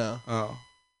 No. Oh.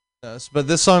 Yes, but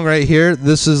this song right here,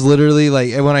 this is literally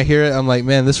like when I hear it, I'm like,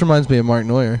 man, this reminds me of Mark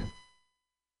Neuer.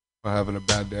 I'm having a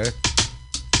bad day.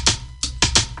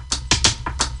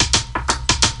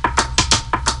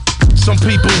 Some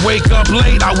people wake up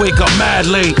late, I wake up mad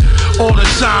late. All the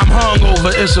time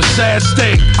hungover, it's a sad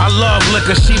state. I love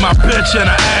liquor, she my bitch and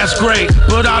her ass great.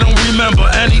 But I don't remember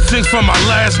anything from my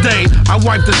last date. I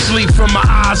wipe the sleep from my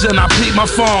eyes and I peep my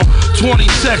phone. 20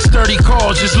 texts, 30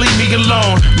 calls, just leave me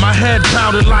alone. My head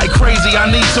pounding like crazy, I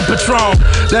need some Patron.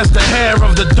 That's the hair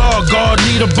of the dog, God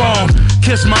need a bone.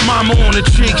 Kiss my mama on the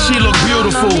cheek, she look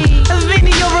beautiful.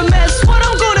 Vinny, you're a mess, what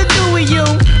I'm gonna do with you?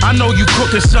 I know you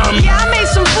cooking something. Yeah, I made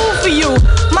some food for you.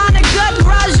 Mine a gut,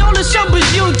 Raj, all the shovels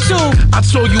you too. I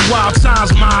told you wild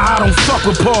times, ma, I don't fuck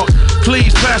with pork.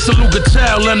 Please pass a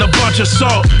Lugatel and a bunch of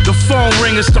salt. The phone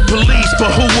ring, it's the police,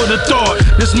 but who would've thought?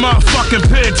 This motherfucking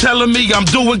pig telling me I'm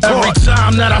doing court. Every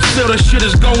time that I feel the shit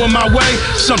is going my way,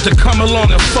 something come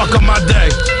along and fuck up my day.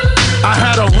 I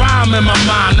had a rhyme in my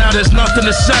mind, now there's nothing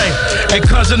to say. And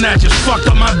cousin, that just fucked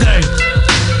up my day.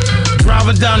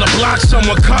 Driving down the block,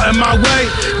 someone cutting my way.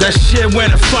 That shit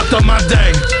went and fucked up my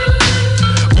day.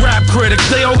 Rap critics,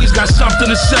 they always got something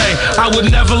to say. I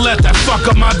would never let that fuck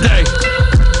up my day.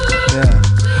 Yeah.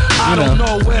 I don't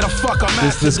know where the fuck I'm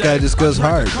at. This guy just goes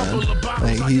hard, man.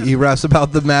 Like, he raps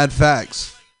about the mad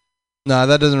facts. Nah,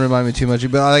 that doesn't remind me too much.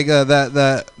 But I like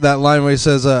that line where he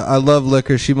says, "I love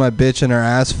liquor, she my bitch and her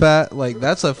ass fat." Like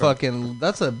that's a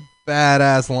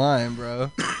badass line,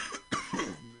 bro.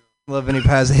 Love Vinny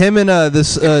Paz. Him and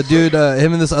this dude,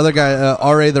 him and this other guy,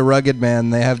 R.A. the Rugged Man.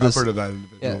 They have this. I've heard of that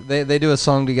individual. Yeah, they do a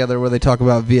song together where they talk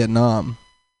about Vietnam.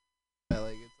 Yeah,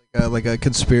 like it's like a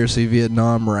conspiracy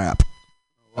Vietnam rap.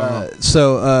 Wow.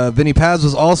 So Vinny Paz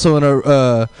was also in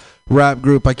a rap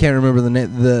group. I can't remember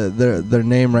their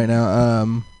name right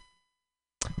now.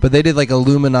 But they did like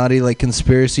Illuminati like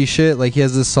conspiracy shit. Like he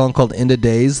has this song called "End of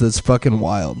Days" that's fucking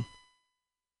wild.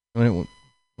 We'll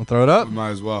throw it up. Might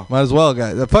as well. Might as well,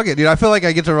 guys. Fuck it, dude. I feel like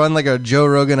I get to run like a Joe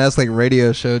Rogan-esque like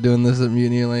radio show doing this at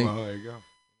Mutiny. Like, well, there you go.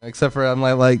 Except for I'm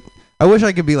like I wish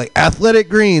I could be like Athletic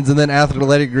Greens, and then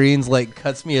Athletic Greens like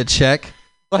cuts me a check.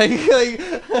 Like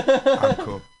I'm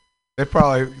cool.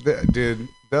 Dude,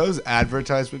 those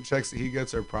advertisement checks that he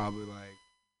gets are probably like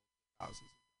thousands.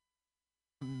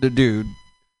 The dude.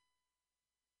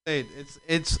 Hey,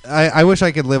 I wish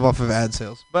I could live off of ad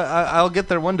sales, but I'll get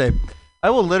there one day.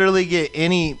 I will literally get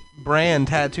any brand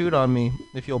tattooed on me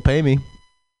if you'll pay me.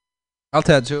 I'll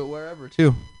tattoo it wherever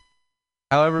too,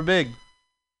 however big.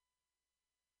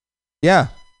 Yeah.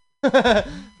 For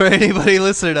anybody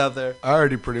listening out there, I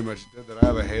already pretty much did that. I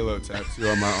have a Halo tattoo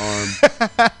on my arm.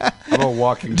 I'm a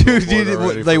walking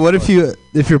dude. Like, what if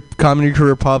your comedy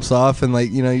career pops off and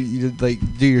you like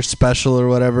do your special or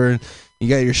whatever, and you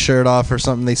got your shirt off or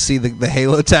something? They see the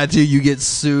Halo tattoo, you get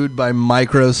sued by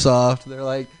Microsoft. They're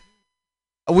like,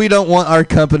 we don't want our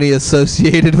company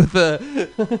associated with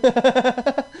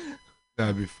the.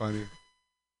 That'd be funny.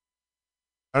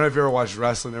 I don't know if you ever watched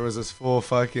wrestling. There was this full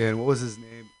fucking, what was his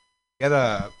name? He had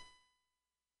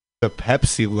the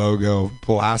Pepsi logo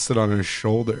blasted on his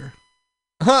shoulder.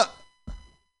 Huh.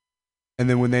 And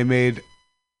then when they made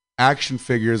action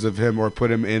figures of him or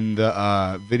put him in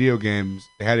the video games,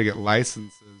 they had to get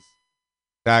licenses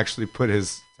to actually put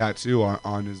his tattoo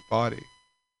on his body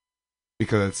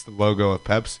because it's the logo of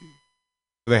Pepsi.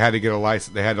 So they had to get a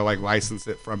license. They had to license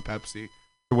it from Pepsi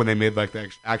when they made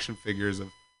the action figures of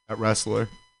that wrestler.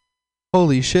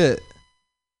 Holy shit.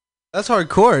 That's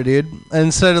hardcore, dude. And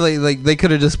instead of they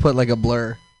could have just put a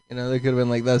blur. They could have been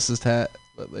like, that's his tat.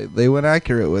 But they went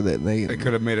accurate with it. They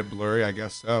could have made it blurry, I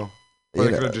guess so. Or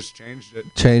they could have just changed it.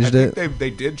 I think they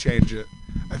did change it.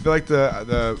 I feel like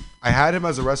I had him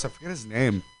as a wrestler. I forget his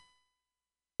name.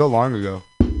 So long ago.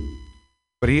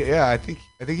 But I think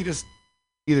he just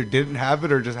either didn't have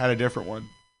it or just had a different one.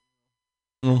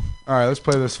 Mm. All right, let's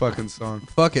play this fucking song.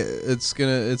 Fuck it. It's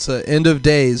End of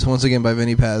Days once again by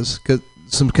Vinny Paz.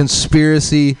 Some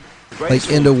conspiracy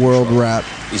end of world rap.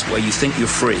 Is where you think you're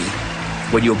free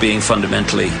when you're being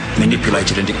fundamentally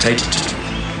manipulated and dictated to.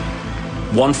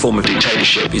 One form of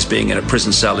dictatorship is being in a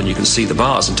prison cell and you can see the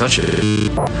bars and touch it.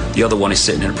 The other one is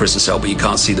sitting in a prison cell but you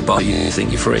can't see the bar, you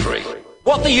think you're free.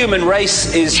 What the human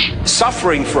race is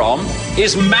suffering from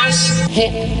is mass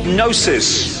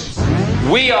hypnosis.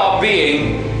 We are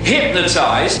being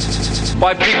hypnotized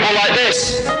by people like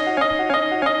this.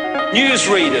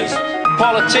 Newsreaders,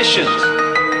 politicians,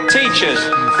 teachers,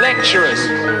 lecturers.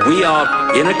 We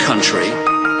are in a country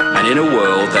and in a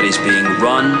world that is being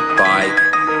run by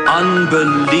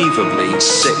unbelievably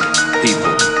sick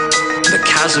people. The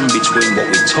chasm between what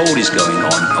we're told is going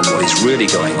on and what is really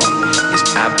going on is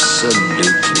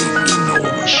absolutely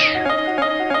enormous.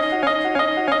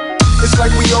 It's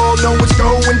like we all know what's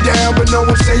going down, but no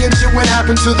one's saying shit what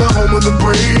happened to the home of the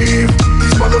brave.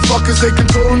 These motherfuckers, they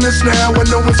controlling us now, and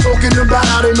no one's talking about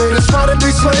how they made us modern day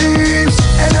slaves.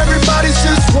 And everybody's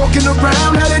just walking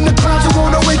around, head in the clouds, and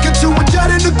won't awaken to a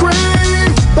dead in the grave.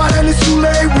 By then it's too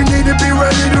late, we need to be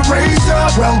ready to raise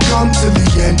up. Welcome to the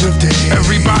end of days.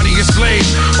 Everybody is slaves,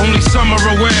 only some are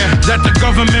aware that the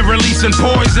government releasing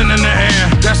poison in the air.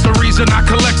 That's the reason I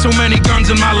collect so many guns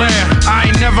in my lair.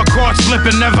 I ain't never caught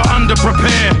slipping, never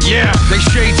underprepared. Yeah, they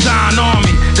shade sign on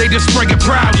me, they display it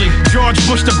proudly. George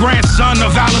Bush, the grandson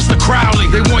of Alistair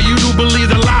Crowley. They want you to believe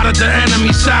the lie that the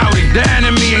enemy's Saudi. The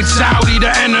enemy ain't Saudi,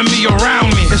 the enemy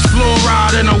around me. It's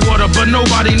fluoride in the water, but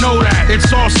nobody know that.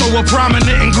 It's also a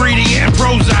prominent ingredient in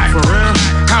Prozac. For real?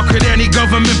 How could any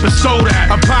government bestow that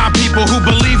upon people who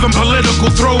believe in political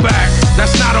throwback?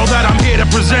 That's not all that I'm here to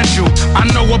present you. I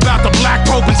know about the Black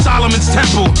Pope and Solomon's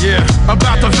Temple. Yeah.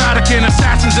 About the Vatican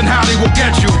assassins and how they will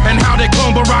get you, and how they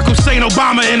clone Barack Hussein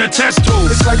Obama in a test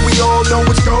tube. It's like we all know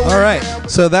what's going on. All right,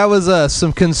 so that was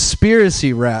some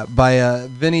conspiracy rap by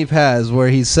Vinny Paz, where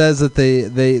he says that they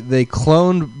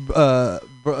cloned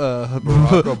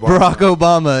Barack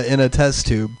Obama in a test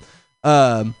tube.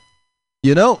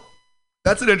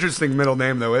 That's an interesting middle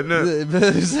name, though, isn't it?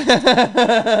 Isn't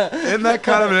that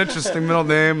kind of an interesting middle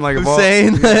name? Like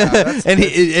Hussein,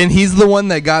 and he's the one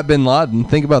that got Bin Laden.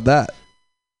 Think about that.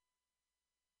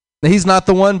 He's not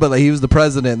the one, but he was the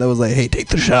president that was like, "Hey, take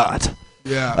the shot."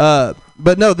 Yeah.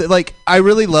 But no, I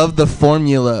really love the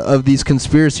formula of these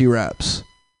conspiracy raps,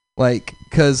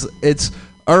 because it's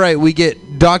all right. We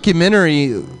get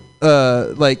documentary,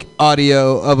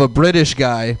 audio of a British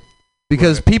guy.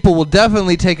 Because people will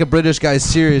definitely take a British guy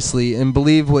seriously and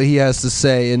believe what he has to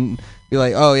say and be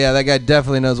like, oh, yeah, that guy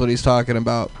definitely knows what he's talking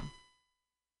about.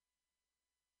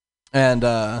 And,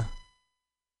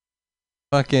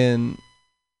 fucking,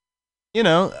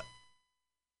 yeah,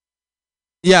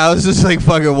 I was just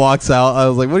fucking walks out. I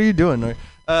was like, what are you doing?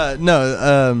 But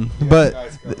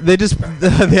they just the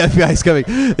FBI's coming.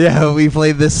 Yeah, we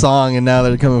played this song and now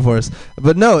they're coming for us.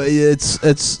 But no,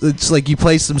 it's like you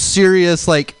play some serious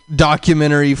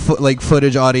documentary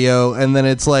footage audio, and then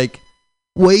it's like,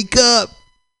 wake up,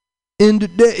 in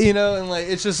today, you know, and like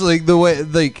it's just like the way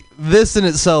like this in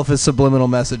itself is subliminal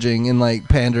messaging and like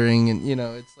pandering, and you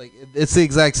know, it's like it's the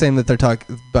exact same that they're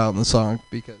talking about in the song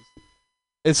because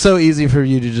it's so easy for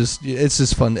you to just it's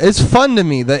just fun. It's fun to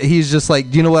me that he's just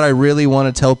like, do you know what I really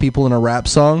want to tell people in a rap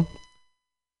song?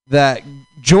 That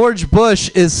George Bush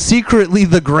is secretly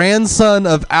the grandson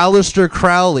of Aleister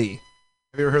Crowley.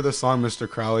 Have you ever heard the song "Mr.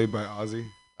 Crowley" by Ozzy?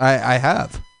 I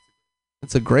have.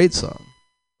 It's a great song.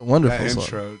 A wonderful That song.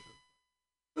 intro.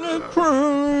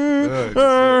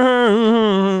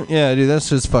 Yeah, dude, that's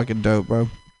just fucking dope, bro.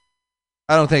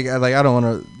 I don't think I don't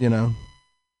want to, you know,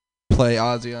 play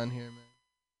Ozzy on here, man.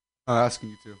 I'm not asking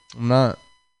you to. I'm not.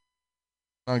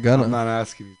 Not gonna. I'm not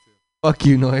asking you to. Fuck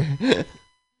you, Noy.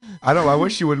 I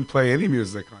wish you wouldn't play any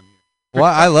music on here.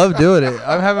 Well, I love doing it.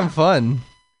 I'm having fun.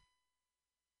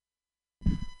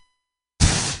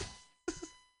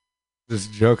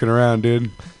 Just joking around,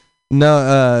 dude.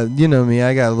 No, you know me.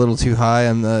 I got a little too high.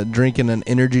 I'm drinking an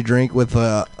energy drink with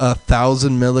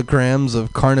 1,000 milligrams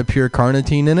of Carnipure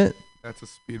carnitine in it. That's a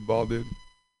speedball, dude.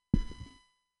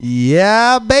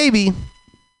 Yeah, baby.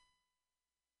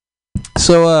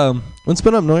 So, what's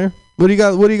been up, Neuer? What do you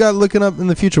got? What do you got looking up in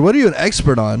the future? What are you an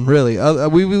expert on, really?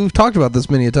 We've talked about this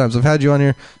many times. I've had you on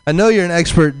here. I know you're an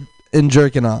expert in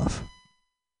jerking off.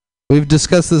 We've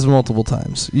discussed this multiple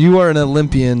times. You are an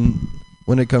Olympian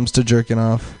when it comes to jerking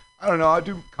off. I don't know. I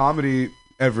do comedy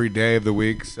every day of the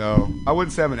week, so I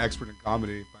wouldn't say I'm an expert in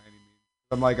comedy by any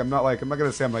means. I'm not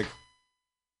gonna say I'm like.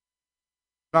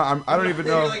 No, I don't even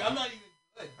know. Like, I'm not even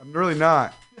good. I'm really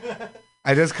not.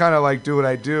 I just kind of like do what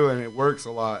I do, and it works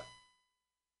a lot.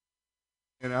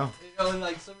 You know? And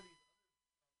like some of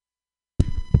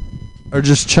these are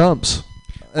just chumps.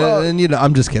 Well, and you know,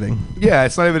 I'm just kidding. Yeah,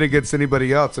 it's not even against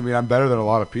anybody else. I mean, I'm better than a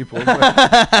lot of people. But,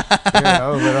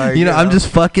 I'm just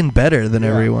fucking better than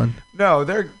everyone. No,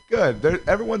 they're good.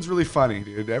 Everyone's really funny,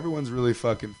 dude. Everyone's really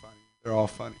fucking funny. They're all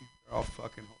funny. They're all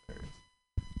fucking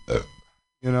hilarious.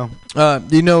 You know?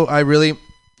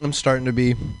 I'm starting to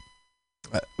be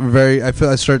I feel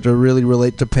I start to really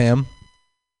relate to Pam.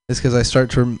 It's because I start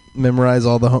to memorize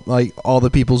all the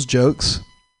people's jokes.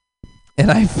 And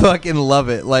I fucking love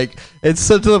it. Like, it's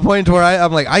so to the point where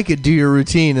I'm like, I could do your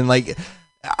routine, and like,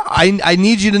 I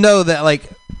need you to know that like,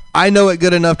 I know it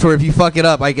good enough to where if you fuck it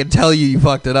up, I can tell you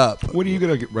fucked it up. When are you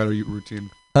gonna write a routine?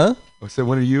 Huh? I said,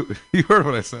 when are you? You heard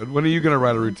what I said. When are you gonna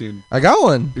write a routine? I got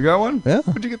one. You got one? Yeah.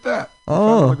 Where'd you get that?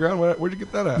 Oh, on the ground. Where'd you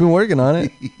get that at? I've been working on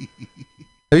it.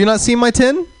 Have you not seen my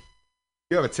 10?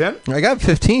 You have a 10? I got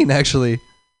 15 actually.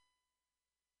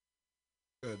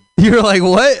 Good. You're like,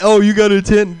 what? Oh, you got a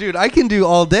 10, dude. I can do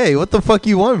all day. What the fuck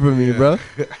you want from me, bro?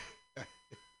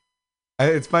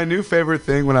 It's my new favorite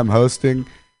thing when I'm hosting.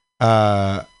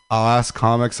 I'll ask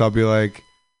comics. I'll be like,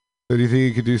 "So do you think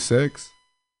you could do 6?"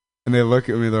 And they look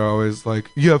at me. They're always like,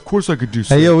 "Yeah, of course I could do 6."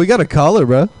 Hey, yo, we got a caller,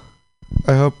 bro.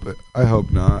 I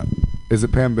hope not. Is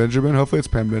it Pam Benjamin? Hopefully it's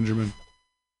Pam Benjamin.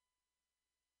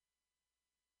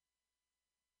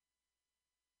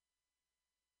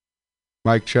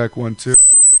 Mic check 1 2.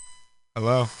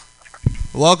 Hello.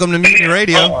 Welcome to Mutiny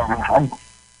Radio. I'm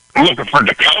looking for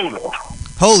Dakota.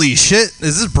 Holy shit!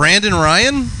 Is this Brandon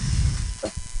Ryan?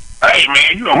 Hey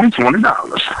man, you owe me $20.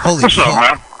 Holy What's fuck. up,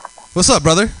 man? What's up,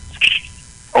 brother?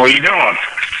 What are you doing?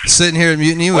 Sitting here at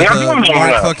Mutiny with What are you doing over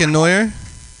Mark there? fucking Neuer.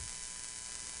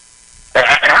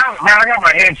 Man, I got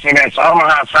my headset in, so I don't know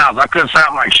how it sounds. I could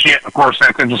sound like shit. Of course,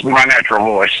 that could just be my natural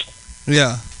voice.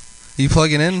 Yeah. You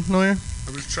plugging in, Neuer?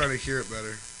 I'm just trying to hear it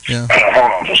better. Yeah.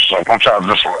 Hold on just a second. I'm trying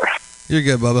this way. You're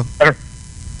good, Bubba. Better?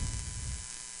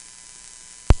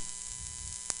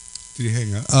 Did he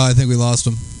hang up? I think we lost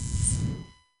him.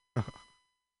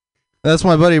 That's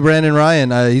my buddy Brandon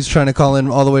Ryan. He's trying to call in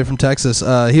all the way from Texas.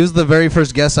 He was the very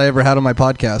first guest I ever had on my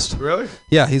podcast. Really?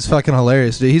 Yeah, he's fucking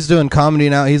hilarious, dude. He's doing comedy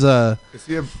now. He's a.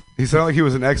 He sounded like he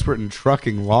was an expert in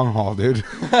trucking long haul, dude.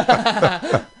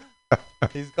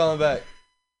 He's calling back.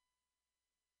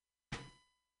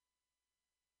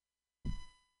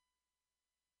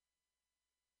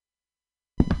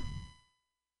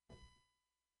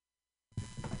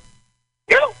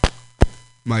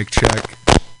 Mic check.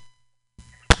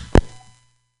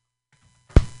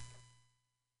 I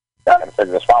gotta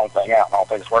figure this phone thing out. I don't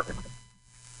think it's working.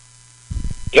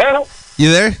 Yeah,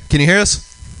 You there? Can you hear us?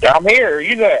 I'm here.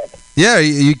 You there? Yeah.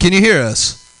 Can you hear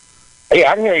us?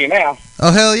 Yeah, I can hear you now.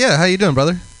 Oh hell yeah! How you doing,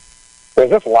 brother? Is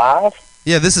this live?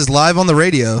 Yeah, this is live on the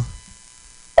radio.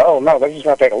 Oh, no, they're just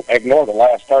going to ignore the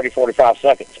last 30, 45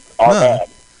 seconds. Our bad.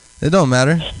 It don't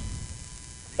matter.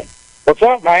 What's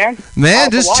up, man? Man, How's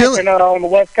the just life chilling. on the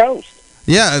West Coast?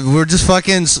 Yeah, we're just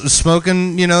fucking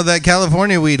smoking, that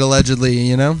California weed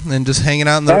allegedly, and just hanging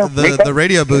out in the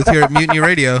radio booth here at Mutiny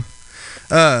Radio.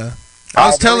 I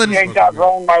was telling. You got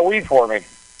growing my weed for me.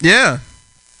 Yeah.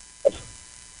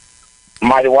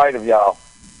 Mighty white of y'all.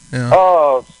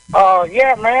 Yeah.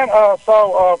 Yeah, man.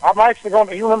 So I'm actually going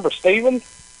to. You remember Steven?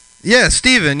 Yeah,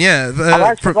 Steven. Yeah. I'm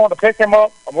actually going to pick him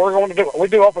up. We're going to we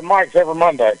do open mics every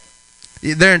Monday.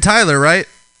 They're in Tyler, right?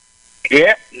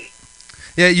 Yeah.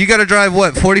 Yeah, you got to drive,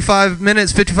 45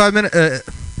 minutes, 55 minutes?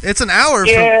 It's an hour.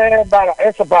 Yeah,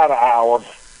 it's about an hour.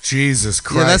 Jesus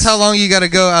Christ. Yeah, that's how long you got to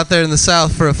go out there in the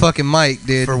South for a fucking mic,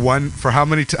 dude. For how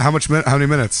many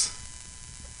minutes?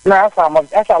 No,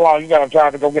 that's how long you got to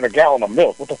drive to go get a gallon of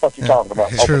milk. What the fuck you talking about?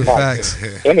 True, facts.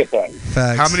 Anything.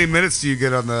 Facts. How many minutes do you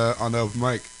get on the open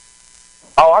mic?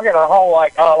 Oh, I get a whole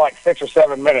like 6 or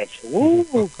 7 minutes.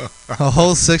 Woo. A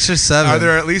whole 6 or 7. Are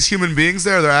there at least human beings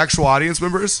there? Are there actual audience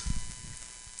members?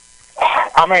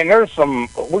 I mean,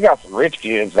 we got some rich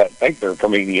kids that think they're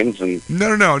comedians. And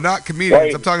No, not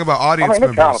comedians. I'm talking about audience they're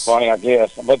kind of members. funny, I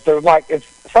guess. But they're like, it's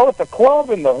a club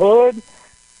in the hood,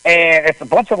 and it's a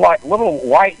bunch of like little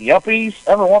white yuppies.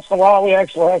 Every once in a while, we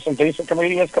actually have some decent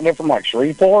comedians come in from like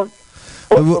Shreveport.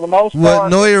 But for the most part, what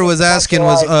Neuer was asking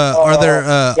was, are there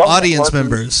audience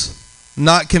members?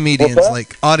 Not comedians,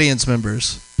 like audience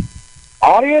members.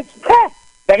 Audience?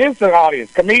 That is the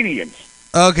audience. Comedians.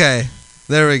 Okay.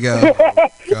 There we go.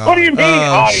 What do you mean,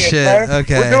 audience, shit. man?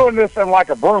 Okay. We're doing this in like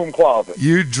a broom closet.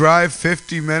 You drive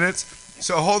 50 minutes?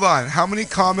 So hold on. How many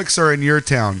comics are in your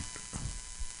town?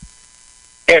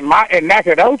 In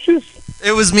Nacogdoches?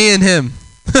 It was me and him.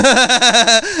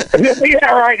 Yeah,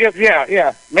 right.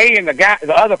 Yeah. Me and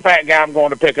the other fat guy I'm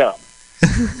going to pick up.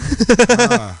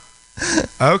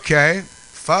 Okay.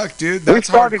 Fuck, dude. That's we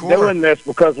started hardcore. doing this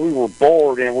because we were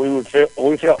bored and we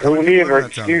felt we needed an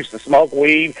excuse to smoke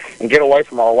weed and get away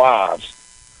from our wives.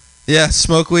 Yeah,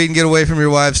 smoke weed and get away from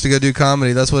your wives to go do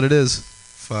comedy. That's what it is.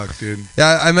 Fuck, dude.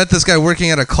 Yeah, I met this guy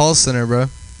working at a call center, bro.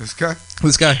 This guy?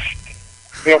 This guy.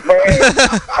 Yeah,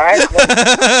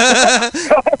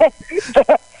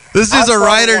 This is a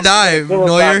ride or die,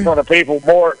 Neuer. For the people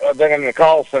more than in the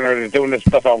call center than doing this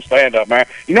stuff on stand-up, man.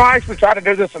 I actually tried to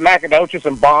do this in Nacogdoches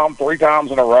and bombed 3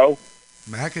 times in a row.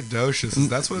 Nacogdoches,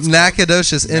 that's what it's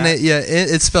Nacogdoches.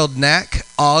 It's spelled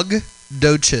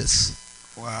Nacogdoches.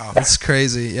 Wow. That's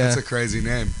crazy, yeah. That's a crazy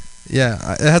name.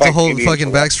 Yeah, it has a whole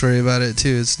fucking backstory about it,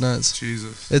 too. It's nuts.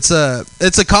 Jesus. It's a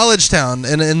college town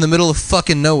in the middle of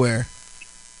fucking nowhere.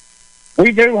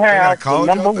 We do have the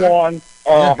number one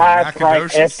highest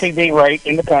ranked STD rate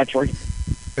in the country.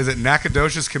 Is it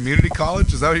Nacogdoches Community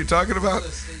College? Is that what you're talking about?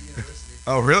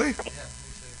 Oh, really?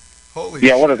 Holy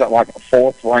shit. What is that, like a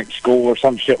 4th ranked school or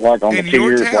some shit like on the 2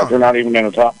 years? Like they're not even in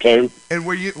the top 2. And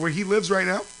where he lives right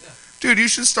now? Yeah. Dude, you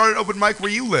should start an open mic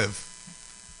where you live.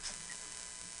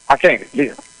 I can't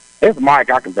hear. There's a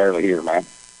mic I can barely hear, man.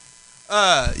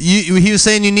 He was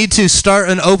saying you need to start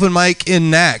an open mic in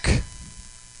Nac.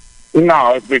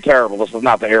 No, it'd be terrible. This is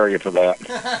not the area for that.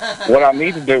 What I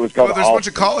need to do is go to there's a bunch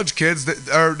of college kids that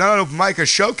are not an open mic, a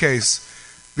showcase.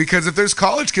 Because if there's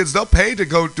college kids, they'll pay to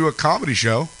go do a comedy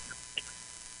show.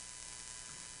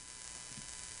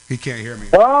 He can't hear me.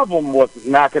 The problem with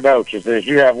Nacogdoches is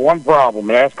you have one problem,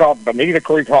 and that's called Bonita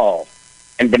Creek Hall.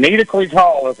 And Bonita Creek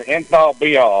Hall is the end-all,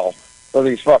 be-all for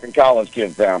these fucking college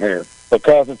kids down here.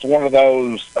 Because it's one of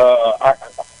those...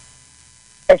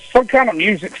 it's some kind of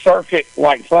music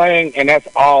circuit-like thing, and that's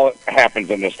all that happens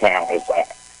in this town is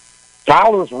that.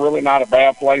 Tyler's really not a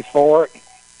bad place for it.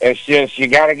 It's just you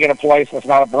got to get a place that's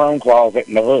not a broom closet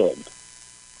in the hood.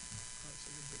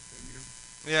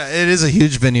 Yeah, it is a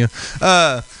huge venue.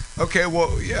 Okay,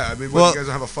 well, yeah. I mean, you guys don't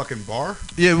have a fucking bar?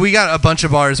 Yeah, we got a bunch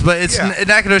of bars, but it's in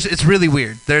Nacogdoches. It's really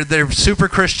weird. They're super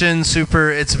Christian,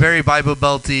 It's very Bible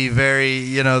belty.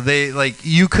 Very, they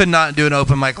you could not do an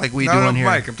open mic like we do on here.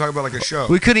 Mic. I'm talking about like a show.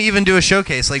 We couldn't even do a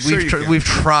showcase. Like we've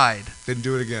tried. Didn't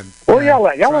do it again. Well, y'all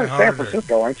in San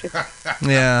Francisco, aren't you?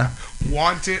 Yeah.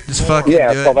 Want it? Just fucking do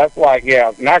it. So that's like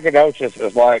Nacogdoches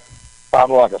is like.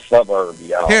 Probably like a suburb,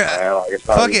 y'all. Here, man. Like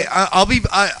fuck it. I'm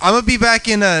gonna be back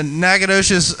in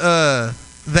Nacogdoches the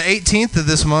 18th of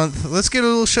this month. Let's get a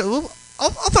little show. I'll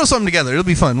throw something together. It'll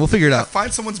be fun. We'll figure it out.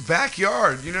 Find someone's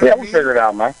backyard. You know what I mean? We'll figure it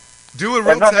out, man. Do a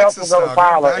real Texas style.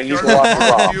 Barbecue,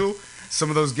 some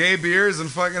of those gay beers and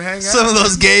fucking hang out. Some of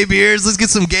those gay beers. Let's get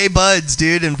some gay buds,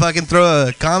 dude, and fucking throw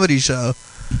a comedy show.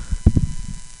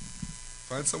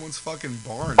 Find someone's fucking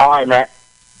barn. All right, man.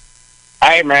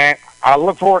 Hey, man. I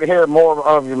look forward to hearing more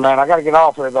of you, man. I got to get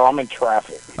off here, though. I'm in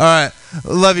traffic. All right.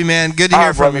 Love you, man. Good to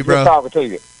hear from you, bro. Good talking to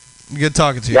you. Good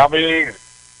talking to you. Y'all be easy.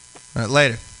 All right,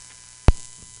 later.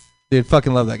 Dude,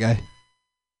 fucking love that guy.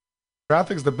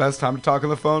 Traffic's the best time to talk on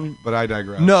the phone, but I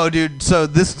digress. No, dude.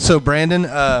 So Brandon,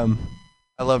 I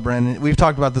love Brandon. We've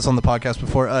talked about this on the podcast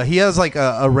before. He has like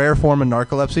a rare form of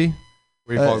narcolepsy.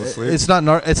 Where he falls asleep. It's not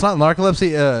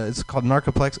narcolepsy. It's called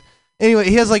narcolepsy. Anyway,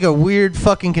 he has like a weird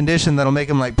fucking condition that'll make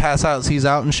him like pass out, seize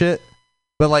out, and shit.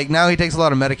 But like now he takes a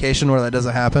lot of medication where that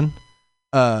doesn't happen.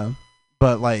 But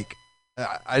like,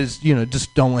 I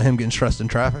just don't want him getting stressed in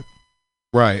traffic.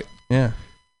 Right. Yeah.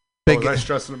 Was I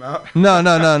stressing him out? No.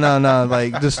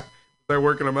 Like just. They're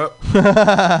working him up. Am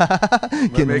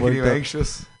I making you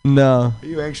anxious? No. Are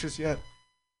you anxious yet?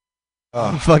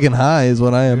 I'm fucking high is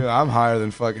what I am. Dude, I'm higher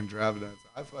than fucking Dravidence.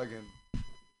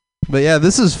 But yeah,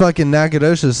 this is fucking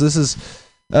Nacogdoches. This is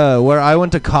where I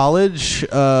went to college.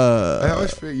 I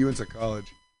always forget you went to college.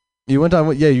 You went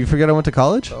on? Yeah, you forget I went to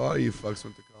college? A lot of you fucks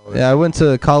went to college. Yeah, I went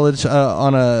to college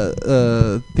on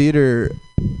a theater.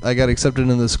 I got accepted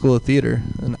into the School of Theater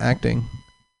and Acting.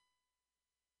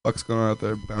 What's going on out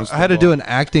there? I had to do an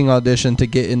acting audition to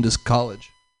get into college.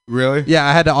 Really? Yeah,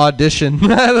 I had to audition.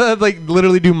 Like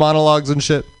literally do monologues and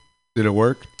shit. Did it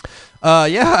work?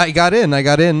 Yeah, I got in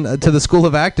to the School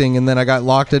of Acting, and then I got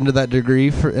locked into that degree,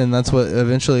 and that's what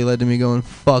eventually led to me going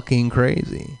fucking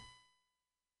crazy.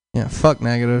 Yeah, fuck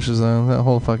Nacogdoches though. That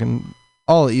whole fucking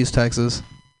all of East Texas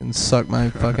can suck my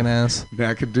fucking ass.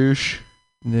 Nacogdoches,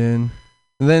 dude.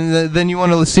 Then you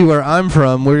want to see where I'm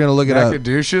from? We're gonna look it up.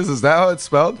 Nacogdoches, is that how it's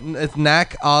spelled? It's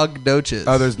Nacogdoches.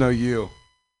 Oh, there's no U.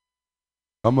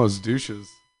 Almost douches.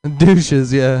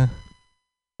 Douches, yeah.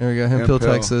 There we go, Hemphill,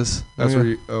 Texas. That's where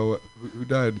who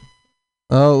died?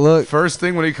 Oh, look. First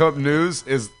thing when he comes up news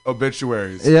is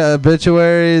obituaries. Yeah,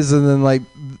 obituaries, and then like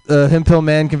Hemphill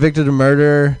man convicted of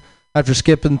murder after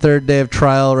skipping third day of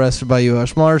trial, arrested by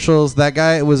U.S. Marshals. That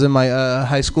guy was in my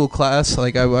high school class.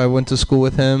 Like I went to school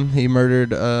with him. He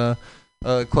murdered a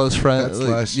close friend. That's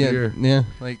last year. Yeah,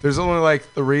 like there's only like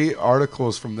 3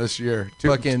 articles from this year.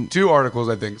 Two articles,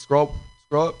 I think. Scroll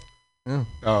up. Yeah.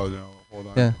 Oh no, hold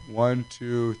on. Yeah. 1,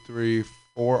 2, 3,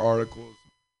 4 articles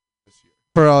this year.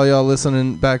 For all y'all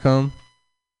listening back home,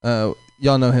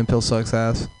 y'all know Hemphill sucks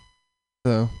ass.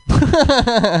 So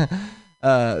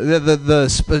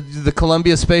the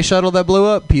Columbia space shuttle that blew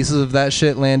up, pieces of that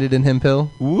shit landed in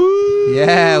Hemphill. Woo!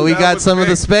 Yeah, we got some of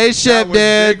the spaceship, that was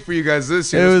dude. Big for you guys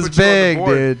this year. It was big,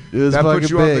 dude. It was that fucking put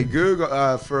you big. on the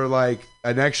Google for like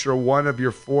an extra 1 of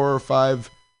your 4 or 5.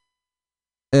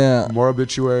 Yeah. More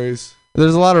obituaries.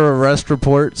 There's a lot of arrest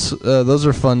reports. Those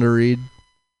are fun to read.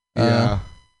 Yeah.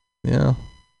 Yeah.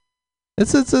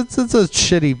 It's a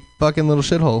shitty fucking little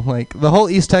shithole. Like the whole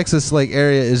East Texas like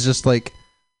area is just like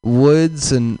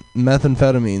woods and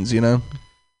methamphetamines, you know?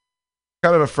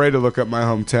 Kind of afraid to look up my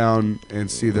hometown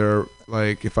and see their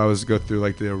like if I was to go through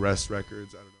like the arrest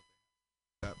records, I don't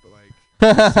know that, but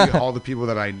like see all the people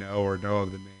that I know or know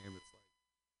of the name. It's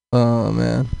like, oh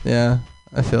man. Yeah.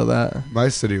 I feel that. My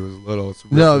city was little.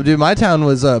 No, dude, my town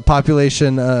was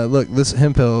population. Look, this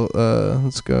Hemphill.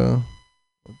 Let's go.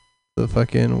 The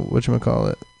fucking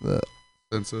whatchamacallit? The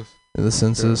census. The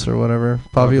census or whatever.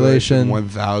 Population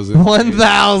 1,000.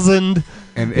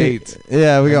 1,008.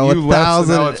 Yeah, we got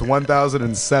 1,000. So now it's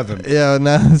 1,007. Yeah,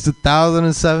 now it's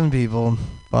 1,007 people.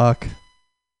 Fuck.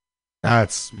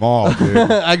 That's small, dude.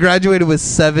 I graduated with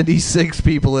 76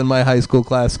 people in my high school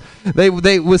class.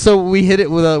 So we hit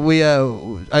it with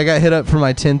I got hit up for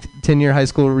my 10-year high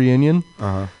school reunion.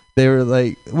 Uh-huh. They were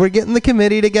like, we're getting the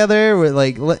committee together. We're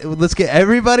like, let's get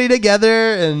everybody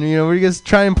together, and we're just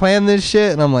trying and plan this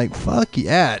shit. And I'm like, fuck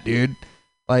yeah, dude.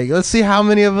 Like, let's see how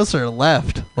many of us are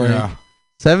left. Like, yeah.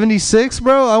 76,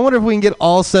 bro? I wonder if we can get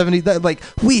all 70. Like,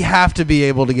 we have to be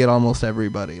able to get almost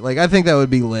everybody. Like, I think that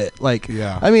would be lit. Like,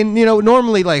 yeah. I mean,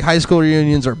 normally, like, high school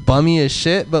reunions are bummy as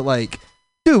shit, but, like,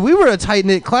 dude, we were a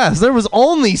tight-knit class. There was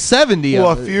only 70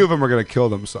 Well, of a us. few of them are going to kill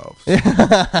themselves.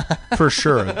 For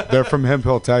sure. They're from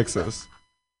Hemphill, Texas.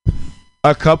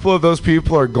 A couple of those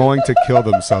people are going to kill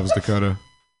themselves, Dakota.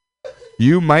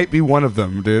 You might be one of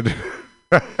them, dude.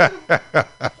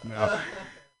 No.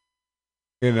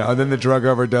 And then the drug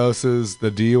overdoses,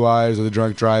 the DUIs, or the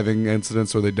drunk driving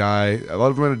incidents where they die. A lot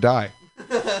of them are going to die.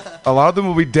 A lot of them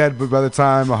will be dead by the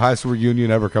time a high school reunion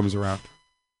ever comes around.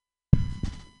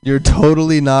 You're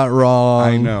totally not wrong.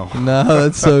 I know. No,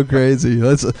 that's so crazy.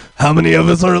 How many of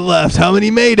us are left? How many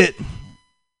made it?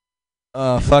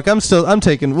 Fuck,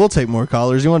 we'll take more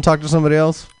callers. You want to talk to somebody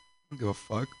else? I don't give a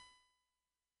fuck.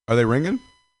 Are they ringing?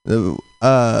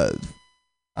 I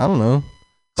don't know.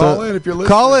 Call in if you're listening.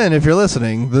 Call in if you're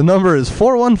listening. The number is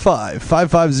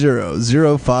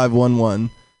 415-550-0511.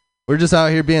 We're just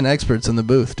out here being experts in the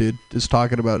booth, dude. Just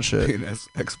talking about shit. Being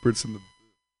experts in the booth.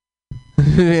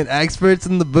 Experts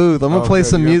in the booth. I'm gonna play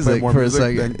some music for a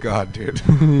second. Thank God, dude.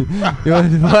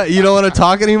 You don't want to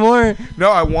talk anymore?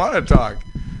 No, I want to talk.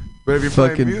 But if you're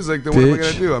playing Fucking music, then what am I bitch.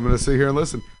 gonna do? I'm gonna sit here and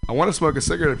listen. I want to smoke a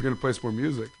cigarette if you're gonna play some more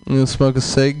music. You gonna smoke a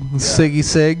ciggy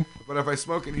cig? But if I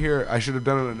smoke in here, I should have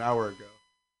done it an hour ago.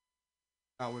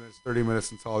 Not when it's 30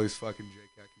 minutes until all these fucking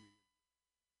JCat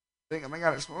comedians. Oh my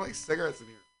God, it smells like cigarettes in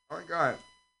here. Oh my God.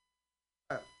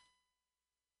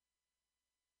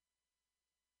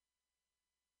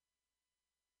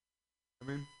 I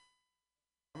mean,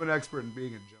 I'm an expert in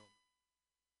being a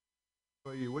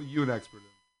gentleman. What are you an expert in?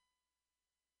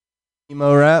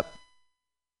 Emo rap.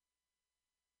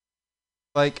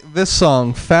 Like this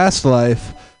song, Fast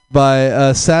Life,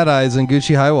 by Sad Eyes and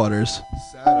Gucci High Waters.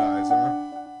 Sad Eyes, huh?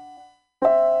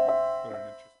 What an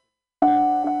interesting.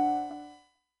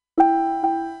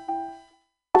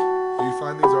 Do you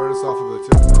find these artists off of the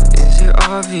tip? Is it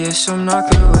obvious I'm not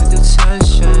good with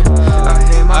attention?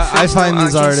 I find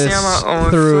these artists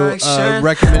through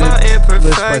recommended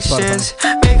list by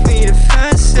Spotify. Make me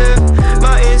defensive.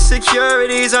 My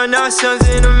insecurities are not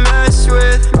something to mess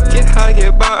with. Get high,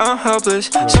 get by, I'm helpless.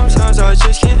 Sometimes I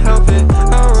just can't help it.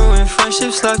 I ruin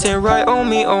friendships left and right. Oh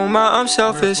me, oh my, I'm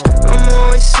selfish. I'm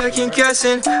always second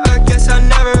guessing. I guess I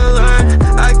never learned.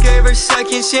 I gave her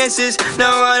second chances.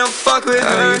 Now I don't fuck with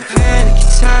her. Panic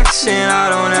attacks and I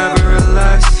don't ever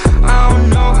relax. I don't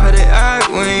know how to act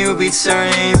when you be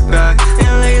turning your back.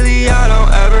 And lately I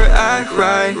don't ever act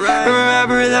right.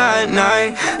 Remember that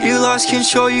night you lost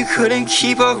control, you couldn't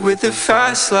keep up with the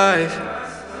fast life.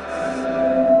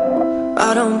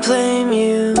 I don't blame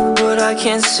you, but I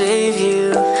can't save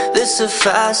you. This a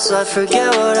fast life,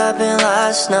 forget what happened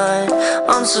last night.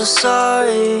 I'm so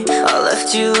sorry, I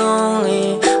left you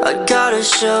lonely. I got a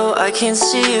show, I can't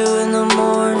see you in the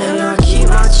morning. And I keep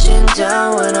my chin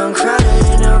down when I'm crowded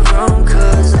in a room,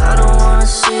 cause I don't wanna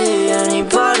see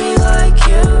anybody like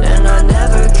you. And I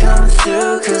never come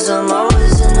through, cause I'm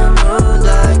always in the mood.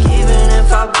 Like even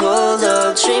if I pulled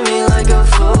up, treat me like a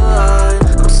fool.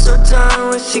 I'm so done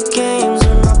with your games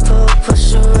when I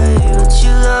push away. Would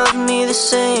you love me the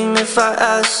same if I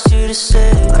asked you to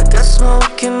stay? I got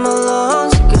smoke in my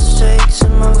lungs, it goes straight to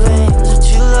my veins. Would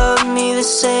you love me the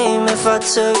same if I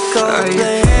took all the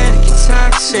blame? Panic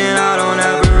attacks and I don't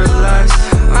ever relax.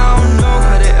 I don't know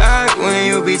how to act when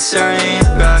you be turning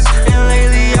your back. And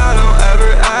lately I don't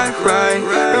ever act right.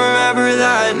 Remember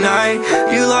that night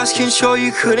you lost control,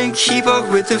 you couldn't keep up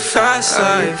with the fast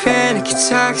life. Panic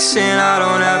attacks and I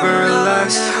don't ever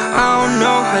relax. I don't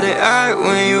know how to act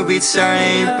when you be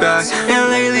turning your back. And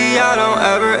lately I don't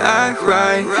ever act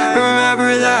right.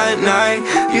 Remember that night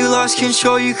you lost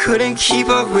control, you couldn't keep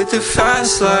up with the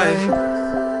fast life.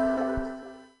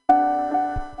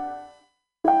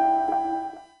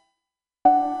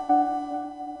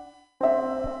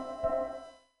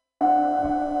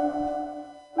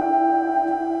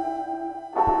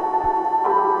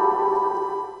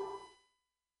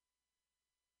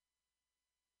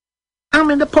 I'm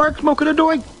in the park smoking a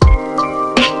joint.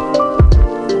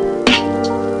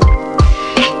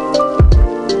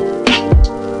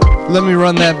 Let me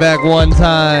run that back one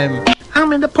time.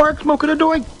 I'm in the park smoking a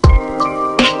joint.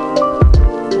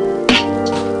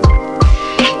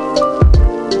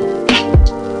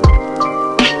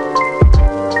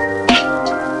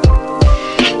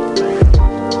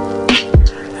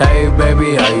 Hey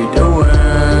baby, how you doing?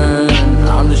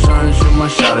 I'm just trying to shoot my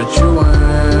shot at you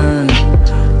and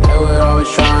they would always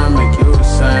try and make you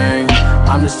sing.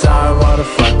 I'm just tired of all the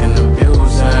fucking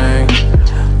abusing.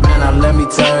 Man, now let me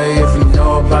tell you if you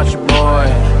know about your boy.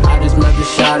 I just met the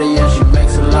shawty and she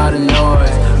makes a lot of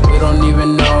noise. We don't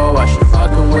even know why she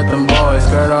fucking with them boys.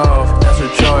 Skirt off, that's her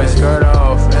choice. Skirt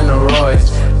off in the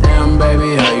Royce. Damn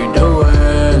baby, how you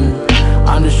doing?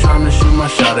 I'm just trying to shoot my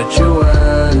shot at you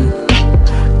and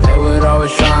they would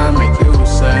always try and make you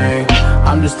sing.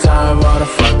 I'm just tired of all the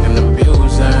fucking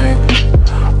abusing.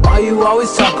 Why you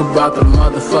always talk about the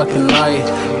motherfucking light?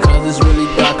 Cause it's really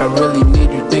dark, I really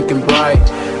need you thinking bright.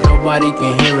 Nobody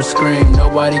can hear a scream,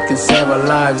 nobody can save our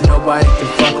lives. Nobody can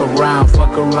fuck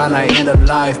around, I end a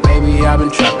life. Baby, I've been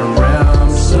trapped in REM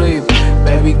sleep.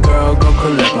 Baby girl, go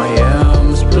collect my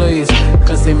M's, please.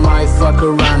 Cause they might fuck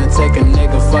around and take a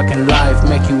nigga fucking life.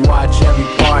 Make you watch every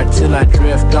part till I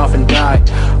drift off and die.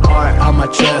 Heart on my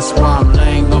chest while I'm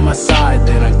laying on my side.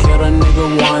 They done killed a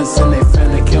nigga once and they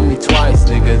finna kill me twice,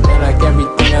 nigga. They like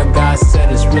everything I got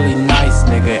said is really nice,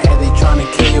 nigga. And they tryna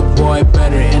kill your boy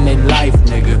better in their life,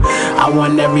 nigga. I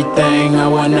want everything, I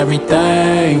want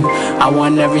everything. I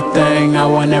want everything, I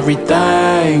want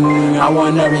everything. I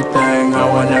want everything, I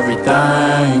want everything.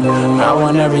 I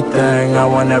want everything, I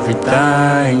want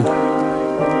everything.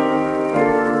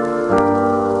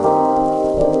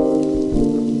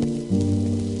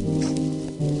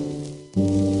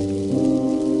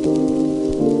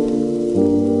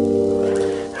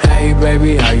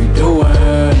 baby, how you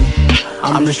doing?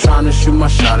 I'm just trying to shoot my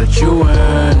shot at you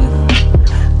and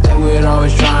they would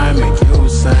always try and make you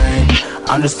sing.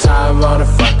 I'm just tired of all the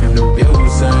fucking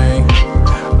abusing.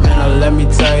 Man, let me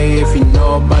tell you if you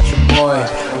know about your boy.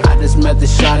 I just met the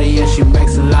shawty and she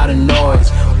makes a lot of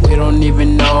noise. We don't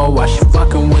even know why she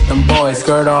fucking with them boys.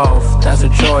 Skirt off, that's a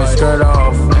choice. Skirt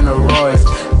off in a Royce.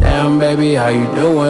 Damn baby, how you doing?